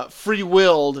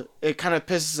free-willed. It kind of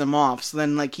pisses him off. So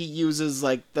then like he uses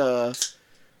like the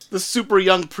super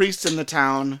young priest in the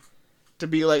town to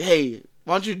be like, hey,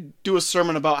 why don't you do a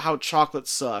sermon about how chocolate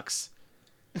sucks?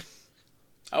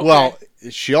 Okay. Well,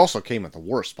 she also came at the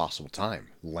worst possible time.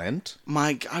 Lent.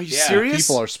 My God, are you Yeah, serious?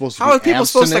 People are supposed to How be are people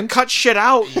supposed to abstinent. cut shit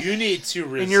out? you need to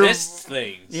And you're- resist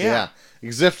things. Yeah.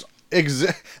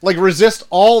 Resist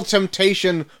all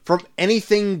temptation from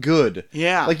anything good.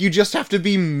 Yeah. Like you just have to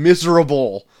be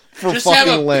miserable for Just fucking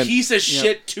have a Lent. piece of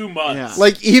shit 2 months. Yeah.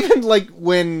 Like even like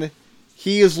when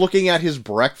he is looking at his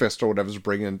breakfast or whatever's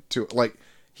bringing to like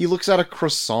he looks at a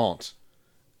croissant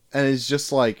and is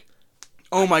just like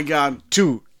Oh my God.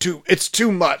 it's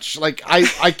too much. Like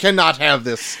I cannot have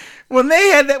this. When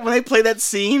they played that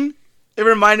scene, it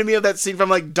reminded me of that scene from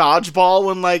like Dodgeball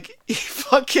when like he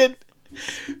fucking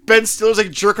Ben Stiller's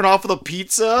like jerking off with a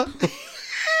pizza.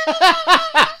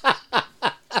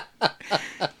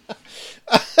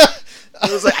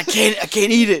 He was like, I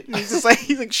can't eat it. And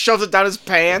he shoves it down his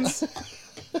pants.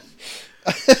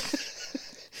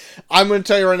 I'm going to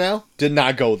tell you right now, did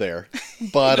not go there.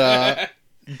 But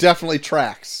definitely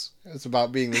tracks. It's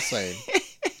about being the same.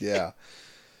 Yeah.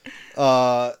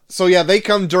 So yeah, they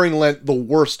come during Lent, the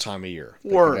worst time of year. They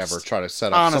could Worst. ever try to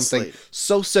set up Honestly. something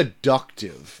so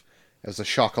seductive as a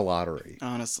chocolaterie.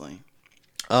 Honestly.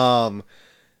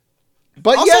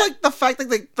 But Also, yeah, like the fact that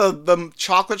the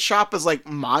chocolate shop is like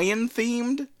Mayan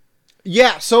themed.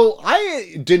 yeah, so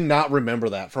I did not remember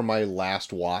that from my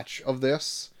last watch of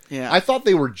this. Yeah. I thought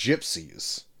they were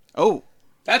gypsies. Oh,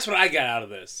 That's what I got out of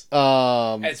this.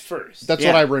 As first. That's Yeah.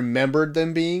 what I remembered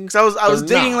them being. because I was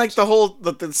They're digging not.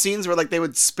 like the scenes where like they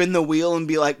would spin the wheel and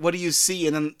be like, "What do you see?"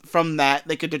 And then from that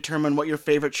they could determine what your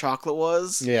favorite chocolate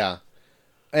was. Yeah.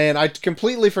 And I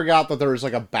completely forgot that there was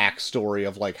like a backstory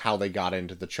of like how they got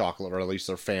into the chocolate, or at least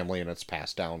their family, and it's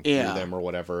passed down Yeah. through them or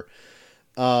whatever.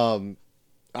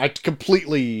 I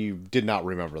completely did not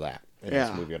remember that in Yeah.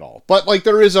 this movie at all. But like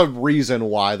there is a reason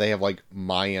why they have like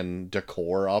Mayan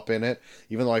decor up in it,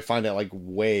 even though I find it like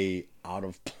way out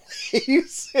of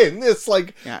place in this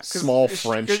like Yeah, 'cause- small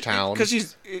French town. Because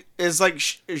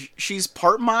she's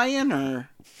part Mayan or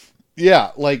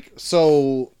Yeah, like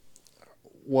so.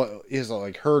 What is it,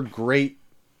 like her great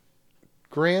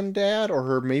granddad or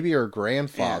her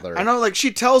grandfather? I know like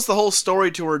she tells the whole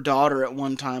story to her daughter at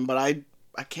one time, but I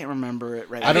can't remember it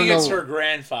right I now. think don't it's know. her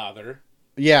grandfather.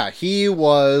 Yeah, he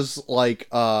was like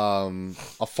a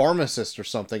pharmacist or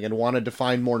something and wanted to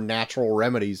find more natural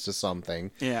remedies to something.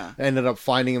 Yeah. Ended up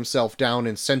finding himself down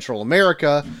in Central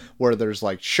America where there's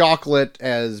like chocolate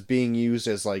as being used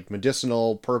as like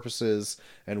medicinal purposes,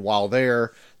 and while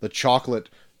there, the chocolate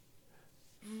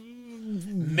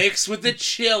Mixed with the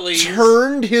chilies.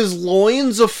 turned his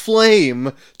loins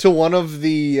aflame to one of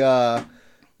the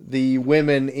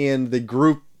women in the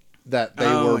group that they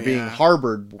Oh, were being yeah.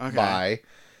 harbored Okay. by,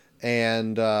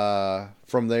 and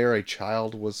from there a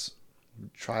child was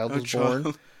born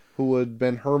child. who had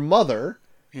been her mother,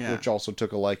 Yeah. which also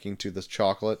took a liking to this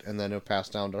chocolate, and then it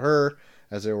passed down to her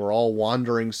as they were all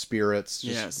wandering spirits,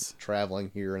 just Yes.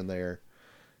 traveling here and there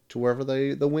to wherever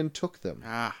the wind took them.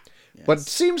 Ah. Yes. But it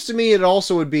seems to me it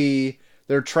also would be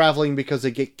they're traveling because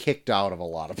they get kicked out of a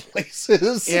lot of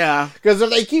places. Yeah. Because if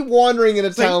they keep wandering into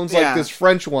like- towns like yeah. this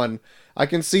French one, I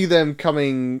can see them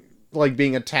coming, like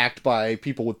being attacked by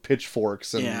people with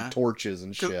pitchforks and Yeah. torches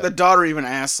and 'Cause shit. the daughter even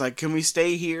asks, like, "Can we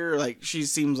stay here?" Like, she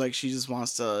seems like she just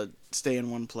wants to stay in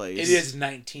one place. It is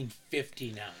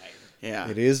 1959. Yeah.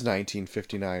 It is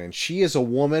 1959, and she is a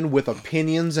woman with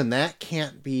opinions, and that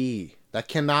can't be. That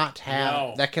cannot have.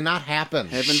 No. That cannot happen.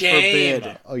 Heaven Shame.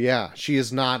 forbid. Oh yeah, she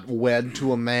is not wed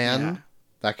to a man. Yeah.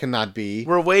 That cannot be.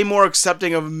 We're way more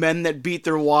accepting of men that beat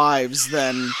their wives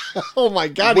than Oh my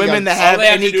god, he women got that All have they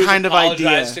have any to do is kind of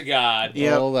apologize idea. to God.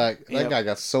 Yep. Oh, that Yep. guy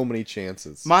got so many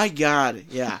chances. My God,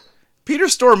 yeah. Peter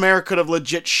Stormare could have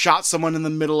legit shot someone in the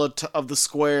middle of the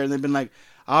square, and they've been like,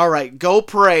 "All right, go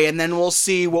pray, and then we'll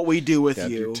see what we do with Yeah,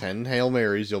 you." do 10 Hail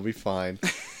Marys, you'll be fine.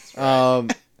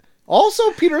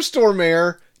 Also, Peter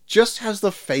Stormare just has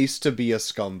the face to be a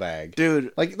scumbag.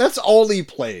 Dude, Like, that's all he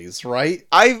plays, right?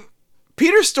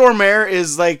 Peter Stormare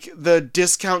is like the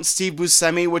discount Steve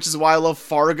Buscemi, which is why I love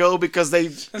Fargo, because they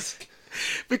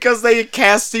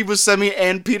cast Steve Buscemi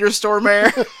and Peter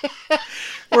Stormare,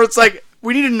 where it's like,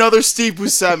 we need another Steve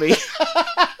Buscemi.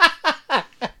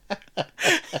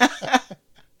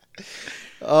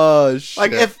 Oh, shit.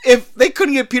 Like, if they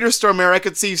couldn't get Peter Stormare, I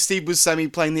could see Steve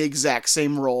Buscemi playing the exact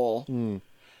same role.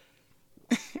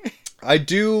 I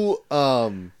do,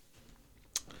 so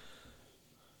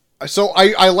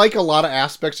I like a lot of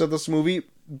aspects of this movie.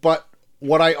 But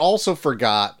what I also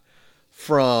forgot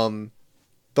from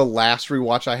the last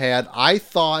rewatch I had, I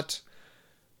thought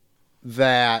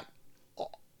that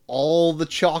all the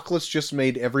chocolates just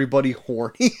made everybody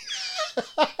horny.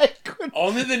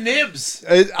 Only the nibs.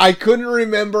 I couldn't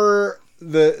remember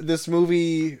this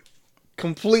movie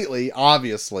completely,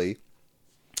 obviously,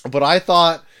 but I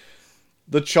thought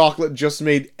the chocolate just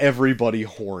made everybody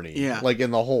horny. Yeah. Like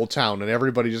in the whole town, and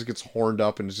everybody just gets horned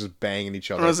up and is just banging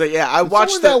each other. I was like, yeah, I It's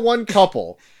watched only that one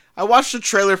couple. I watched the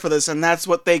trailer for this, and that's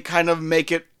what they kind of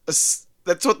make it.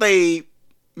 That's what they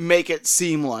make it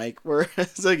seem like, where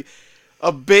it's like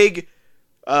a big,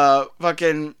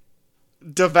 fucking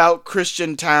devout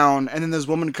Christian town, and then this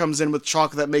woman comes in with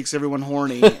chocolate that makes everyone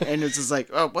horny, and it's just like,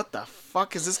 oh, what the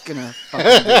fuck is this gonna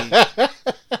fucking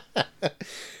be?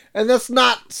 And that's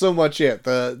not so much it.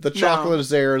 The chocolate No. is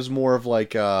there is more of like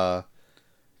to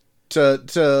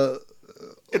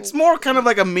It's more kind of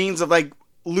like a means of like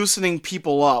loosening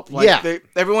people up. Like Yeah.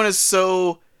 everyone is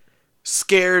so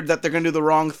scared that they're gonna do the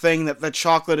wrong thing that the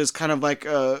chocolate is kind of like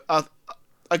a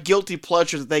guilty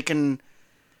pleasure that they can.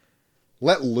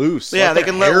 let loose. Yeah, they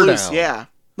their can let hair loose. down. Yeah,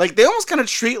 like they almost kind of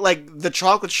treat like the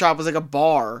chocolate shop as like a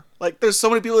bar. Like there's so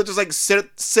many people that just like sit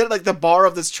at like the bar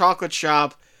of this chocolate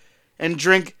shop and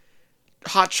drink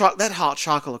hot chocolate. That hot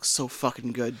chocolate looks so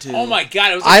fucking good too. Oh my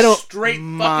god, it was I like don't- straight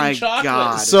My fucking chocolate.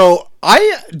 God. So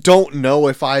I don't know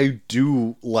if I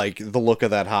do like the look of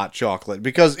that hot chocolate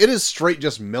because it is straight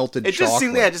just melted It chocolate.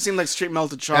 just seemed like straight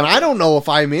melted chocolate. and I don't know if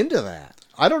I'm into that.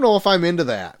 I don't know if I'm into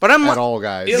that. But I'm at like- all,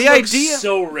 guys. It The looks idea-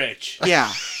 so rich.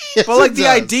 Yeah, Yes, but like it the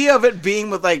does. idea of it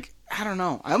being with like I don't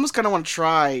know. I almost kind of want to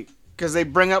try because they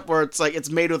bring up where it's like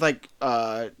it's made with like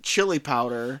chili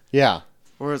powder, Yeah,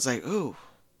 where it's like ooh,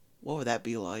 what would that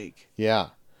be like? yeah.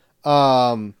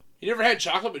 You never had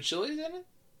chocolate with chilies in it?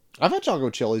 I've had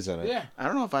chocolate chilies in it. Yeah. I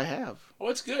don't know if I have. Oh,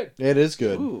 it's good. It is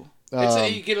good. Ooh,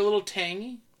 You get a little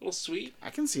tangy, a little sweet. I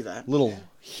can see that. Little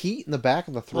heat in the back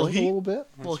of the throat Little heat? a little bit.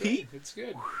 Well, heat. It's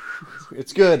good.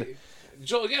 It's good.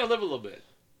 Joel, you gotta live a little bit.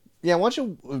 Yeah, why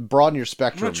don't you broaden your I'm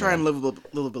spectrum? gonna try and man? live a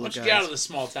little bit Why like don't you get out of guys. the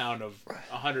small town of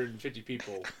 150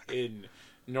 people in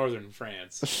northern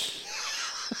France?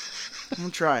 I'm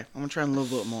gonna try. I'm gonna try and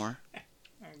live a little more.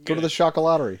 Go to the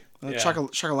chocolaterie. Yeah.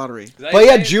 Chocolaterie. Is that But how you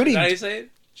yeah, say it? Judy- Is that how you say it?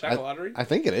 Chocolaterie? I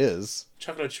think it is.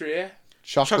 Chocolaterie?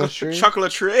 Chocolaterie.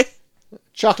 Chocolaterie.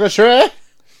 Chocolaterie.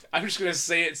 I'm just gonna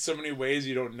say it so many ways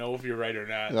you don't know if you're right or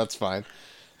not. That's fine.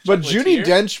 But Chocolatier? Judi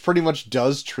Dench pretty much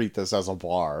does treat this as a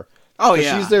bar. Oh 'Cause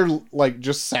yeah. she's there, like,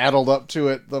 just saddled up to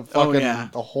it the fucking yeah.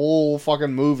 the whole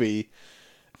fucking movie,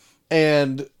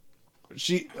 and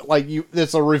she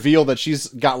it's a reveal that she's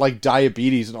got like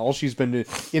diabetes and all she's been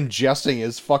ingesting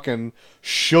is fucking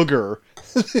sugar.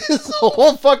 This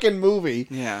whole fucking movie,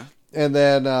 Yeah. and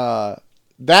then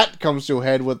that comes to a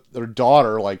head with her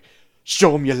daughter, like,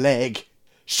 show him your leg,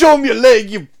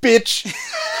 you bitch.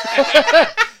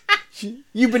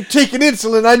 You've been taking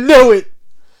insulin, I know it.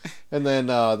 And then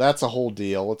that's a whole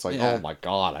deal. It's like, Yeah. oh my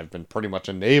god, I've been pretty much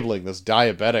enabling this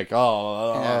diabetic.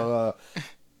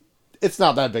 It's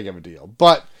not that big of a deal.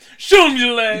 But Show him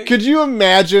your leg! could you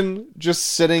imagine just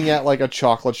sitting at like a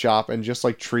chocolate shop and just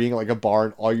like treating it like a bar,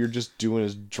 and all you're just doing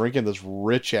is drinking this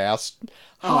rich ass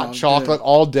hot Oh, chocolate dude.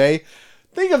 all day?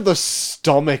 Think of the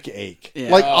stomach ache.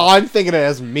 Yeah. Like, Oh. I'm thinking it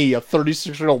as me, a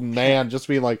 36-year-old man, just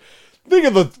being like, think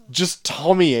of the just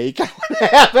tummy ache I would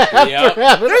have after Yep.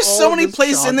 having There's all so many this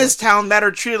places in chocolate. this town that are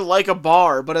treated like a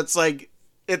bar, but it's like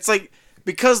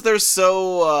because they're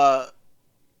so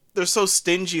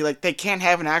stingy, like they can't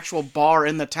have an actual bar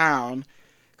in the town.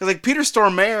 Because like Peter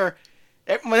Stormare,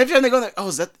 every time they go there, oh,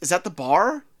 is that the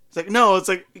bar? It's like no, it's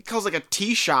like it calls like a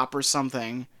tea shop or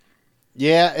something,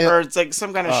 Yeah, or it's like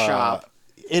some kind of shop.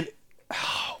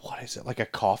 what is it, like a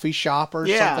coffee shop or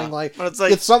Yeah, something? Like, but it's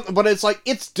like- it's something, but it's like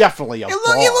it's definitely a bar.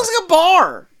 It looks like a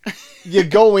bar. You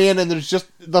go in and there's just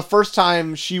the first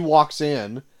time she walks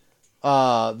in,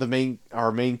 our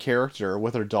main character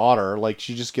with her daughter, like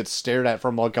she just gets stared at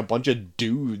from like a bunch of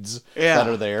dudes Yeah. that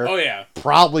are there, Oh, yeah.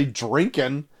 probably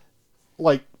drinking.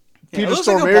 Like Yeah, it Peter looks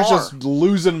like a Stormare's bar. just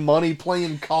losing money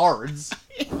playing cards.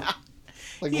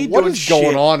 Like, He ain't what doing is going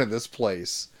shit. on in this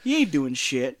place? He ain't doing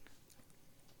shit.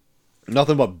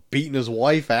 Nothing but beating his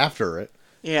wife after it.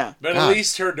 Yeah. But God. at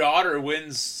least her daughter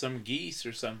wins some geese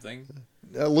or something.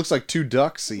 It looks like two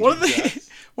ducks. One of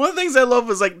the things I love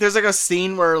is like there's like a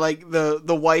scene where like the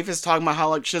wife is talking about how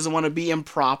like she doesn't want to be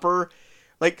improper,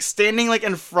 like standing like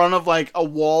in front of like a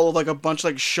wall of like a bunch of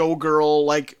like showgirl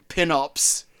like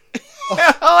pinups,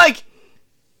 like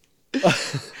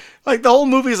like the whole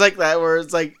movie's like that where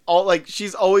it's like all like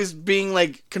she's always being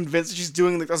like convinced that she's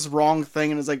doing like this wrong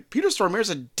thing and it's like Peter Stormare's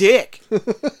a dick.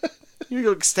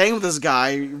 You're like staying with this guy,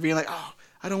 you're being like, oh,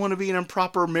 I don't want to be an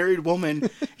improper married woman.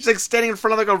 She's like standing in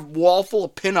front of like a wall full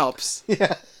of pinups.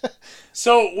 Yeah.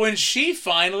 So when she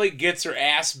finally gets her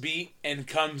ass beat and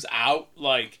comes out,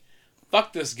 like,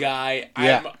 fuck this guy.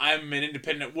 Yeah. I'm an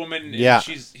independent woman. And Yeah.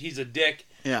 he's a dick.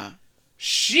 Yeah.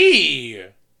 She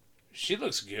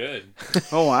looks good.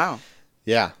 Oh wow.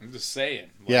 Yeah. I'm just saying.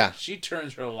 Like, Yeah. She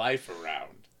turns her life around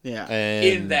Yeah. And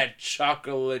in that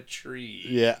chocolate tree.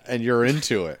 Yeah, and you're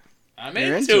into it. I'm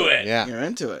You're into it. Yeah. You're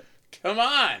into it. Come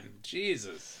on.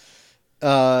 Jesus.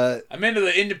 Uh, I'm into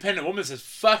the independent woman that says,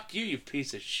 fuck you, you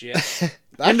piece of shit.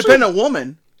 Independent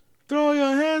woman. Throw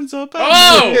your hands up.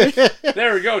 Oh!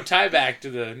 There we go. Tie back to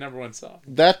the number one song.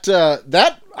 that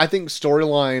I think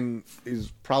storyline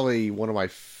is probably one of my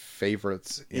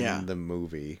favorites in Yeah. the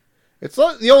movie. It's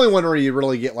not the only one where you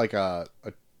really get like a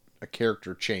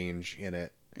character change in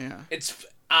it. Yeah.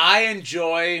 I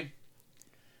enjoy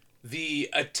the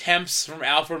attempts from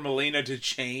Alfred Molina to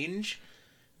change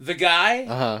the guy,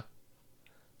 Uh-huh.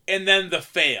 and then the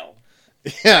fail.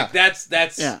 Yeah. That's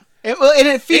Yeah. And it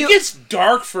It feels. gets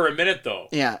dark for a minute though.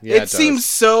 Yeah. Yeah, It it seems does.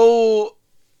 so.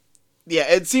 Yeah.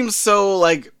 It seems so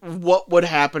like what would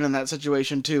happen in that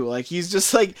situation too. Like he's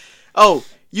just like, oh,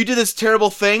 you did this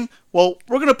terrible thing. Well,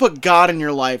 we're gonna put God in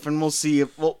your life, and we'll see if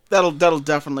that'll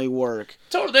definitely work.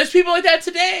 Totally. There's people like that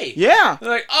today. Yeah. They're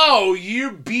like, oh,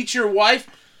 you beat your wife?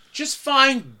 Just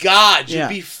find God. You'll Yeah.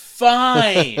 be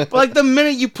fine. But like the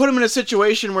minute you put him in a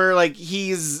situation where like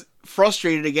he's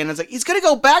frustrated again, it's like he's gonna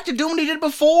go back to doing what he did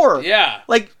before. Yeah.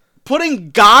 Like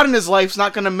putting God in his life's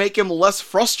not gonna make him less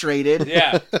frustrated.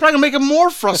 Yeah. It's probably gonna make him more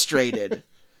frustrated.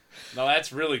 No,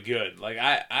 that's really good. Like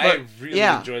I But, really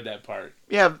yeah. enjoyed that part.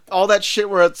 Yeah, all that shit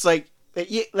where it's like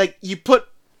you put.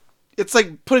 It's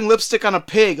like putting lipstick on a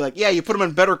pig. Like, yeah, you put him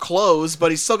in better clothes, but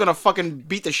he's still gonna fucking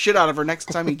beat the shit out of her next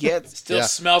time he gets. Still Yeah.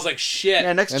 smells like shit.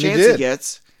 Yeah, next And he chance he did.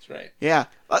 gets. That's right. Yeah,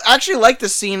 I actually like the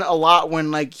scene a lot when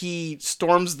like he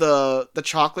storms the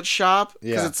chocolate shop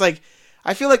because Yeah. it's like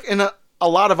I feel like in a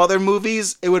lot of other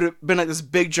movies it would have been like this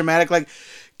big dramatic like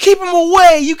keep him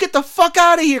away, you get the fuck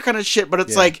out of here kind of shit. But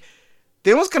it's Yeah. like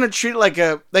they almost kind of treat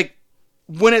it like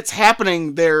when it's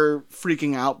happening they're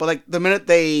freaking out, but like the minute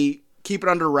they keep it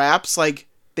under wraps, like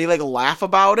they like laugh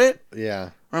about it. Yeah.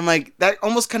 Where I'm like that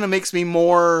almost kind of makes me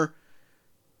more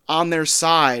on their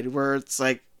side where it's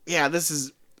like yeah,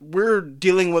 we're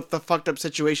dealing with the fucked up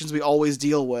situations we always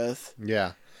deal with.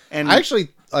 Yeah. And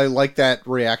I like that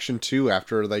reaction too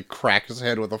after they crack his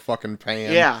head with a fucking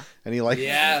pan. Yeah. And he like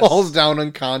Yes. falls down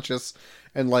unconscious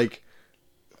and like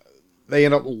they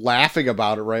end up laughing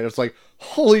about it, right? It's like,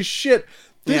 holy shit,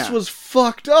 this Yeah. was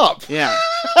fucked up. yeah.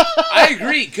 I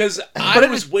agree because I But it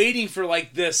was waiting for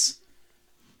like this,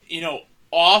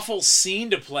 awful scene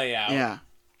to play out. Yeah.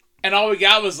 And all we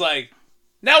got was like,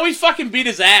 now we fucking beat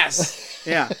his ass.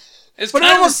 Yeah. It's But it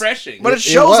kind of almost- refreshing. But it It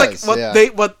shows was, like yeah.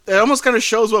 what it almost kind of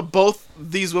shows what both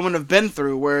these women have been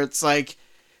through where it's like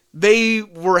they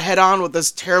were head on with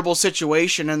this terrible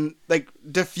situation and like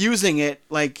diffusing it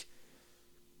like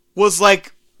was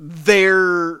like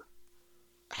their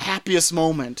happiest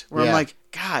moment where I'm Yeah. like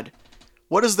god,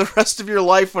 what is the rest of your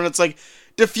life when it's like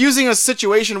diffusing a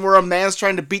situation where a man's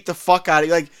trying to beat the fuck out of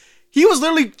you? Like he was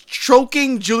literally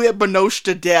choking Juliette Binoche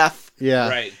to death. Yeah.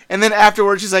 right. And then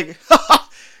afterwards, she's like,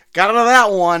 got out of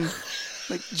that one.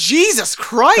 Like, Jesus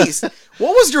Christ.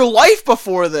 What was your life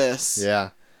before this?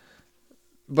 Yeah.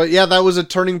 But yeah, that was a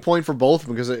turning point for both of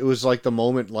them because it was like the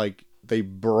moment like they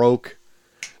broke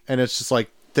and it's just like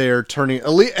they're turning,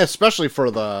 especially for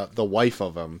the wife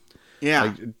of him. Yeah.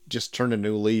 Like just turned a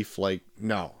new leaf. Like,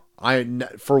 no,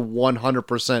 for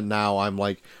 100% now, I'm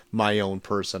like my own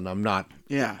person. I'm not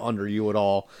Yeah. under you at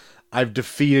all. I've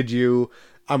defeated you.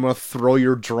 I'm going to throw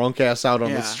your drunk ass out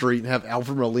on the Yeah. street and have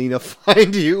Alfred Molina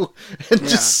find you and Yeah.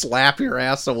 just slap your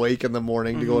ass awake in the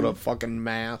morning to go to fucking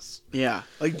mass. Yeah.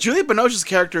 Like, Juliette Binoche's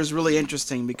character is really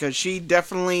interesting because she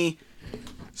definitely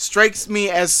strikes me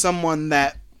as someone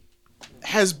that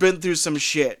has been through some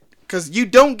shit. Because you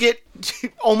don't get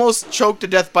almost choked to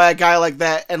death by a guy like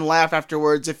that and laugh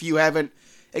afterwards if you haven't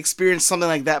experienced something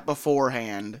like that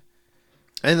beforehand.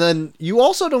 And then you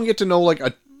also don't get to know like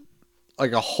a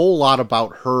whole lot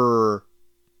about her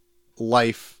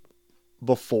life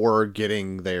before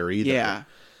getting there either. Yeah.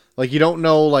 Like you don't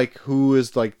know like who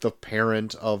is like the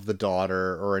parent of the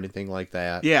daughter or anything like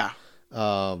that. Yeah.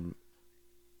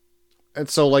 And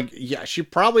so like yeah, she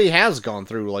probably has gone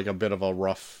through like a bit of a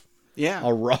rough Yeah.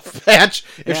 patch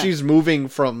if Yeah. she's moving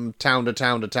from town to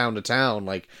town to town to town.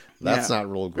 Like that's Yeah.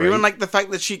 not real Or great. even like the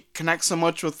fact that she connects so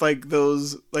much with like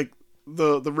those like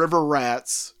the river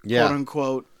rats, Yeah. quote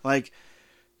unquote. Like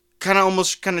kind of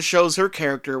almost kind of shows her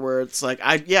character where it's like,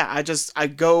 I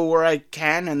go where I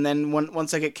can, and then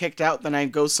once I get kicked out, then I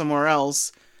go somewhere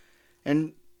else.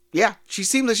 And yeah, she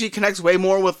seems like she connects way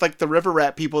more with like the river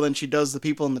rat people than she does the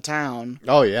people in the town.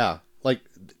 Oh yeah, like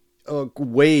a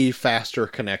way faster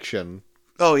connection.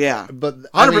 Oh yeah, But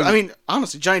I mean,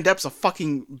 honestly, Johnny Depp's a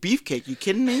fucking beefcake. You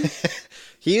kidding me?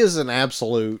 he is an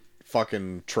absolute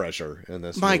fucking treasure in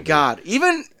this My movie. God,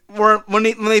 even when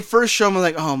they first show him, I'm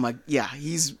like, oh my, yeah,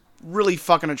 he's really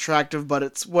fucking attractive, but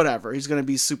it's whatever. He's gonna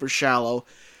be super shallow.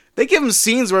 They give him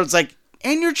scenes where it's like,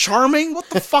 and you're charming. What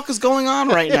the fuck is going on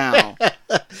right now?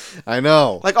 I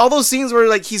know. Like all those scenes where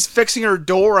like he's fixing her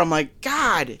door. I'm like,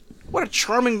 God, what a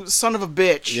charming son of a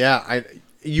bitch. Yeah,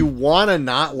 you want to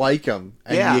not like him,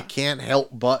 and Yeah. you can't help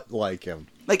but like him.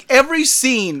 Like every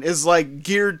scene is like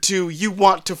geared to you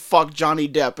want to fuck Johnny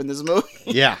Depp in this movie.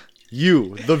 Yeah,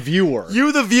 you, the viewer.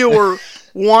 You, the viewer,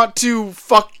 want to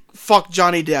fuck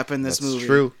Johnny Depp in this That's movie.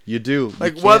 true. You do.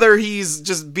 Like You can't- whether he's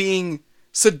just being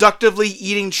seductively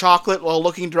eating chocolate while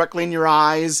looking directly in your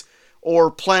eyes,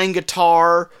 or playing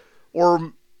guitar,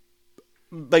 or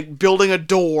like building a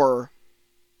door.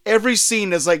 Every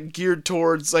scene is like geared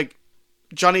towards like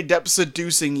Johnny Depp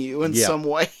seducing you in Yeah. some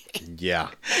way. Yeah.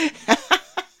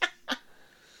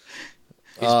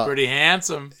 He's pretty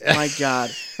handsome. My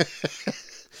God.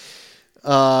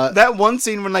 That one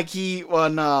scene when like he's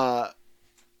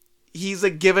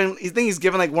like given, I think he's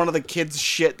given like one of the kids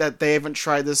shit that they haven't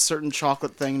tried this certain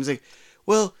chocolate thing. And he's like,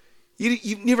 well,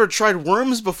 you've never tried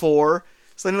worms before.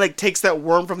 So then he like takes that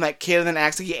worm from that kid and then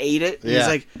acts like he ate it. And Yeah. he's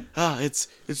like,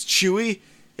 it's chewy,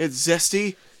 it's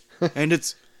zesty, and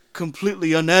it's completely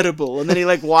unedible. And then he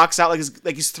like walks out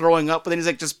like he's throwing up, but then he's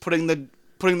like just putting the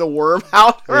worm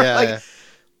out. Yeah, Like, yeah.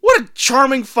 what a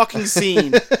charming fucking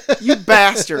scene. You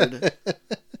bastard.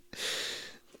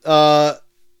 I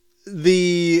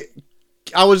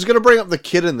was gonna bring up the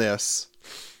kid in this.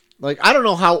 Like, I don't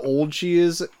know how old she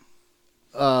is,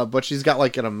 but she's got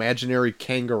like an imaginary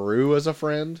kangaroo as a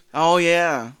friend, Oh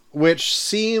yeah. which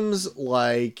seems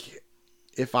like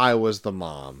if I was the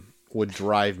mom would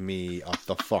drive me up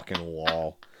the fucking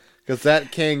wall, because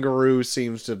that kangaroo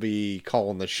seems to be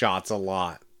calling the shots a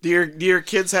lot. Do your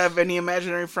kids have any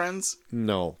imaginary friends?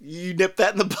 No. You nip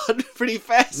that in the bud pretty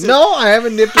fast. No, I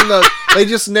haven't nipped in the. They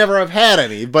just never have had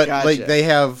any, but Gotcha. like they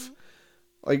have,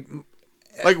 like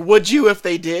Like, would you if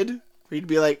they did? Or you'd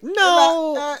be like,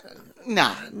 No.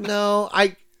 nah. no,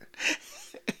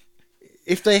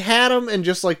 if they had them and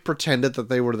just like pretended that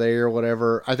they were there or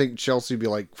whatever, I think Chelsea would be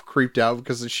like creeped out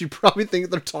because she probably thinks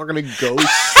they're talking to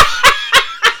ghosts.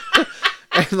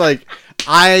 And like,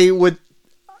 I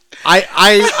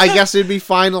guess it'd be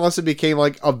fine unless it became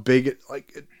like a big,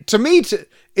 like, to me,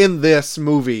 in this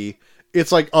movie,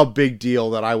 it's like a big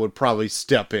deal that I would probably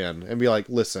step in and be like,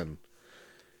 listen,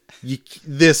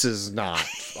 this is not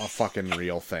a fucking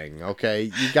real thing, okay?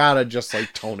 You gotta just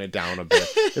like tone it down a bit.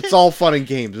 It's all fun and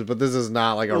games, but this is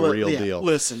not like a real deal.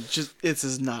 Listen, this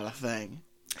is not a thing.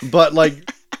 But like,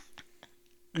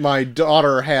 my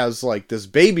daughter has like this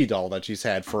baby doll that she's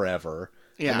had forever.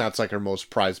 Yeah. And that's like her most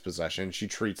prized possession. She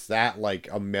treats that like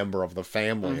a member of the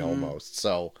family almost.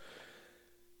 So,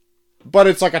 but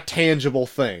it's like a tangible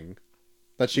thing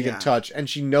that she Yeah. can touch, and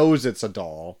she knows it's a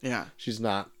doll. Yeah. She's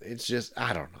not. It's just,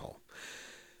 I don't know.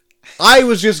 I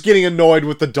was just getting annoyed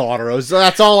with the daughter.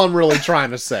 That's all I'm really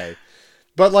trying to say.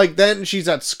 But like, then she's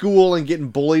at school and getting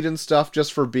bullied and stuff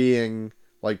just for being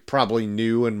like probably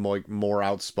new and like more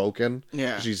outspoken.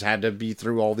 Yeah. She's had to be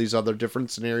through all these other different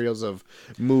scenarios of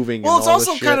moving. Well, and it's all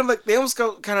also this shit. kind of like, they almost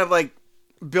go kind of like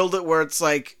build it where it's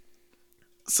like,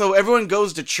 so everyone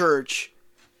goes to church,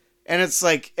 and it's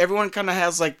like, everyone kind of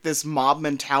has like this mob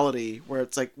mentality where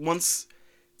it's like, once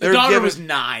The they're daughter given, was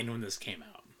 9 when this came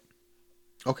out.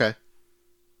 Okay.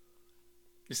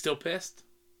 You still pissed?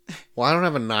 Well, I don't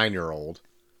have a 9-year-old.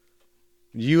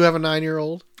 You have a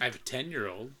 9-year-old? I have a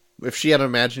 10-year-old. If she had an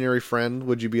imaginary friend,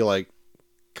 would you be like,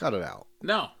 cut it out?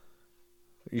 No.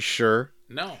 You sure?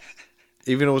 No.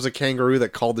 Even if it was a kangaroo that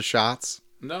called the shots?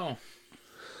 No.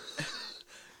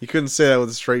 You couldn't say that with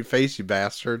a straight face, you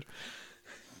bastard.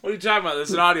 What are you talking about? This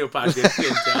is an audio podcast.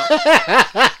 You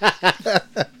can't tell.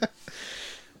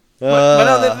 but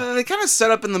no, they kind of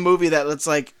set up in the movie that it's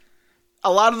like,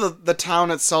 a lot of the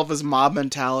town itself is mob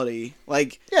mentality.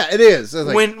 Like, Yeah, it is. It's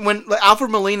like, when like,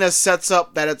 Alfred Molina sets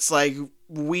up that it's like,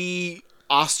 we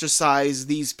ostracize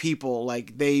these people,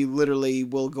 like they literally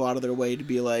will go out of their way to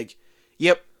be like,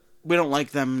 yep, we don't like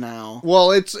them now.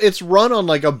 well, it's run on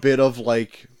like a bit of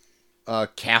like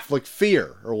Catholic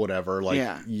fear or whatever. Like,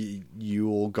 Yeah. you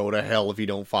will go to hell if you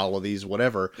don't follow these,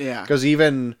 whatever. Yeah. Because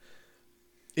even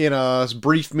in a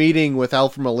brief meeting with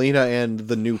Alfred Molina and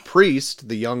the new priest,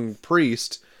 the young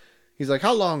priest, he's like,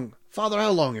 Father,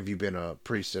 how long have you been a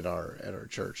priest at our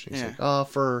church? And he's like,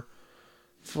 for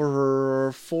 4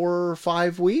 or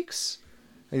 5 weeks.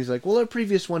 And he's like, well, our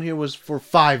previous one here was for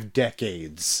 5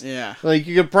 decades. Yeah. Like,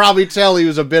 you could probably tell he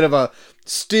was a bit of a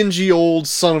stingy old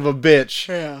son of a bitch.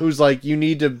 Yeah. Who's like, you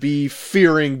need to be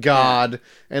fearing God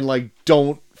and, like,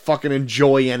 don't fucking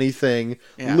enjoy anything.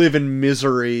 Yeah. Live in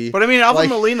misery. But I mean, Alfred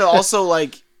Like- Molina also,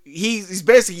 like, he's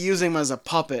basically using him as a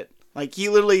puppet. Like, he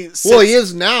literally sits... Well, he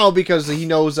is now because he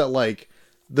knows that, like,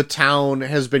 the town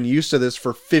has been used to this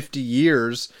for 50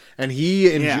 years, and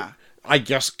Yeah. I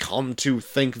guess, come to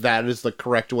think that is the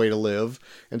correct way to live.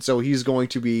 And so he's going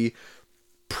to be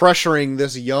pressuring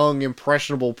this young,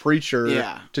 impressionable preacher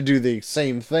Yeah. to do the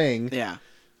same thing. Yeah.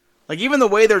 Like, even the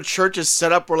way their church is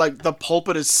set up, where, like, the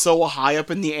pulpit is so high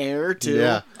up in the air, too.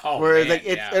 Yeah. Oh, where, man, like,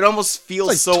 yeah. it almost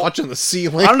feels It's like so... touching the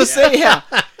ceiling. I'm just saying, yeah.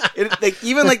 Like,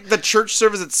 even, like, the church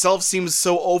service itself seems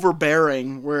so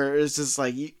overbearing, where it's just,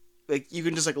 like, you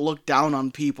can just, like, look down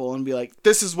on people and be like,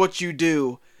 this is what you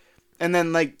do. And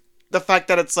then, like, the fact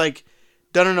that it's, like,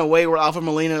 done in a way where Alfred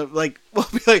Molina, like, will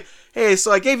be like, hey,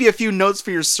 so I gave you a few notes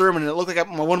for your sermon, and it looked like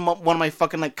one of my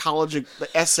fucking, like, college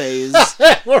essays.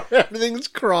 Where everything's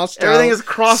crossed out. Everything is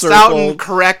crossed out and circled.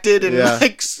 corrected and, Yeah.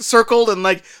 like, circled and,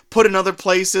 like, put in other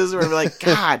places. Where, like,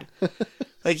 God.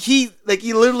 He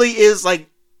literally is, like,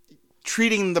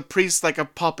 treating the priest like a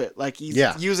puppet. Like, he's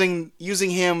Yeah. using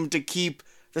him to keep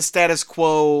the status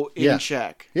quo in Yeah.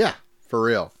 check. Yeah, for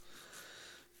real.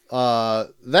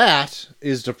 That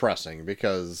is depressing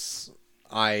because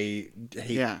I hate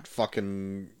Yeah.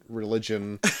 fucking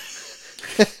religion.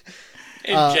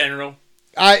 In general.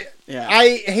 I Yeah.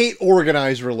 hate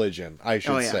organized religion, I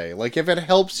should Oh, yeah. say. Like, if it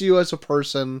helps you as a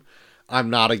person, I'm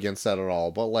not against that at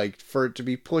all. But, like, for it to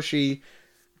be pushy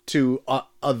to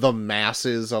the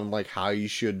masses on, like, how you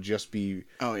should just be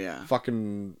Oh, yeah.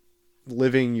 fucking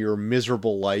living your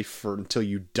miserable life until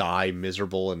you die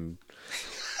miserable and...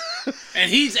 And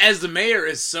he's, as the mayor,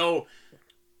 is so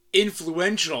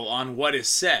influential on what is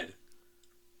said.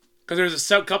 Because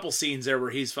there's a couple scenes there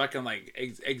where he's fucking like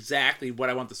exactly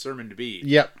what I want the sermon to be.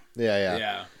 Yep. Yeah.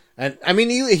 Yeah. And I mean,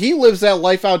 he lives that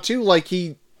life out too. Like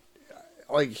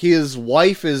his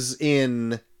wife is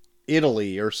in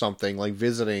Italy or something, like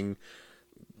visiting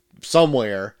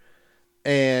somewhere,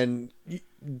 and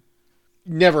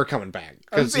never coming back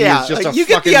because he's just like, a you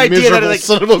get fucking the idea miserable that, like,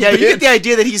 son of a bitch. you get the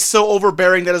idea that he's so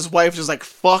overbearing that his wife is like,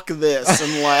 fuck this,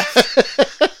 and left.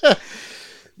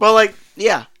 But, like,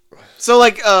 yeah. So,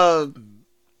 like,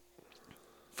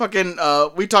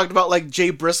 we talked about, like,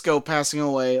 Jay Briscoe passing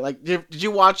away. Like, did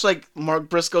you watch, like, Mark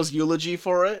Briscoe's eulogy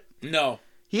for it? No.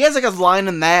 He has, like, a line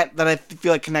in that I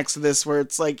feel like connects to this, where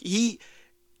it's like, in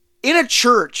a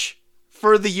church,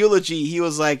 for the eulogy, he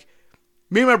was like,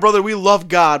 me and my brother, we love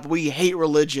God, but we hate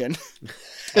religion.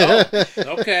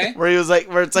 Okay. Where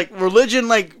it's like, religion,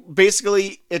 like,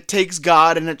 basically, it takes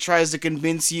God and it tries to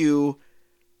convince you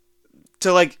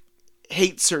to, like,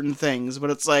 hate certain things. But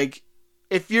it's like,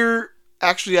 if you're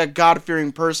actually a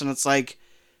God-fearing person, it's like,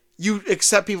 you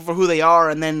accept people for who they are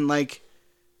and then, like,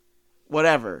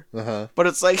 whatever. Uh-huh. But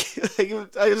it's like,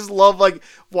 I just love, like,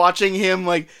 watching him,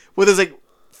 like, with his, like,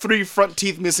 3 front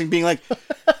teeth missing, being like,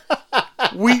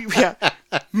 me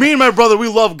and my brother, we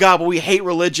love God, but we hate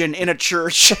religion in a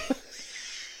church.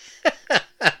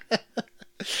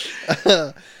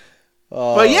 But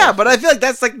I feel like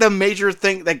that's, like, the major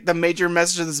thing, like, the major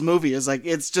message of this movie is, like,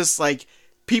 it's just, like,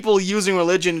 people using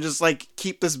religion to just, like,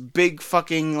 keep this big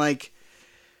fucking, like,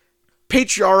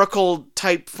 patriarchal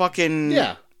type fucking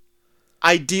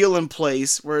ideal in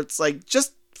place where it's like,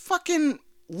 just fucking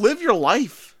live your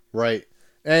life. Right.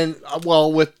 And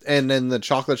and then the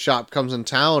chocolate shop comes in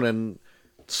town and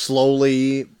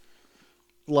slowly,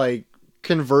 like,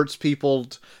 converts people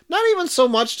not even so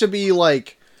much to be,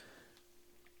 like,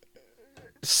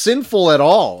 sinful at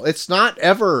all. It's not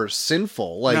ever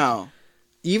sinful. Like, No.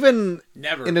 even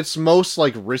Never. in its most,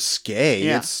 like, risque,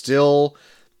 Yeah. it's still,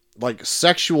 like,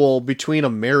 sexual between a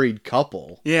married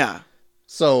couple. Yeah.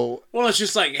 So, Well, it's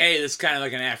just like, hey, this is kind of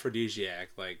like an aphrodisiac.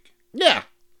 Like, yeah.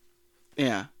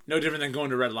 Yeah. no different than going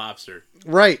to Red Lobster.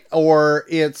 Right. Or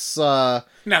it's, Not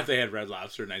if they had Red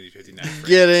Lobster in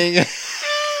 1959.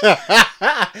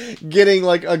 getting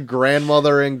like a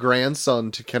grandmother and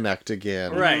grandson to connect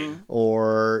again. Right.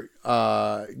 Or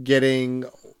getting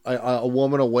a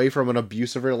woman away from an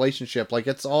abusive relationship. Like,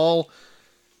 it's all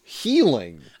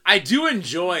healing. I do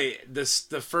enjoy the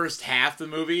first half of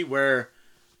the movie where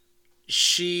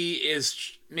she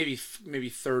is maybe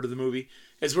third of the movie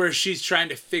is where she's trying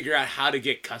to figure out how to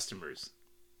get customers.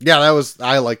 Yeah,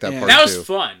 I like that part That too. was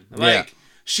fun. Like,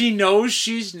 she knows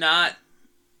she's not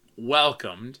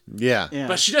welcomed, Yeah.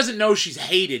 but she doesn't know she's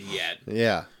hated yet.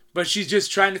 Yeah. But she's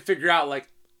just trying to figure out, like,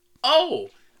 oh,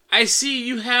 I see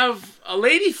you have a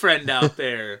lady friend out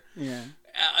there. Yeah.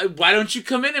 Why don't you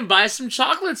come in and buy some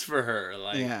chocolates for her?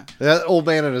 Like, Yeah. That old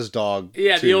man and his dog.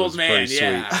 Yeah, too, the old was man, pretty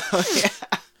yeah. sweet.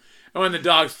 And when the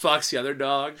dog fucks the other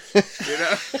dog, you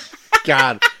know?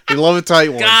 God, we love a tight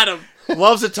one. Got him.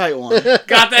 Loves a tight one.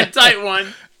 Got that tight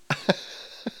one.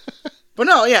 But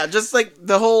no, yeah, just like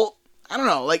the whole, I don't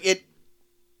know, like it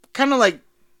kind of like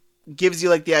gives you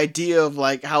like the idea of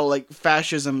like how like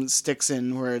fascism sticks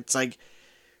in, where it's like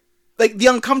the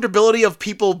uncomfortability of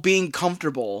people being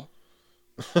comfortable.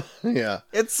 Yeah.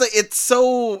 It's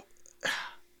so,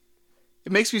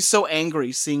 it makes me so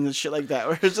angry seeing this shit like that,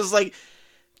 where it's just like,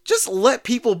 just let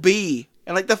people be.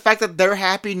 And like the fact that they're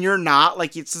happy and you're not,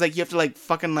 like it's like you have to like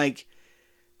fucking like,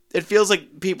 it feels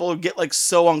like people get like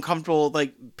so uncomfortable,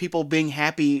 like people being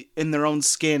happy in their own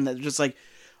skin, that they're just like,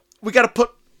 we got to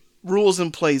put rules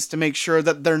in place to make sure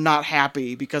that they're not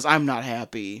happy because I'm not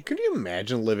happy. Can you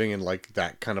imagine living in like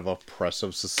that kind of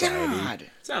oppressive society? God.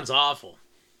 Sounds awful.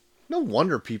 No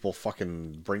wonder people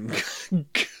fucking bring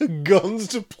guns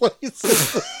to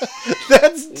places.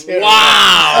 That's terrible.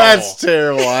 Wow. That's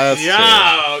terrible. That's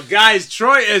terrible. Yo, guys,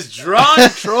 Troy is drunk.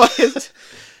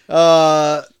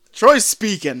 Troy's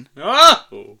speaking.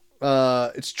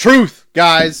 Oh, It's truth,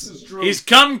 guys. he's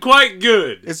come quite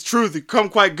good. It's truth. It come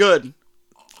quite good.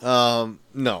 No,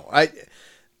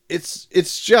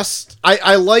 it's just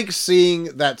I like seeing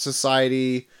that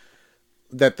society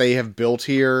that they have built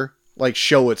here like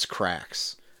show its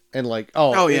cracks and like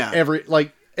Oh, yeah.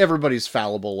 everybody's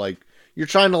fallible. Like you're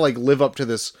trying to like live up to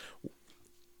this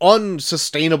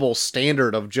unsustainable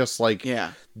standard of just like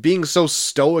Yeah. being so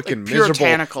stoic Like and miserable,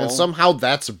 puritanical. and somehow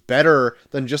that's better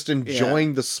than just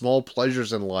enjoying the small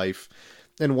pleasures in life.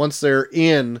 And once they're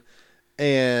in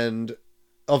and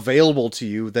available to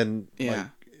you, then Yeah.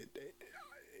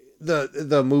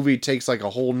 the movie takes like a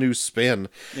whole new spin.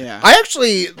 Yeah. I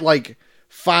actually like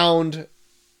found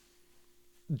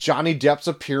Johnny Depp's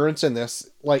appearance in this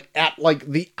like at like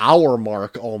the hour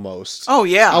mark almost. Oh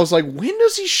yeah. I was like, when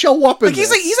does he show up in like he's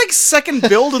this? like second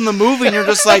build in the movie, and you're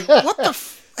just like, what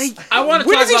the? I want to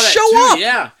when talk does he about show that up? too.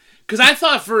 Yeah, because I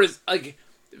thought for his like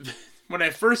when I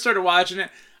first started watching it,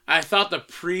 I thought the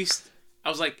priest. I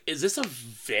was like, is this a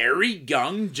very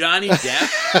young Johnny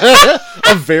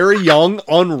Depp? A very young,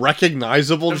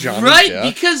 unrecognizable Johnny Right,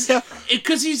 Depp.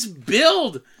 because he's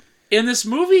billed in this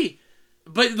movie,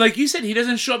 but like you said, he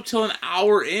doesn't show up till an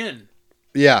hour in.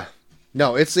 Yeah.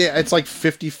 No, it's like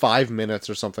 55 minutes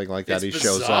or something like that. It's He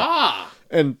shows bizarre. up.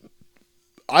 And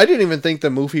I didn't even think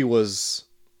the movie was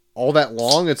all that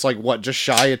long. It's like, what, just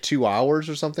shy of 2 hours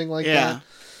or something like Yeah. that?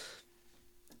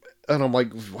 And I'm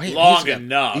like, wait, Long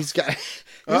enough. He's got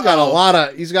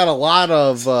a lot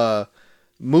of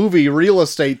movie real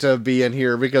estate to be in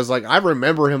here, because like I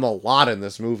remember him a lot in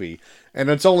this movie, and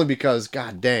it's only because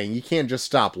god dang, you can't just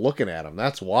stop looking at him.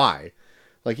 That's why.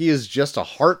 Like he is just a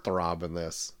heartthrob in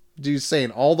this. Dude's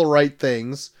saying all the right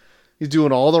things. He's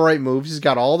doing all the right moves. He's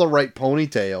got all the right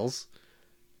ponytails,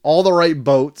 all the right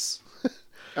boats.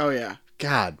 Oh yeah.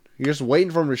 God, you're just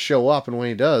waiting for him to show up, and when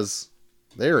he does,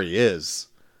 there he is.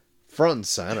 Front and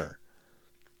center.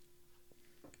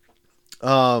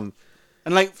 And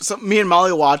like, so me and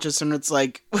Molly watch this, and it's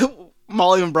like,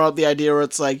 Molly even brought up the idea where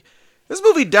it's like, this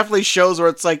movie definitely shows where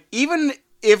it's like, even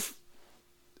if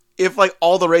like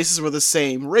all the races were the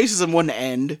same, racism wouldn't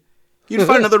end. You'd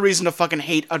find another reason to fucking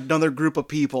hate another group of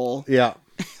people. Yeah.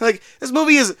 Like, this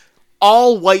movie is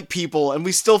all white people, and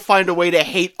we still find a way to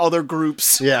hate other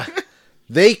groups. Yeah.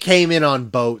 They came in on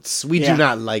boats. We Yeah. do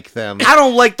not like them. I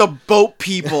don't like the boat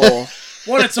people.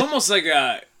 Well, it's almost like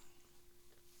a.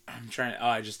 I'm trying. Oh,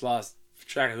 I just lost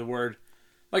track of the word.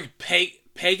 Like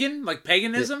pagan, like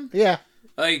paganism. Yeah.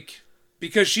 Like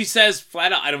because she says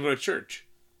flat out, "I don't go to church."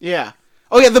 Yeah.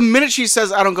 Oh yeah, the minute she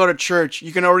says I don't go to church,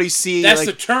 you can already see That's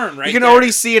like, the turn, right? you can there.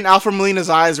 already see in Alfred Molina's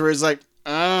eyes where he's like,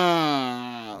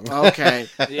 okay.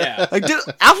 Yeah. Like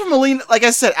Alfred Molina, like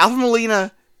I said, Alfred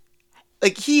Molina,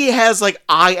 like he has like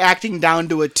eye acting down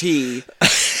to a T.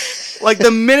 Like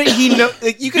the minute he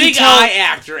like you can Big tell, eye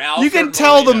actor. Alfred you can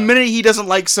tell the Molina. minute he doesn't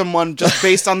like someone just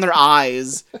based on their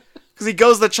eyes. Because he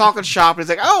goes to the chocolate shop and he's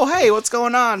like, oh hey, what's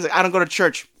going on? He's like, I don't go to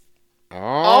church.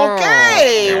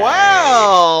 Okay, well,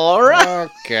 all right.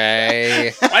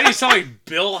 Okay. Why do you sound like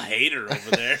Bill Hader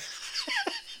over there?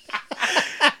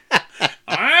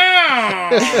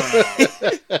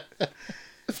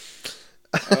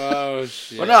 Oh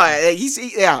shit! But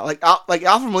no, like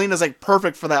Alfred Molina's like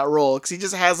perfect for that role because he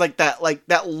just has like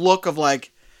that look of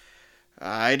like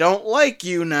I don't like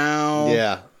you now.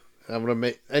 Yeah, I'm gonna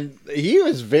make. And he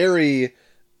was very,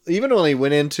 even when he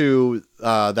went into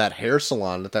that hair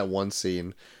salon at that one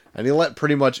scene, and he let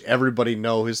pretty much everybody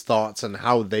know his thoughts and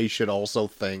how they should also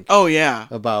think Oh yeah.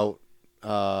 about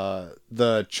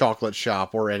the chocolate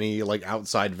shop or any like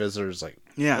outside visitors. Like,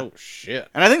 Yeah. oh shit.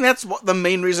 And I think that's the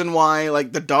main reason why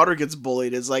like the daughter gets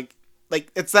bullied is like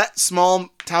it's that small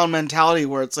town mentality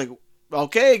where it's like,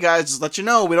 okay guys, just let you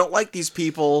know we don't like these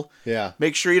people. Yeah.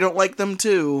 Make sure you don't like them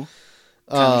too.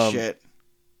 Kind of shit.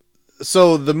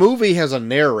 So the movie has a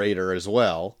narrator as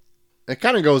well. It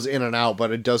kind of goes in and out,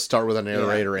 but it does start with a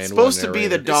narrator It's and supposed with a to be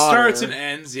the narrator. It daughter. starts and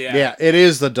ends, yeah. Yeah, it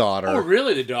is the daughter. Oh,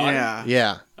 really, the daughter? Yeah.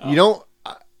 Yeah. You don't.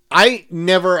 I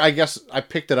never. I guess I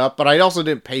picked it up, but I also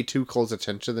didn't pay too close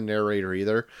attention to the narrator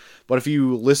either. But if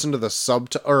you listen to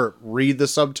the or read the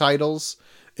subtitles,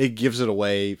 it gives it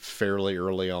away fairly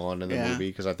early on in the movie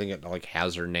because I think it like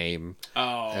has her name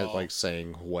as like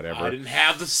saying whatever. I didn't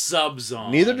have the subs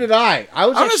on. Neither did I. I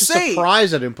was I was actually gonna say,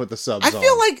 surprised I didn't put the subs on. I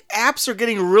feel like apps are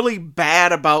getting really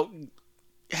bad about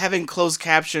having closed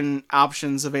caption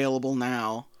options available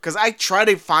now. Because I try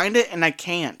to find it and I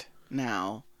can't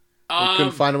now. You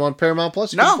couldn't find them on Paramount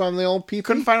Plus. You No. couldn't find them on the old PP.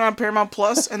 Couldn't find it on Paramount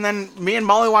Plus, and then me and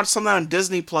Molly watched something on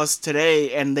Disney Plus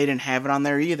today, and they didn't have it on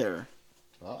there either.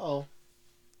 Uh-oh.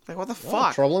 Like, what the Oh,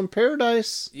 fuck? Trouble in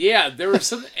Paradise. Yeah, there was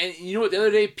something. And you know what? The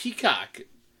other day, Peacock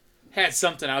had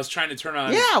something I was trying to turn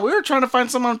on. Yeah, we were trying to find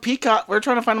some on Peacock. We were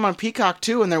trying to find them on Peacock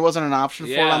too, and there wasn't an option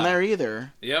for it Yeah. on there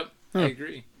either. Yep, I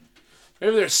agree.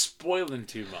 Maybe they're spoiling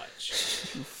too much.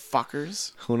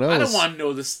 Fuckers. Who knows? I don't want to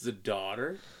know this is the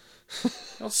daughter.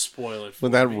 Don't spoil it for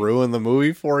Would that me. ruin the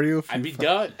movie for you? I'd be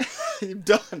done. You're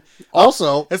done.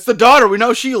 Also, It's the daughter. We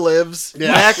know she lives.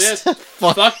 Yeah. Next.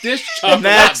 Fuck this chocolate.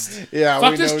 Next. yeah,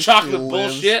 Fuck we know this she chocolate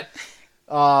lives. bullshit.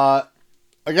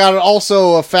 I got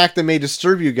also a fact that may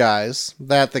disturb you guys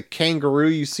that the kangaroo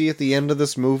you see at the end of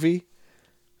this movie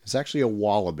is actually a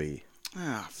wallaby.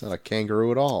 Ah, It's not a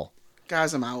kangaroo at all.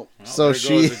 guys, I'm out. Well, So there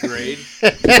she- goes a grade.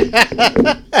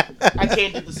 I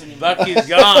can't do this anymore. Bucky's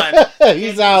gone.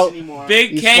 He's out.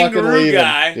 Big He's fucking kangaroo leaving.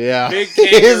 guy. Yeah. Big He's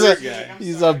kangaroo a- guy.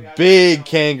 He's a big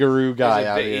kangaroo guy He's a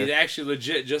out big- here. He's actually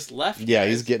legit just left. Yeah, guys.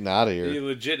 he's getting out of He here.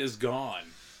 legit is gone.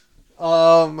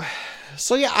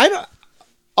 So yeah, I don't.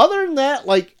 Other than that,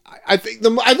 like I think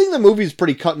the movie's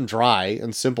pretty cut and dry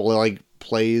and simple. It like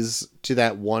plays to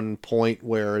that one point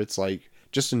where it's like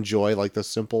just enjoy like the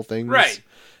simple things Right.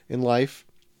 in life,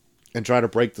 and try to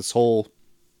break this whole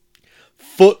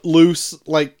footloose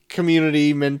like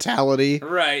community mentality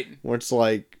Right. where it's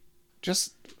like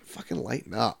just fucking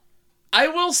lighten up. I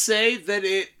will say that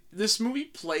this movie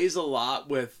plays a lot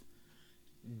with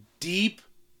deep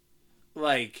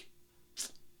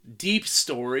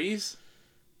stories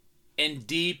and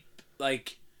deep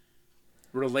like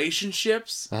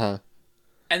relationships, Uh-huh.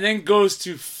 and then goes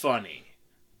to funny.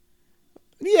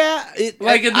 Yeah,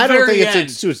 Like, at the I don't very think end.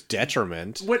 it's to its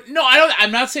detriment. No, I don't.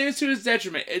 I'm not saying it's to his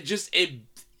detriment. It just it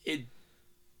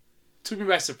took me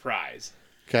by surprise.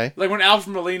 Okay. Like when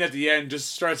Alfred Molina at the end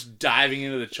just starts diving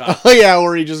into the chocolate. Oh yeah,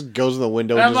 where he just goes in the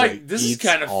window. And and I'm just, like, this is eats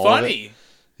kind of all of it. funny.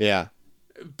 Yeah.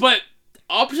 But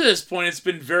up to this point, it's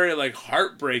been very like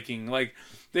heartbreaking. Like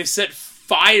they set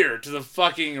fire to the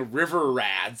fucking river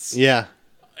rats, Yeah.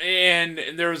 and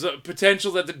there was a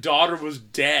potential that the daughter was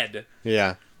dead.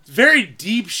 Yeah. Very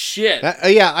deep shit.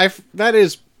 That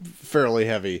is fairly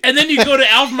heavy. And then you go to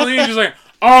Alfred Molina and just like,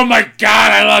 oh my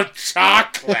god, I love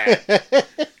chocolate.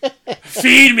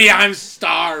 Feed me, I'm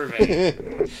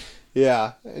starving.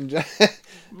 Yeah.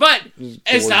 But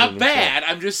it's not gorging bad.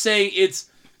 I'm just saying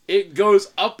it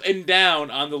goes up and down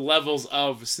on the levels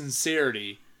of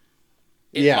sincerity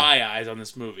in Yeah. my eyes on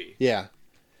this movie. Yeah.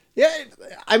 Yeah,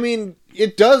 I mean,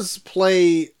 it does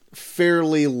play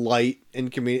fairly light in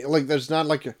community. Like, there's not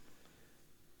like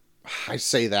I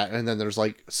say that, and then there's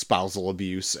like spousal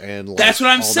abuse and like, That's what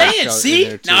I'm all that saying. stuff in See?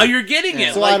 there, too. Now you're getting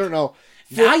it. So Like, I don't know.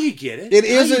 now you get it. It Now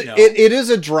is you know. it is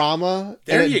a drama,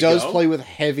 There and you it does go. play with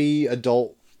heavy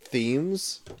adult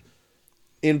themes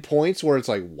in points where it's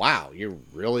like, wow, you're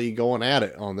really going at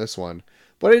it on this one.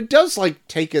 But it does like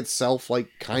take itself like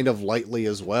kind of lightly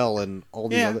as well, and all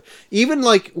the other, even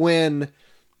like when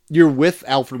you're with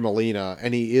Alfred Molina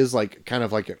and he is like kind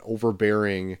of like an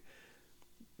overbearing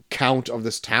count of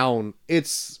this town,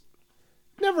 it's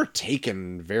never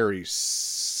taken very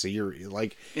serious.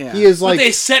 Like he is But like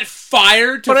they set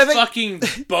fire to But I think-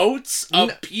 fucking boats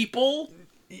of people.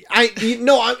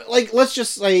 like let's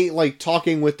just say like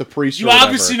talking with the priest. You or whatever.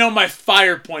 obviously know my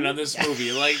fire point on this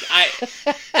movie. Like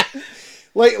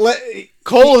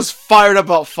Cole is fired up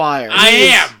about fire. I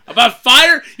am. About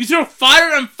fire? You throw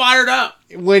fire, I'm fired up.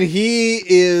 When he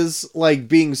is like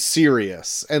being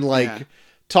serious and like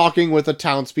talking with the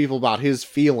townspeople about his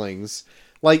feelings,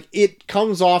 like it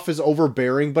comes off as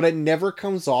overbearing, but it never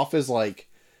comes off as like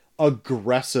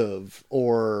aggressive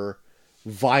or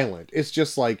violent. It's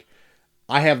just like,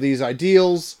 I have these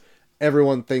ideals.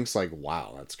 Everyone thinks like,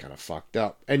 wow, that's kind of fucked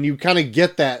up. And you kind of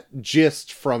get that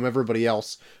gist from everybody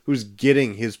else who's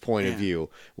getting his point of view,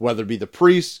 whether it be the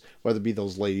priest, whether it be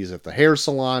those ladies at the hair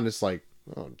salon. It's like,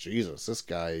 oh, Jesus, this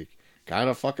guy kind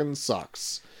of fucking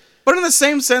sucks. But in the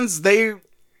same sense,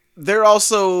 they're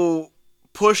also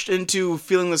pushed into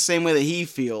feeling the same way that he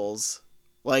feels.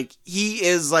 Like, he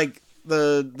is like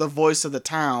the voice of the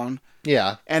town.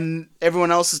 Yeah. And everyone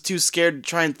else is too scared to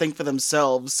try and think for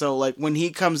themselves. So, like, when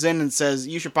he comes in and says,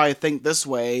 you should probably think this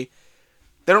way,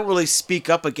 they don't really speak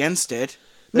up against it.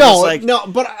 They're just like,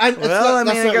 but I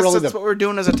guess that's what we're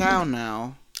doing as a town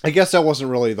now. I guess that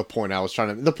wasn't really the point I was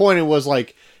trying to... The point was,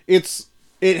 like, it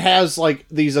has, like,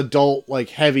 these adult, like,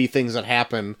 heavy things that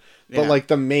happen, but, like,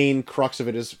 the main crux of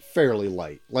it is fairly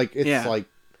light. Like, it's, like,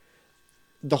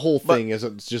 the whole thing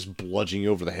isn't just bludgeoning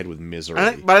you over the head with misery.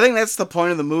 But I think that's the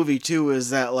point of the movie, too, is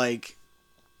that, like,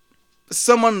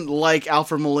 someone like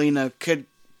Alfred Molina could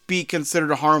be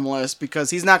considered harmless because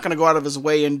he's not going to go out of his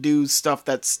way and do stuff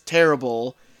that's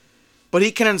terrible, but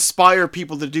he can inspire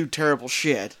people to do terrible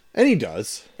shit. And he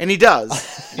does.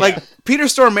 Like, Peter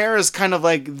Stormare is kind of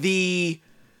like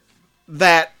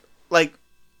that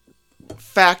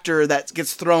factor that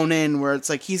gets thrown in where it's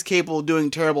like he's capable of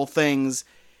doing terrible things,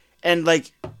 and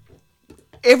like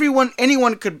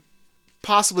anyone could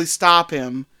possibly stop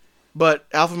him, but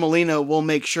Alfred Molina will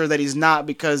make sure that he's not,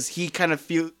 because he kind of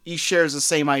he shares the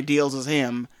same ideals as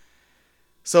him.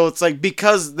 So it's like,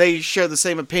 because they share the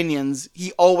same opinions,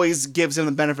 he always gives him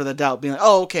the benefit of the doubt, being like,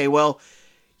 oh, okay, well,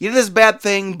 you did this bad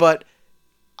thing, but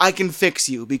I can fix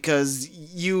you because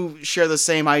you share the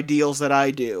same ideals that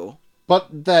I do.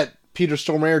 But that Peter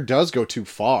Stormare does go too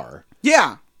far.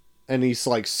 Yeah. And he's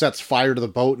like, sets fire to the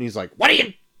boat, and he's like, What are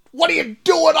you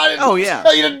doing? I didn't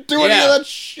tell you to do any of that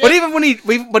shit. But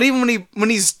even when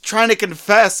he's trying to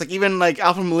confess, like, even like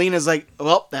Alfred Molina's like,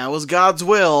 well, that was God's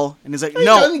will, and he's like,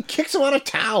 no, he kicks him out of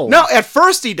town. No, at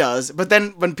first he does, but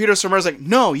then when Peter Stormare's like,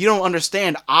 no, you don't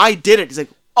understand, I did it. He's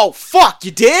like, oh fuck,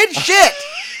 you did? Shit.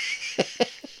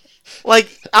 like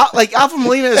Alfred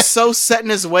Molina is so set in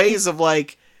his ways of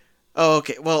like, oh,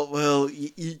 okay, well,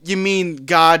 you mean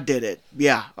God did it?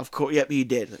 Yeah, of course. Yep, he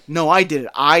did. No, I did it.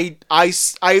 I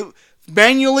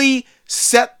manually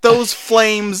set those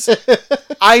flames.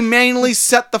 I manually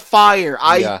set the fire.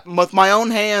 With my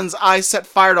own hands, I set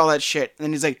fire to all that shit. And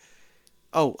then he's like,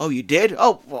 oh, you did?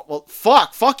 Oh, well,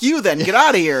 fuck you then. Get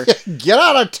out of here. Get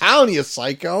out of town, you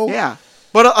psycho. Yeah,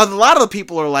 but a lot of the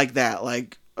people are like that.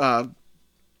 Like,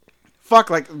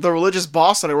 like the religious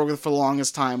boss that I worked with for the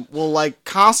longest time will like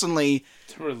constantly.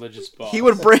 The religious boss. He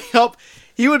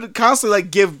would constantly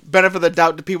like give benefit of the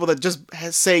doubt to people that just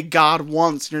say God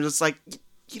once, and you're just like,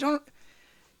 you don't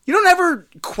ever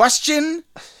question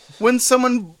when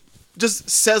someone just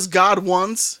says God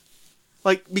once,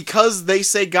 like, because they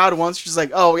say God once, you're just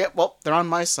like, oh yeah, well, they're on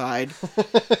my side,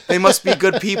 they must be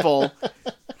good people.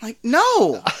 Like,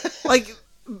 no, like,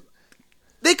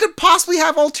 they could possibly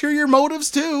have ulterior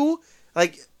motives too.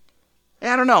 Like,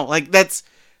 I don't know. Like, that's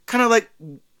kind of like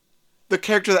the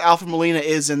character that Alfred Molina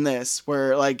is in this,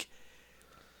 where like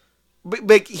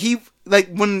he, like,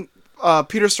 when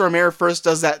Peter Stormare first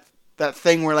does that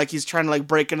thing where like he's trying to like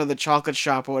break into the chocolate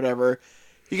shop or whatever,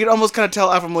 you can almost kind of tell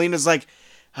Alfred Molina's like,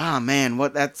 ah, man,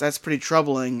 what that's pretty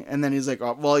troubling. And then he's like,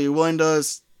 oh, well, you're willing to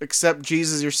accept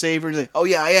Jesus as your savior? And he's like, oh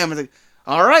yeah, I am. It's like,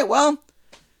 all right, well,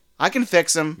 I can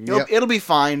fix him. It'll be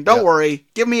fine. Don't worry.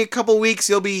 Give me a couple weeks.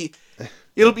 You'll be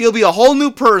a whole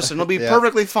new person. It'll be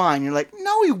perfectly fine. You're like,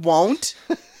 no, he won't.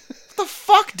 What the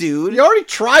fuck, dude? You already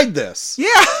tried this.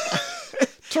 Yeah.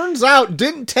 Turns out,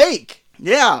 didn't take.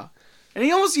 Yeah. And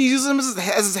he almost uses him as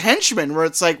his henchman, where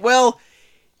it's like, well,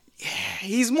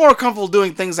 he's more comfortable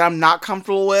doing things I'm not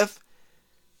comfortable with.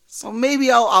 So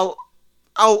maybe I'll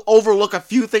overlook a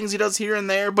few things he does here and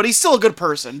there, but he's still a good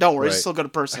person. Don't worry, he's still a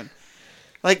good person.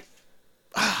 Like,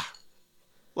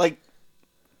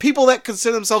 people that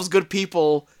consider themselves good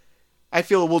people, I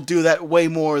feel will do that way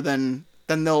more than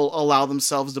they'll allow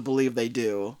themselves to believe they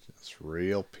do. It's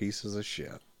real pieces of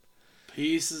shit.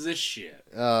 Pieces of shit.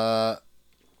 But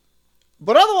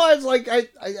otherwise, like, I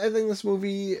think this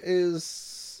movie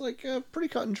is like pretty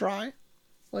cut and dry.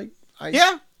 Like,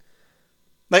 yeah.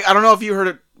 Like, I don't know if you heard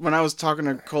it when I was talking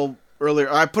to Cole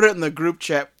earlier. I put it in the group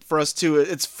chat for us too.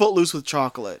 It's Footloose with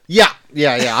chocolate. Yeah.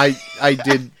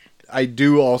 I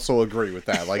do also agree with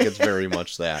that. Like, it's very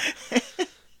much that.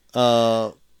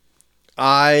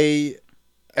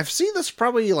 I've seen this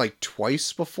probably like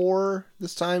twice before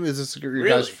this time. Is this your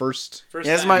guys' first? First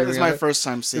Yeah, time. this is my first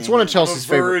time seeing It's one of it. Chelsea's I'm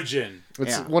a favorite. virgin.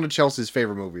 It's Yeah. one of Chelsea's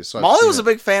favorite movies. So I've Molly seen was a it.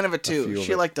 big fan of it few too. of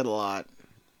She it. liked it a lot.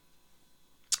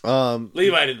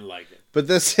 Levi didn't like it. But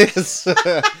this is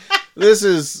this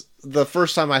is the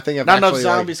first time I think I've Not enough actually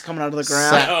zombies coming out of the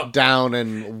ground. sat down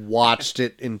and watched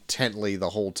it intently the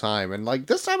whole time. And like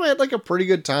this time I had like a pretty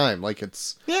good time. Like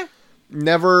it's Yeah.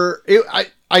 never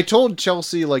I told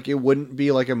Chelsea like it wouldn't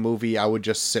be like a movie I would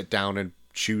just sit down and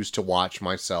choose to watch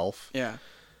myself. Yeah.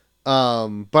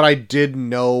 But I did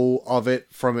know of it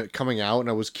from it coming out and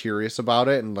I was curious about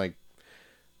it and like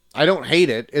I don't hate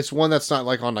it. It's one that's not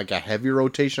like on like a heavy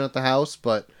rotation at the house,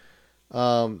 but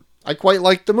I quite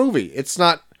like the movie. It's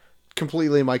not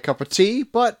completely my cup of tea,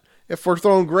 but if we're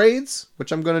throwing grades,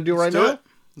 which I'm going to do right now,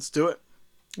 Let's do it.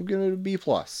 I'm going to B+.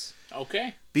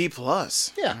 Okay. B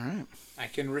plus. Yeah. All right. I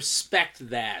can respect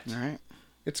that. All right.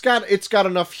 It's got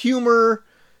enough humor.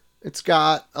 It's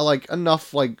got like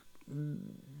enough like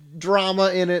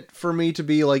drama in it for me to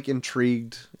be like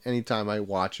intrigued anytime I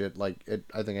watch it. Like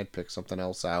I think I'd pick something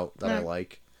else out that I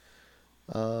like.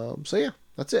 So yeah,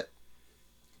 that's it.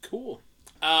 Cool.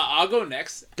 I'll go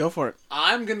next. Go for it.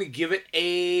 I'm going to give it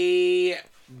a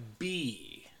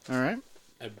B. All right.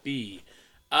 A B.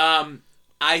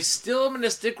 I still am going to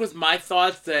stick with my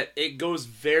thoughts that it goes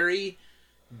very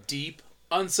deep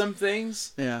on some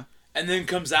things Yeah. and then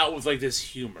comes out with like this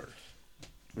humor.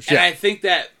 Yeah. And I think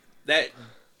that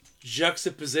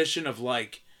juxtaposition of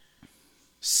like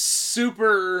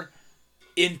super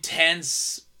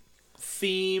intense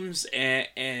themes and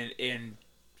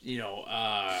you know,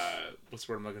 what's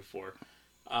the word I'm looking for?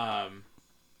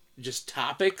 Just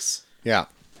topics. Yeah.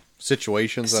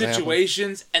 Situations that happen.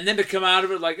 Situations, and then to come out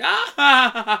of it like,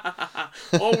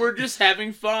 oh, we're just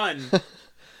having fun.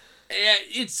 Yeah,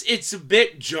 it's a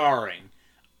bit jarring.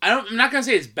 I'm not gonna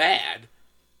say it's bad.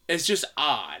 It's just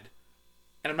odd,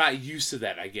 and I'm not used to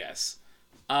that, I guess.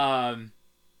 But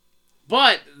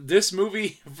this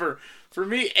movie, for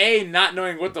me, not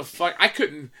knowing what the fuck, I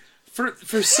couldn't.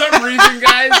 For some reason,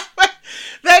 guys.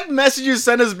 That message you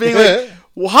sent us being like,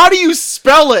 well, how do you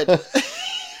spell it?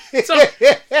 So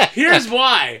here's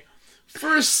why.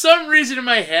 For some reason in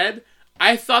my head,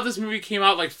 I thought this movie came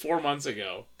out like 4 months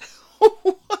ago.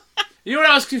 You know what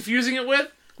I was confusing it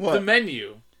with? What? The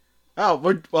menu. Oh,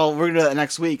 we're gonna do that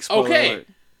next week. Spoiler Okay. alert.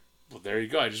 Well, there you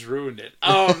go. I just ruined it.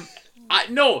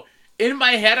 No, in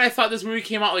my head, I thought this movie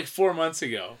came out like 4 months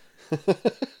ago.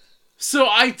 So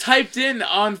I typed in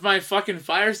on my fucking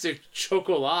Fire Stick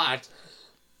Chocolat,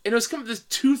 and it was coming this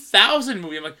 2000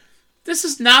 movie. I'm like, this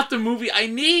is not the movie I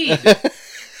need.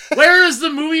 Where is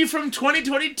the movie from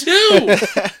 2022?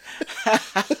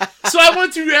 So I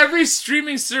went through every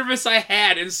streaming service I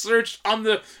had and searched on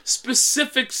the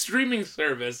specific streaming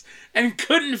service and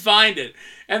couldn't find it.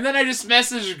 And then I just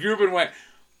messaged the group and went,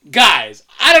 guys,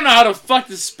 I don't know how to fuck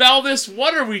to spell this.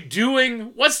 What are we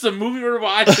doing? What's the movie we're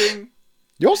watching?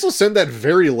 You also sent that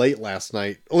very late last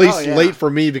night. At least yeah. late for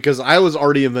me because I was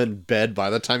already in bed by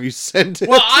the time you sent it.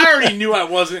 Well, I already knew I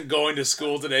wasn't going to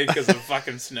school today because of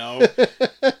fucking snow.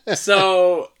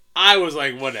 So I was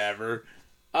like, whatever.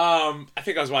 I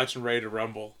think I was watching Ready to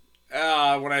Rumble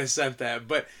when I sent that.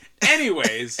 But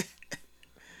anyways,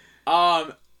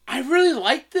 I really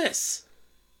liked this.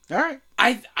 All right.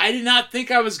 I did not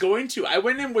think I was going to. I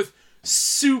went in with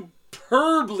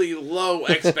superbly low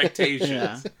expectations.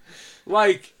 Yeah.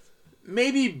 Like,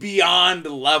 maybe beyond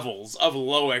levels of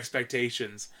low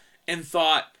expectations. And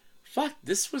thought, fuck,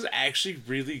 this was actually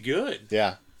really good.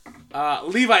 Yeah.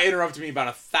 Levi interrupted me about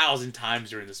 1,000 times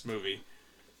during this movie.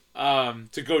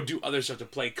 To go do other stuff, to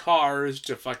play cars,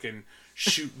 to fucking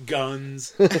shoot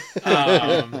guns.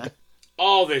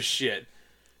 All this shit.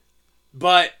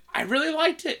 But I really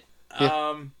liked it.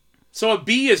 So a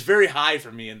B is very high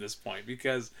for me in this point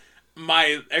because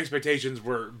my expectations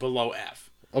were below F.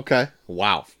 Okay.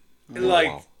 Wow. Like,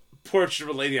 Wow. Portrait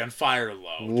of a Lady on Fire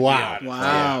low. to be Wow.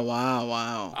 honest.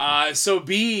 Wow. So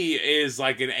B is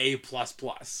like an A++.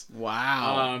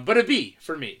 Wow. But a B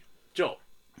for me. Joel.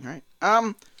 All right.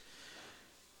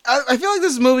 I feel like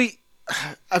this movie,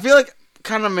 I feel like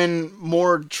kind of in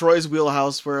more Troy's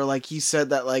wheelhouse where like he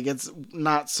said that like it's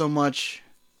not so much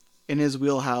in his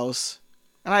wheelhouse.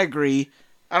 And I agree.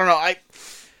 I don't know.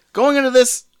 Going into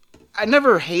this, I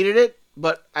never hated it,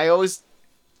 but I always,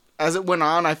 as it went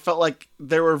on, I felt like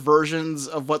there were versions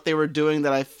of what they were doing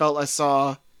that I felt I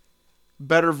saw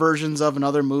better versions of in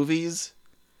other movies.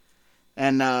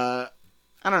 And, I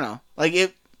don't know.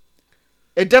 Like,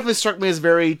 it definitely struck me as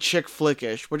very chick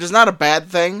flickish, which is not a bad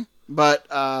thing, but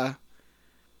I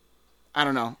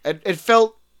don't know. It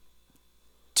felt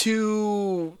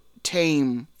too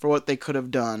tame for what they could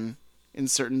have done in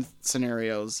certain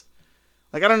scenarios.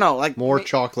 Like, I don't know, like More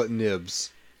chocolate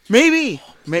nibs. maybe,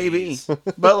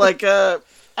 but like I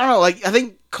don't know, like I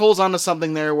think Cole's onto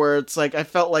something there where it's like I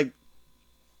felt like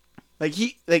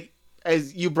he like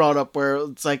as you brought up where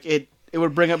it's like it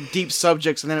would bring up deep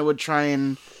subjects and then it would try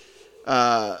and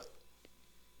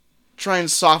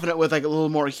soften it with like a little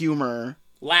more humor.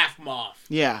 Laugh 'em off.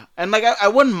 Yeah, and like I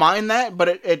wouldn't mind that, but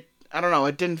it I don't know,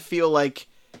 it didn't feel like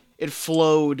it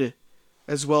flowed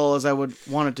as well as I would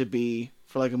want it to be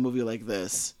for like a movie like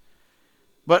this.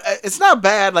 But it's not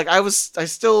bad. Like I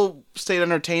still stayed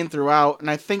entertained throughout, and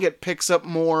I think it picks up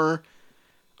more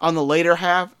on the later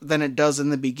half than it does in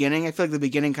the beginning. I feel like the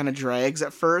beginning kind of drags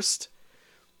at first,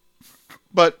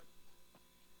 but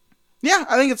yeah,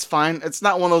 I think it's fine. It's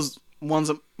not one of those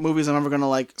movies I'm ever gonna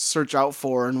like search out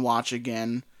for and watch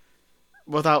again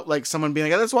without like someone being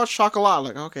like, "Let's watch Chocolat."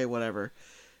 Like, okay, whatever.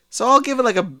 So I'll give it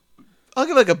like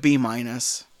a B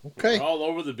minus. Okay. We're all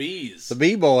over the bees. The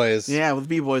B-Boys. Yeah, with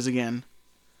B-Boys again.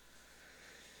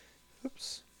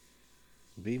 Oops.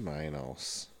 B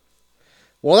minus.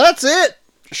 Well, that's it.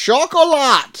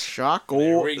 Chocolat. Chocolat.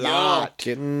 There we go.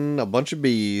 Getting a bunch of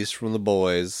B's from the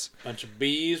boys. Bunch of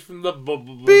bees from the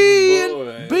boys.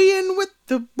 Being with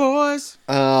the boys.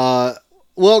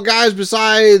 Well, guys,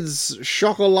 besides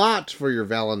Chocolat for your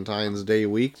Valentine's Day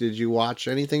week, did you watch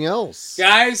anything else?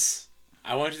 Guys,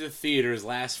 I went to the theaters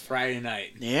last Friday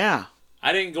night. Yeah.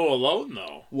 I didn't go alone,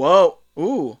 though. Whoa.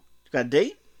 Ooh. You got a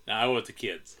date? No, I went with the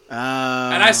kids.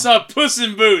 And And I saw Puss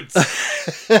in Boots.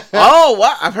 Oh,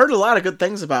 wow. I've heard a lot of good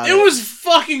things about it. It was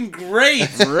fucking great.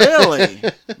 Really?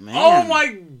 Man. Oh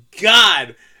my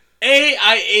god.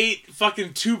 I ate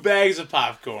fucking 2 bags of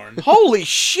popcorn. Holy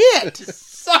shit.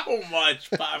 So much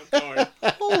popcorn.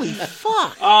 Holy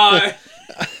fuck.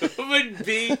 Would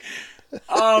be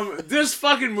this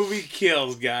fucking movie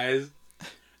kills, guys.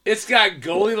 It's got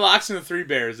Goldilocks and the Three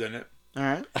Bears in it. All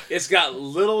right. It's got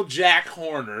little Jack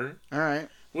Horner All right.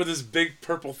 with his big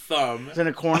purple thumb. It's in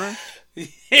a corner.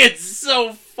 It's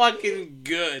so fucking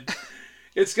good.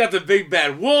 It's got the big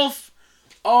bad wolf.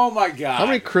 Oh my god. How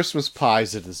many Christmas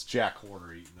pies did Jack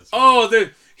Horner eat in this? Oh,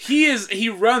 he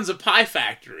runs a pie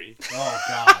factory. Oh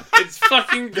God. It's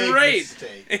fucking great.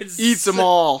 It's Eats them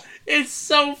all. It's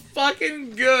so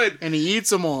fucking good. And he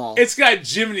eats them all. It's got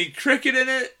Jiminy Cricket in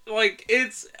it. Like,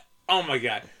 it's... Oh, my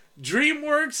God.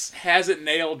 DreamWorks has it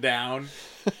nailed down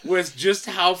with just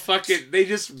how fucking... They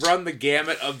just run the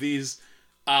gamut of these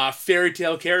fairy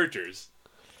tale characters.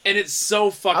 And it's so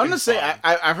fucking I'm going to say, fun.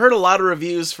 I've heard a lot of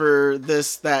reviews for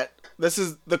this that this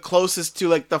is the closest to,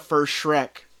 like, the first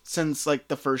Shrek since, like,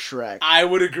 the first Shrek. I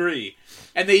would agree.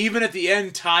 And they even at the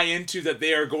end tie into that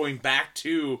they are going back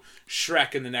to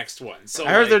Shrek in the next one. So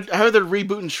I heard they're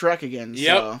rebooting Shrek again.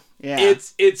 Yep. So, yeah.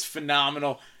 It's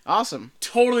phenomenal. Awesome.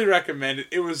 Totally recommend it.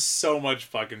 It was so much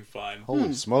fucking fun.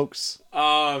 Holy smokes.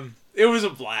 It was a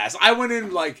blast. I went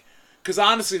in like, because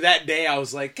honestly that day I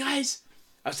was like, guys,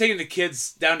 I was taking the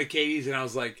kids down to Katie's and I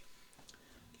was like,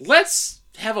 let's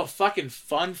have a fucking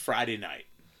fun Friday night.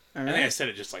 All I think I right. said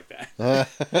it just like that.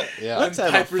 Yeah. Let's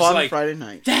And have Piper's a fun like, Friday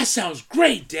night. That sounds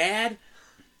great, Dad.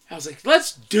 I was like,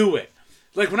 let's do it.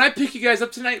 Like, when I pick you guys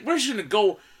up tonight, we're just going to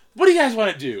go. What do you guys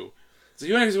want to do? So,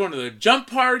 you want to go to the jump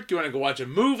park? You want to go watch a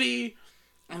movie?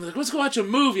 I'm like, let's go watch a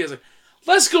movie. I was like,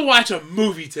 let's go watch a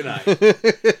movie tonight.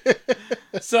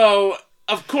 So,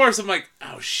 of course, I'm like,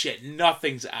 oh, shit,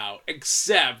 nothing's out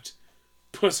except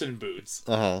Puss in Boots.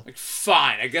 Uh-huh. Like,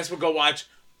 fine, I guess we'll go watch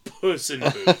Puss in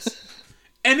Boots.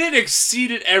 And it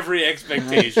exceeded every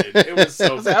expectation. It was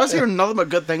so I was hearing nothing but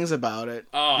good things about it.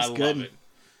 Oh, It's I good.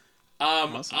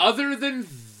 love it. Other than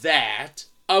that,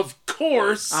 of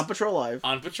course, On Patrol Live.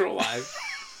 on Patrol Live,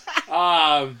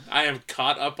 I am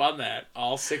caught up on that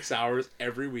all 6 hours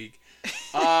every week.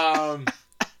 I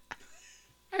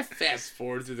fast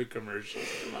forward through the commercials.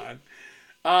 Come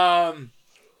on.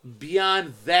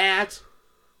 Beyond that,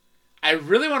 I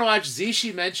really want to watch Z.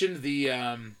 She mentioned the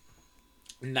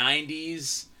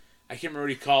 90s. I can't remember what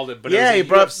he called it, but Yeah, it he was a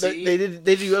brought up, UFC. they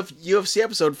did UFC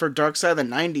episode for Dark Side of the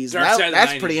 90s. Dark Side of the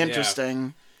That's 90s, pretty yeah.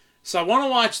 interesting. So I want to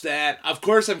watch that. Of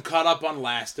course, I'm caught up on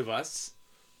Last of Us.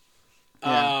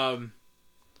 Yeah.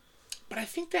 But I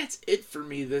think that's it for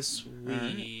me this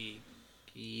week.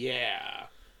 Yeah.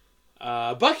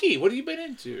 Bucky, what have you been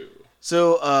into?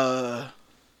 So,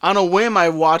 on a whim, I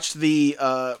watched the,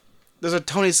 there's a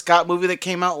Tony Scott movie that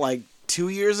came out like 2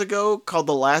 years ago called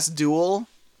The Last Duel.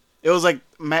 It was like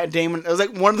Matt Damon. It was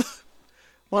like one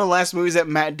one of the last movies that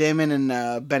Matt Damon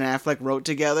and Ben Affleck wrote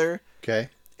together. Okay.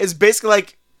 It's basically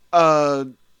like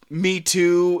Me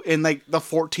Too in like the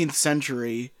 14th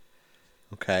century.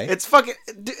 Okay. It's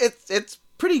it's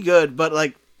pretty good, but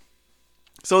like,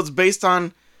 so it's based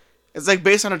on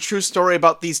a true story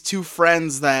about these two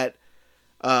friends that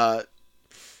dueled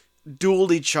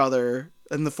each other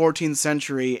in the 14th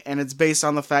century, and it's based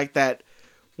on the fact that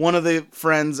one of the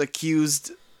friends was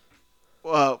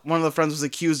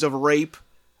accused of rape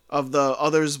of the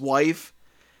other's wife.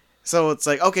 So it's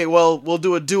like, okay, well, we'll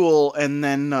do a duel, and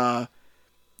then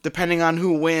depending on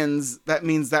who wins, that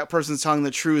means that person's telling the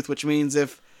truth, which means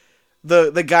if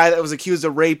the guy that was accused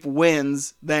of rape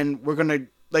wins, then we're gonna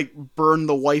like burn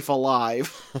the wife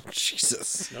alive.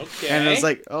 Jesus. Okay. And it's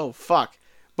like, oh fuck.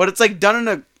 But it's like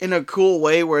done in a cool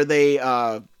way where they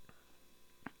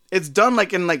it's done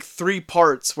like in like 3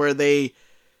 parts where they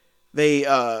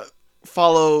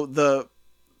follow the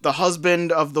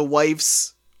husband of the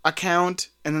wife's account,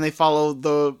 and then they follow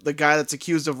the guy that's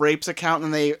accused of rape's account,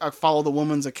 and they follow the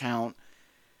woman's account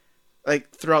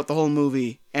like throughout the whole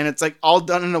movie. And it's like all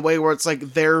done in a way where it's like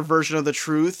their version of the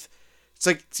truth. It's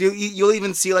like so you'll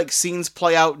even see like scenes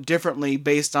play out differently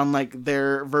based on like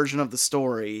their version of the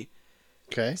story.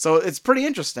 Okay. So it's pretty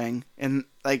interesting, and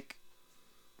like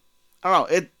I don't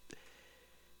know,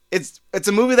 it's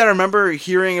a movie that I remember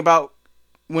hearing about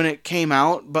when it came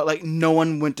out, but like no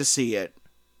one went to see it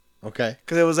Okay.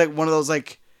 because it was like one of those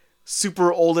like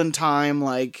super olden time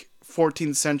like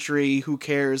 14th century who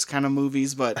cares kind of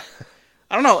movies. But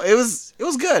I don't know, it was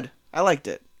good. I liked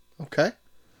it, Okay.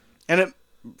 and it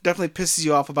definitely pisses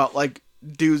you off about like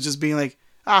dudes just being like,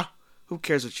 who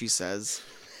cares what she says,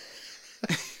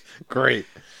 Great.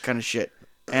 kind of shit.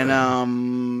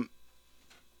 And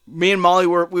me and Molly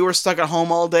we were stuck at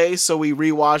home all day, so we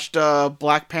rewatched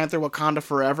Black Panther: Wakanda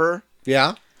Forever.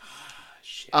 Yeah.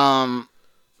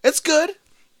 It's good.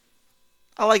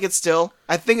 I like it still.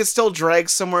 I think it still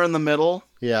drags somewhere in the middle,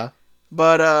 Yeah.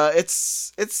 but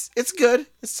it's good.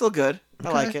 It's still good.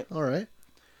 I like it. All right.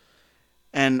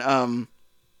 And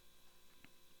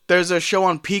there's a show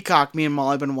on Peacock me and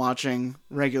Molly have been watching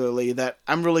regularly that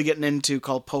I'm really getting into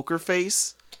called Poker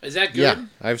Face. Is that good? Yeah.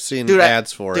 I've seen Dude,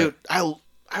 ads for it.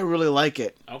 I really like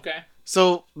it. Okay.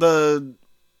 So the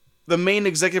main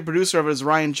executive producer of it is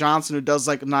Ryan Johnson, who does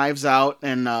like Knives Out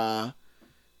and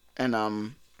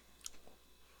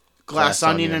Glass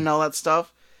Onion and all that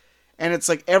stuff. And it's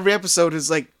like every episode is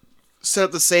like set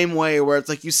up the same way, where it's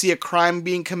like you see a crime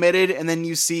being committed, and then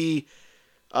you see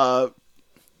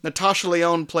Natasha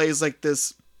Lyonne plays like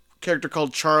this character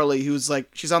called Charlie, who's like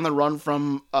she's on the run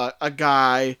from a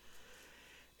guy,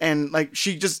 and like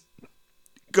she just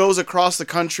goes across the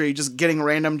country just getting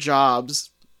random jobs,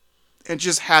 and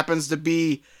just happens to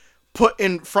be put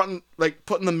in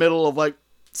the middle of like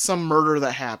some murder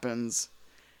that happens.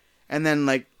 And then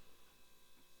like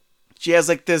she has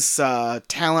like this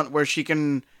talent where she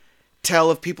can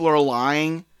tell if people are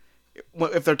lying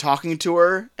if they're talking to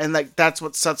her, and like that's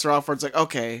what sets her off, where it's like,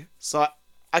 okay, so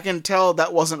I can tell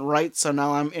that wasn't right, so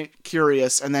now I'm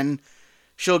curious. And then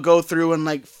she'll go through and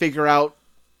like figure out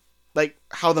like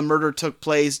how the murder took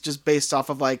place just based off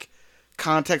of like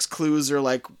context clues or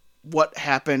like what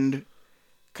happened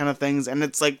kind of things. And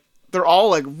it's like they're all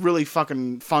like really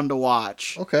fucking fun to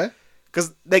watch, Okay.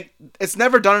 because like it's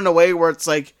never done in a way where it's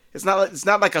like it's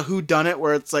not like a whodunit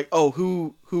where it's like, oh,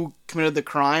 who committed the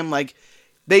crime. Like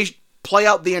they play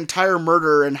out the entire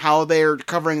murder and how they're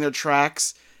covering their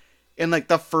tracks in like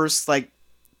the first like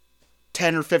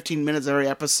 10 or 15 minutes of every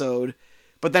episode.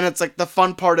 But then it's like the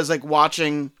fun part is like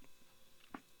watching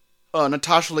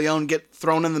Natasha Lyonne get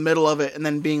thrown in the middle of it and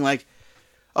then being like,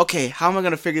 okay, how am I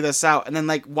going to figure this out? And then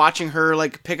like watching her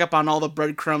like pick up on all the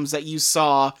breadcrumbs that you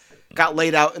saw got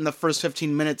laid out in the first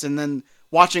 15 minutes, and then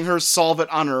watching her solve it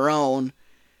on her own.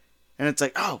 And it's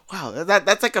like, oh wow,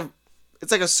 that's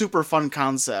like a super fun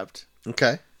concept.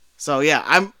 Okay. So yeah,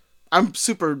 I'm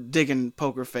super digging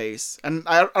Poker Face, and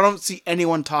I don't see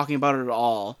anyone talking about it at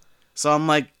all. So I'm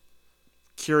like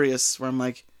curious, where I'm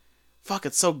like, fuck,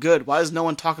 it's so good. Why is no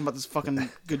one talking about this fucking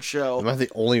good show? Am I the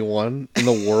only one in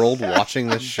the world watching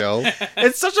this show?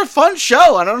 It's such a fun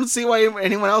show. I don't see why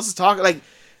anyone else is talking. Like,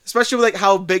 especially with like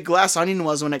how big Glass Onion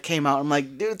was when it came out. I'm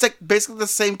like, dude, it's like basically the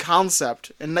same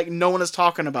concept, and like no one is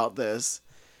talking about this.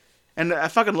 And I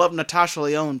fucking love Natasha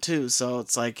Lyonne too. So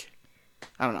it's like,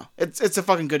 I don't know. It's a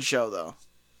fucking good show though.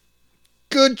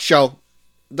 Good show.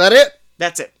 That it?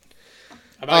 That's it.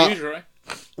 How about you, Troy?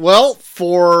 Well,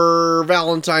 for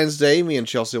Valentine's Day, me and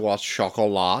Chelsea watched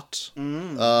Chocolat.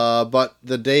 But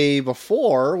the day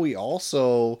before, we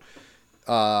also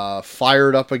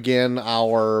fired up again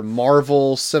our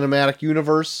Marvel Cinematic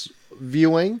Universe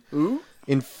viewing. Ooh.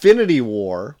 Infinity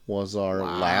War was our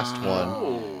last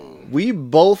one. We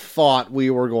both thought we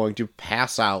were going to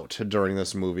pass out during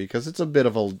this movie because it's a bit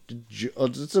of a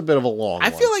long. I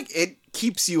one. feel like it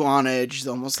keeps you on edge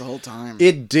almost the whole time.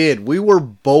 It did. We were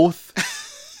both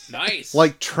Nice.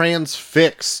 like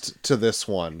transfixed to this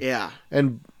one. Yeah.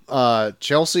 And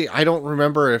Chelsea, I don't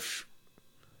remember if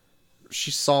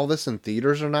she saw this in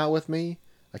theaters or not with me.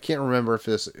 I can't remember if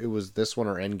it was this one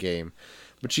or Endgame.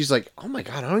 But she's like, "Oh my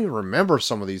god, I don't even remember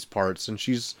some of these parts." And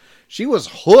she was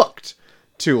hooked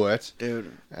to it.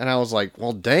 Dude. And I was like,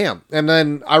 "Well, damn." And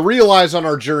then I realized on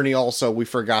our journey also we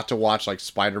forgot to watch like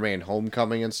Spider-Man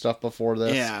Homecoming and stuff before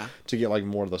this. Yeah. To get like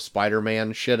more of the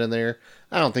Spider-Man shit in there.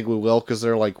 I don't think we will because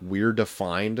they're like weird to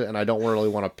find and I don't really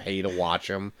want to pay to watch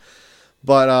them.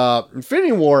 But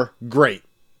Infinity War, great.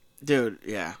 Dude,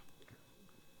 yeah.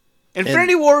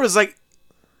 Infinity War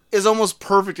is almost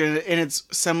perfect in its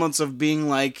semblance of being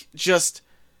like just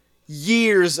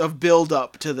years of build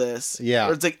up to this. Yeah.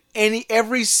 Where it's like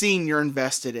every scene you're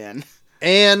invested in.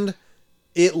 And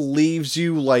it leaves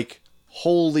you like,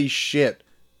 holy shit,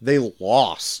 they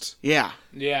lost. Yeah.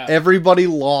 yeah. Everybody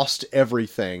lost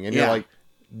everything. And Yeah. you're like,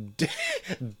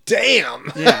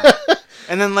 damn. Yeah.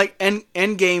 And then like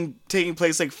Endgame taking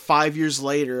place like 5 years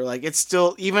later, like it's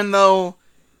still, even though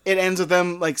it ends with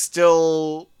them like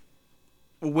still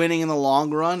winning in the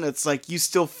long run, it's like you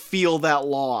still feel that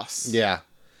loss. Yeah.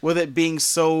 With it being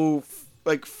so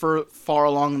like far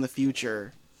along in the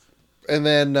future. And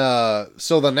then,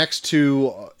 so the next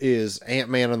two is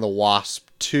Ant-Man and the Wasp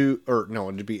 2, or no,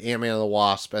 it'd be Ant-Man and the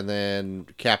Wasp, and then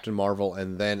Captain Marvel,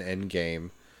 and then Endgame.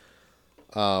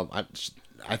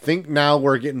 I think now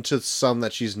we're getting to some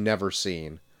that she's never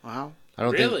seen. Wow. I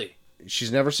don't Really? think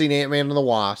she's never seen Ant-Man and the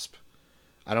Wasp.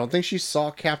 I don't think she saw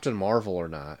Captain Marvel or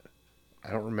not. I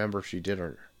don't remember if she did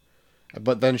or.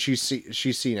 But then she's seen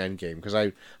Endgame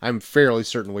because I'm fairly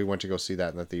certain we went to go see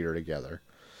that in the theater together.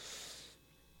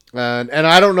 And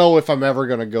I don't know if I'm ever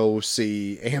gonna go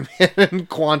see Ant-Man and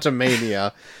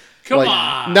Quantumania. Come like,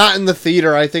 on. Not in the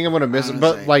theater. I think I'm gonna miss it.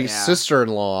 But Honestly, my yeah.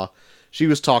 sister-in-law, she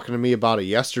was talking to me about it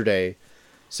yesterday,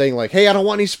 saying like, "Hey, I don't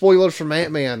want any spoilers from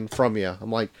Ant-Man from you."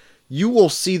 I'm like, "You will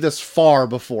see this far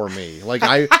before me. Like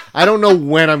I don't know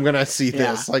when I'm gonna see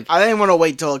Yeah. this. Like I didn't want to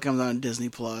wait till it comes on Disney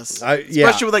Plus. yeah.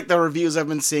 Especially with like the reviews I've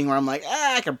been seeing where I'm like,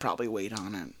 I could probably wait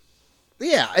on it.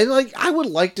 Yeah, and like I would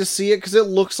like to see it because it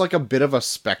looks like a bit of a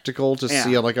spectacle to Yeah.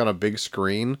 see it like on a big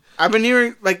screen. I've been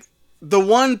hearing like the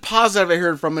one positive I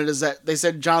heard from it is that they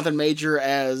said Jonathan Major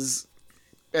as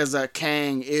a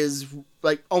Kang is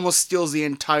like almost steals the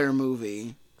entire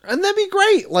movie. And that'd be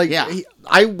great. Like, Yeah.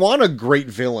 I want a great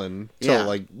villain to Yeah.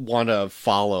 like want to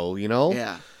follow, you know.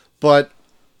 Yeah. But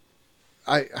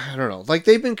I don't know. Like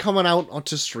they've been coming out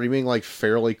onto streaming like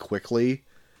fairly quickly,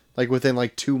 like within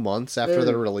like 2 months after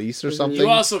their release or something. You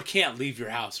also can't leave your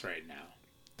house right now.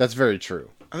 That's very true.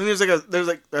 I think there's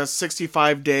like a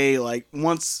 65 day, like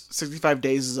once 65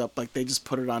 days is up, like they just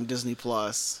put it on Disney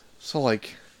Plus. So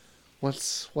like, what?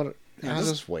 Yeah, I'll just-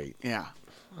 just wait. Yeah.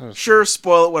 I'll just Sure,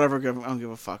 spoil it, whatever. I don't give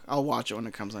a fuck. I'll watch it when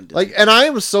it comes on Disney. Like, and I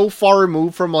am so far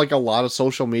removed from like a lot of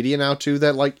social media now too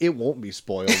that like it won't be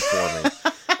spoiled for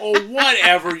me. Oh,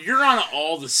 whatever. You're on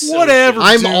all the socials. Whatever.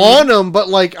 I'm Dude. on them, but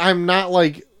like I'm not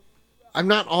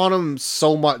on them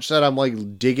so much that I'm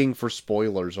like digging for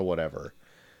spoilers or whatever.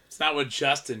 It's not what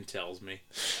Justin tells me.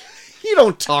 You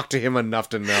don't talk to him enough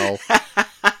to know.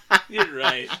 You're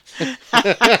right.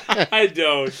 I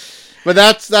don't. But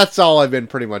that's all I've been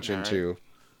pretty much into.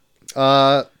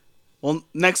 Well,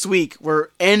 next week we're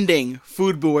ending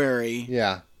Foodbuary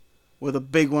Yeah. with a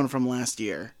big one from last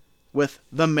year with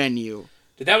The Menu.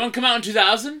 Did that one come out in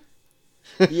 2000?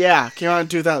 Yeah, came out in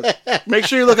 2000. Make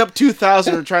sure you look up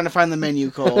 2000 or trying to find The Menu,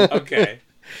 Cole. Okay.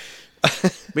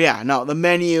 But yeah, no, The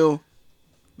Menu,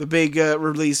 the big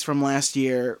release from last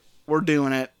year. We're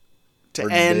doing it to We're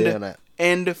doing it.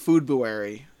 end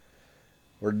Foodbuary.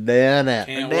 We're doing it.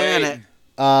 Can't Damn wait. it.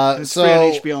 It's free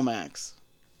on So HBO Max.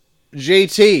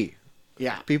 JT,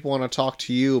 Yeah. people want to talk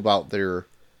to you about their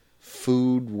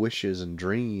food wishes and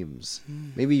dreams.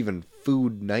 Maybe even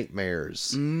food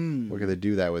nightmares. We're going to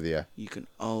do that with you. You can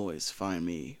always find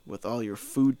me with all your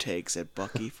food takes at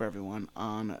Bucky for Everyone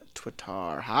on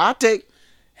Twitter. Hot take.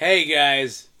 Hey,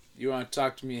 guys. You want to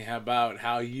talk to me about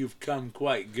how you've come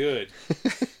quite good?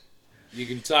 You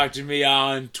can talk to me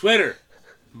on Twitter,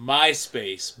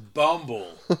 MySpace,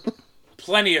 Bumble,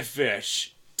 Plenty of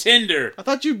Fish, Tinder. I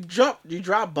thought you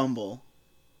dropped Bumble.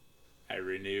 I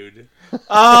renewed.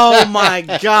 Oh my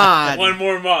god. One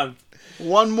more month.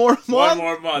 One more month? One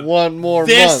more month. One more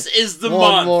This month. is the One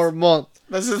month. more month.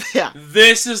 This is, yeah.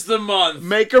 This is the month.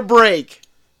 Make or break.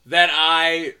 that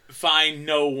I find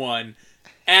no one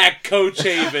at Coach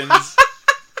Havens.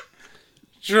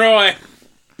 Troy,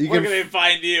 You where can can they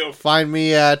find you? find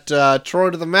me at Troy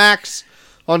to the Max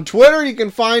on Twitter. You can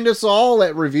find us all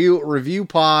at Review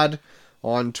Pod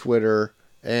on Twitter.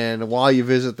 And while you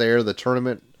visit there, the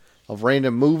Tournament of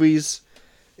Random Movies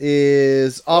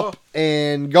is up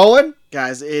and going.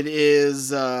 Guys, it is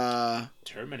Terminator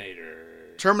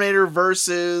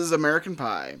versus American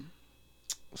Pie.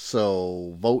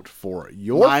 So vote for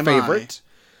your favorite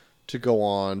to go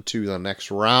on to the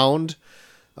next round.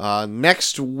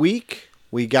 Next week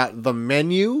we got the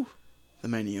menu.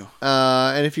 And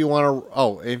if you want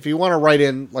to write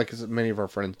in, like many of our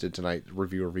friends did tonight,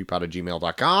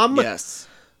 reviewpod@gmail.com. Yes.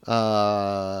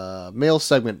 Mail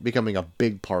segment becoming a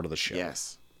big part of the show.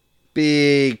 Yes.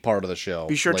 Big part of the show.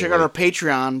 Be sure to check out our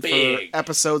Patreon for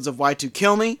episodes of Y2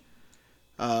 Kill Me.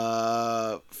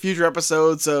 Future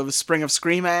episodes of Spring of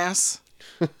Scream Ass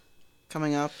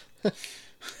coming up.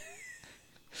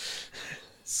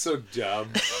 So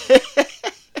dumb.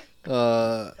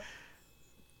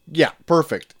 Yeah,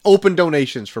 perfect. Open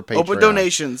donations for Patreon. Open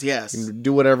donations, yes. You can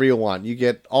do whatever you want. You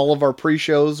get all of our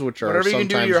pre-shows, which are whatever you can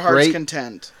sometimes do to your heart's great.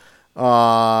 content.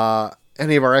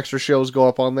 Any of our extra shows go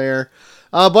up on there.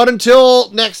 But until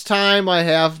next time, I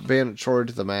have been Troy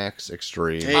to the Max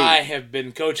Extreme. Hey. I have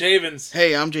been Coach Havens.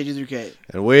 Hey, I'm JG3K.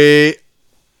 And we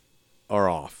are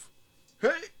off. Hey.